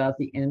had is about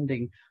the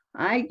ending.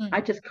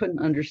 I just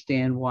couldn't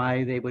understand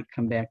why they would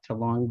come back to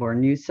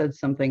Longbourn. You said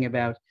something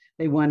about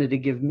they wanted to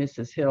give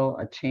Mrs. Hill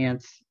a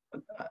chance,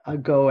 a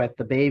go at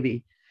the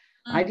baby.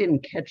 I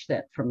didn't catch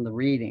that from the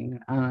reading.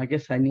 I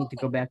guess I need to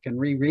go back and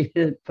reread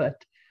it.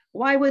 But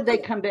why would they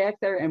come back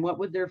there, and what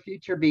would their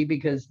future be?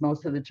 Because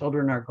most of the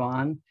children are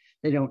gone.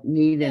 They don't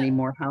need any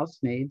more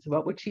housemaids.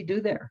 What would she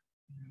do there?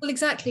 Well,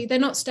 exactly. They're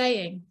not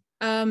staying.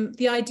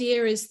 The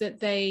idea is that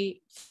they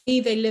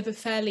live a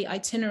fairly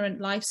itinerant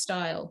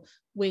lifestyle,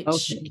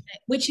 which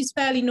is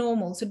fairly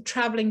normal. So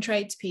traveling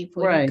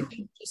tradespeople, right? You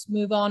could just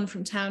move on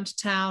from town to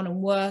town and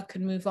work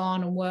and move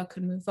on and work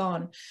and move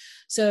on.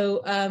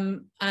 So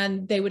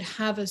and they would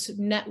have a sort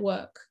of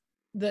network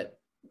that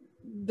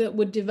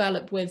would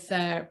develop with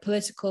their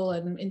political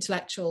and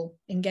intellectual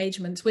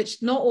engagements,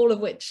 which not all of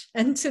which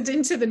entered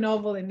into the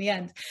novel in the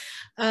end.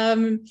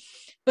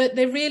 But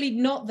they're really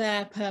not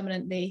there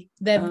permanently.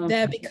 They're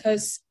there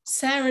because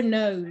Sarah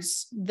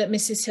knows that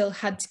Mrs. Hill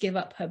had to give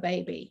up her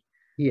baby.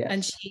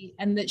 Yes.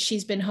 And that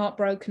she's been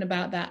heartbroken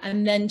about that.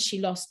 And then she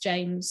lost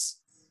James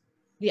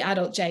the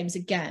adult James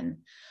again.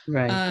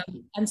 Right.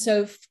 And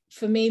so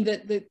for me,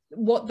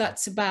 what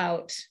that's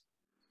about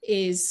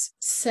is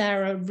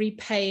Sarah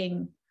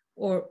repaying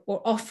or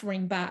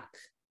offering back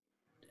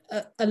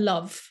a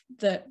love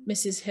that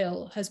Mrs.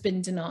 Hill has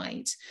been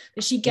denied,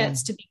 that she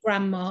gets to be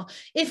grandma,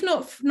 if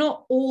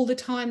not all the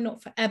time,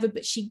 not forever,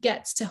 but she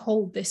gets to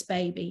hold this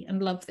baby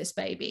and love this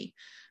baby.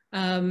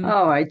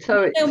 All right.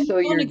 So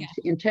your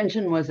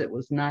intention was it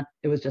was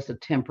just a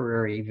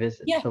temporary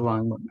visit to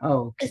Longbourn.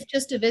 Oh, okay. It's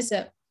just a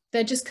visit.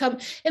 They just come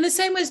in the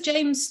same way as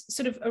James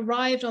sort of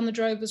arrived on the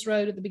Drovers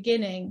Road at the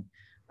beginning.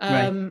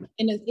 He'd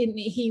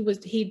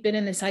been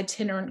in this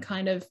itinerant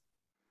kind of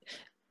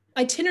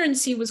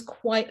itinerancy was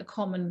quite a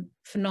common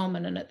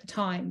phenomenon at the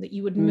time, that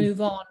you would move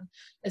on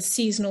as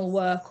seasonal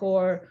work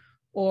or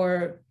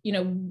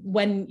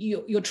when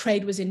your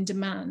trade was in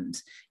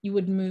demand, you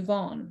would move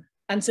on.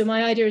 And so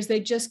my idea is they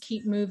just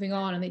keep moving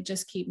on and they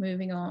just keep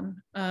moving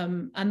on,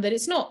 and that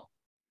it's not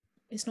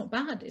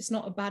bad. It's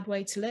not a bad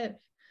way to live.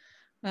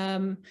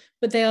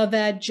 But they are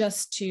there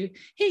just to,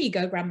 here you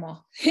go, grandma,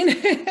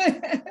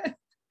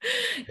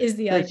 is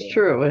the idea. That's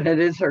true. It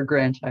is her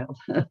grandchild.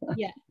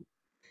 Yeah.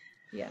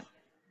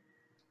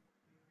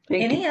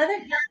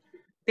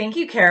 Thank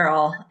you,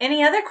 Carol.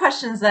 Any other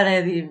questions that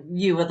either of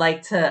you would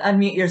like to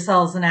unmute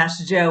yourselves and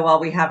ask Jo while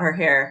we have her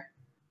here?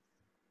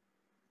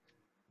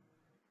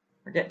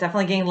 We're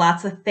definitely getting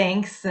lots of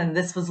thanks, and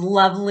this was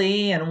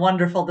lovely and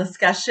wonderful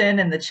discussion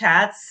in the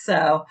chats.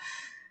 So,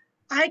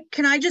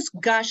 can I just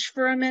gush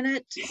for a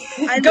minute?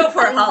 Go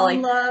for it,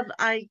 Holly.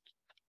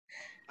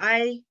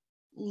 I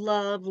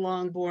love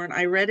Longbourn.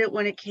 I read it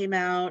when it came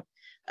out.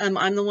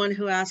 I'm the one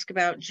who asked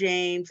about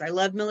James. I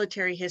love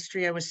military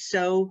history. I was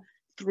so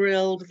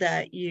thrilled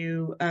that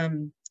you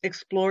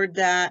explored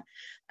that.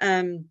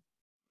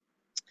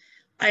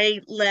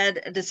 I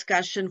led a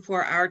discussion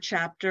for our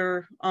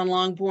chapter on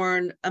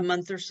Longbourn a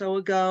month or so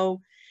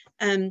ago.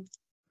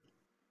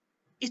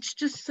 It's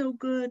just so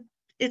good.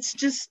 It's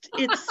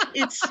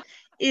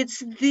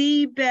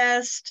the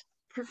best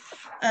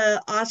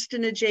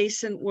Austen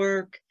adjacent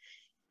work.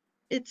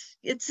 It's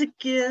a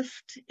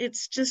gift.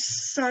 It's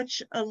just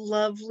such a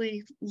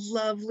lovely,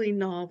 lovely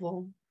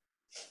novel.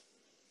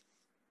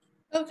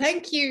 Oh,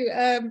 thank you.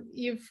 I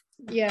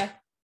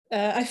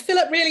fill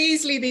up really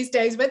easily these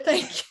days, but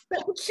thank you.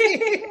 Thank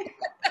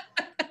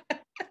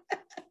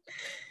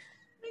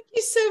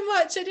you so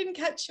much. I didn't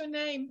catch your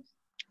name.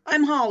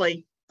 I'm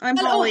Holly.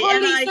 Holly.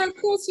 Holly. So of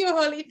course you're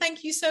Holly.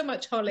 Thank you so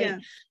much, Holly.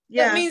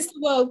 Yeah. That means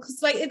the world,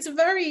 because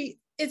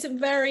it's a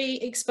very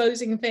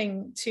exposing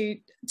thing to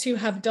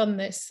have done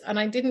this, and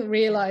I didn't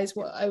realize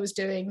what I was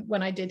doing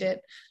when I did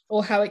it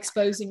or how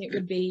exposing it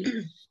would be.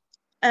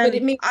 But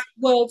it means the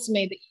world to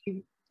me that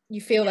you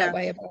feel that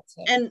way about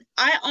it. And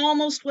I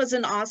almost was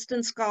an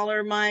Austen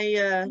scholar.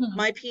 My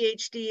my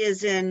PhD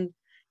is in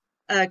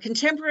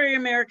contemporary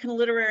American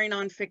literary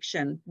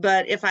nonfiction.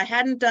 But if I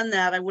hadn't done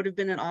that, I would have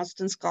been an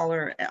Austen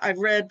scholar. I've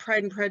read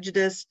Pride and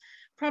Prejudice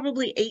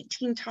probably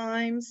 18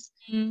 times.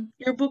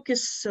 Your book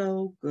is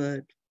so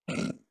good.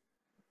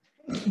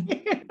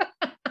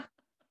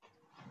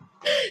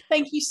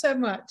 Thank you so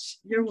much.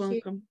 You're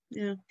welcome.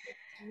 Yeah.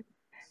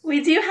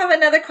 We do have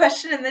another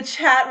question in the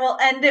chat. We'll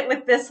end it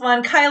with this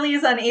one. Kylie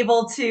is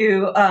unable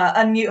to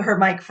unmute her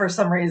mic for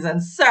some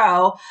reason.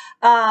 So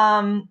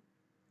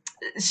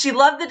she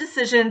loved the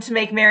decision to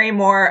make Mary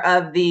more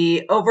of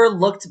the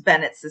overlooked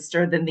Bennet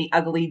sister than the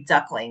ugly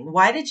duckling.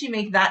 Why did you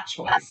make that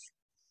choice?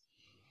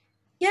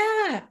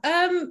 Yeah.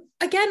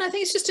 Again, I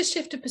think it's just a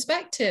shift of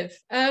perspective.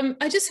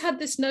 I just had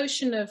this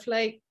notion of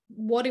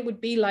what it would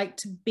be like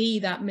to be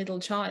that middle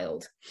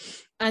child,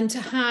 and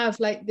to have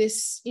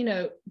this,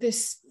 the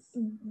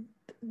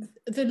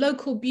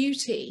local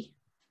beauty,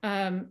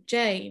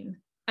 Jane,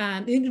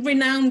 and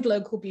renowned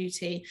local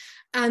beauty,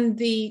 and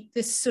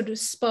this sort of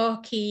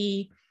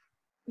sparky,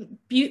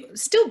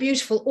 still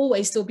beautiful,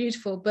 always still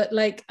beautiful, but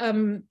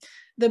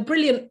the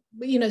brilliant,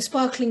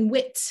 sparkling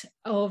wit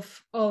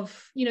of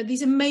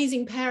these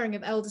amazing pairing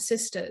of elder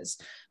sisters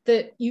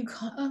that you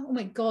can't, oh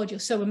my God, you're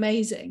so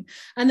amazing.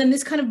 And then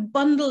this kind of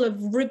bundle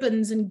of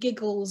ribbons and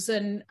giggles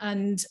and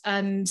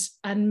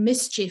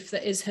mischief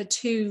that is her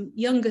two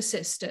younger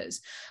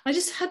sisters. I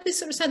just had this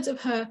sort of sense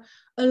of her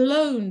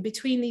alone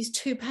between these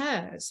two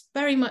pairs,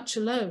 very much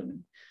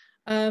alone.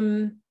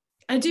 I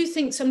do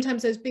think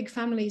sometimes those big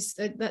families,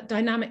 that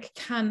dynamic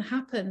can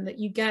happen, that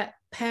you get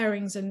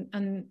pairings,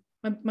 and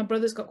my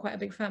brother's got quite a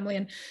big family,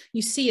 and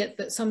you see it,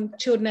 that some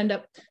children end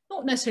up,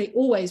 not necessarily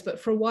always, but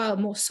for a while,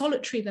 more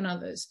solitary than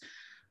others.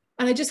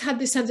 And I just had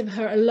this sense of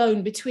her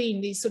alone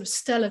between these sort of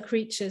stellar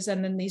creatures,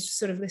 and then these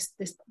sort of this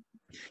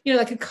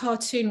like a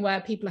cartoon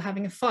where people are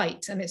having a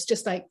fight, and it's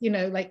just like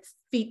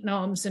feet and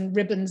arms and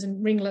ribbons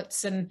and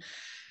ringlets, and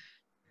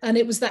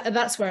it was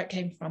that's where it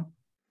came from.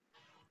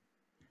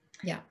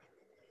 Yeah.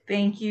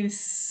 Thank you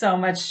so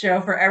much, Jo,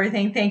 for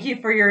everything. Thank you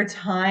for your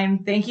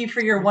time. Thank you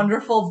for your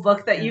wonderful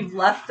book that you've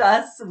left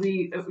us.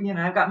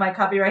 I've got my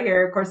copy right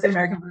here, of course, the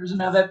American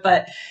version of it,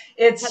 but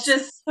it's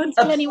don't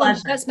tell anyone,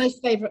 that's my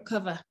favorite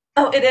cover.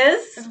 Oh, it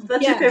is?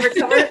 That's your favorite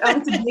cover? Oh,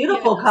 it's a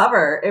beautiful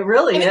cover. It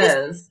really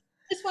is.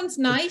 This one's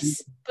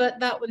nice, but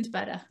that one's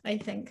better, I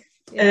think.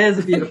 It is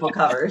a beautiful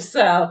cover.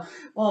 So,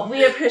 well,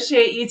 we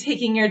appreciate you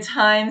taking your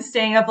time,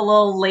 staying up a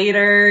little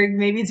later,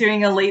 maybe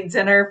doing a late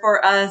dinner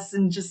for us,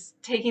 and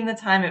just taking the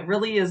time. It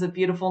really is a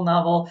beautiful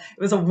novel.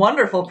 It was a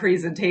wonderful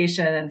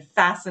presentation and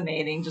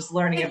fascinating just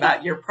learning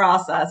about your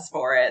process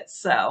for it.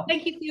 So,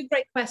 thank you for your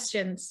great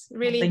questions.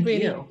 Really, thank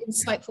really you.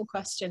 Insightful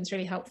questions,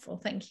 really helpful.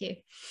 Thank you.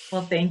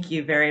 Well, thank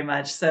you very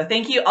much. So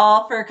thank you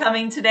all for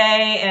coming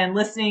today and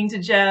listening to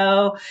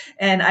Jo.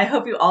 And I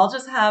hope you all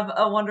just have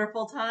a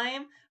wonderful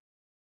time.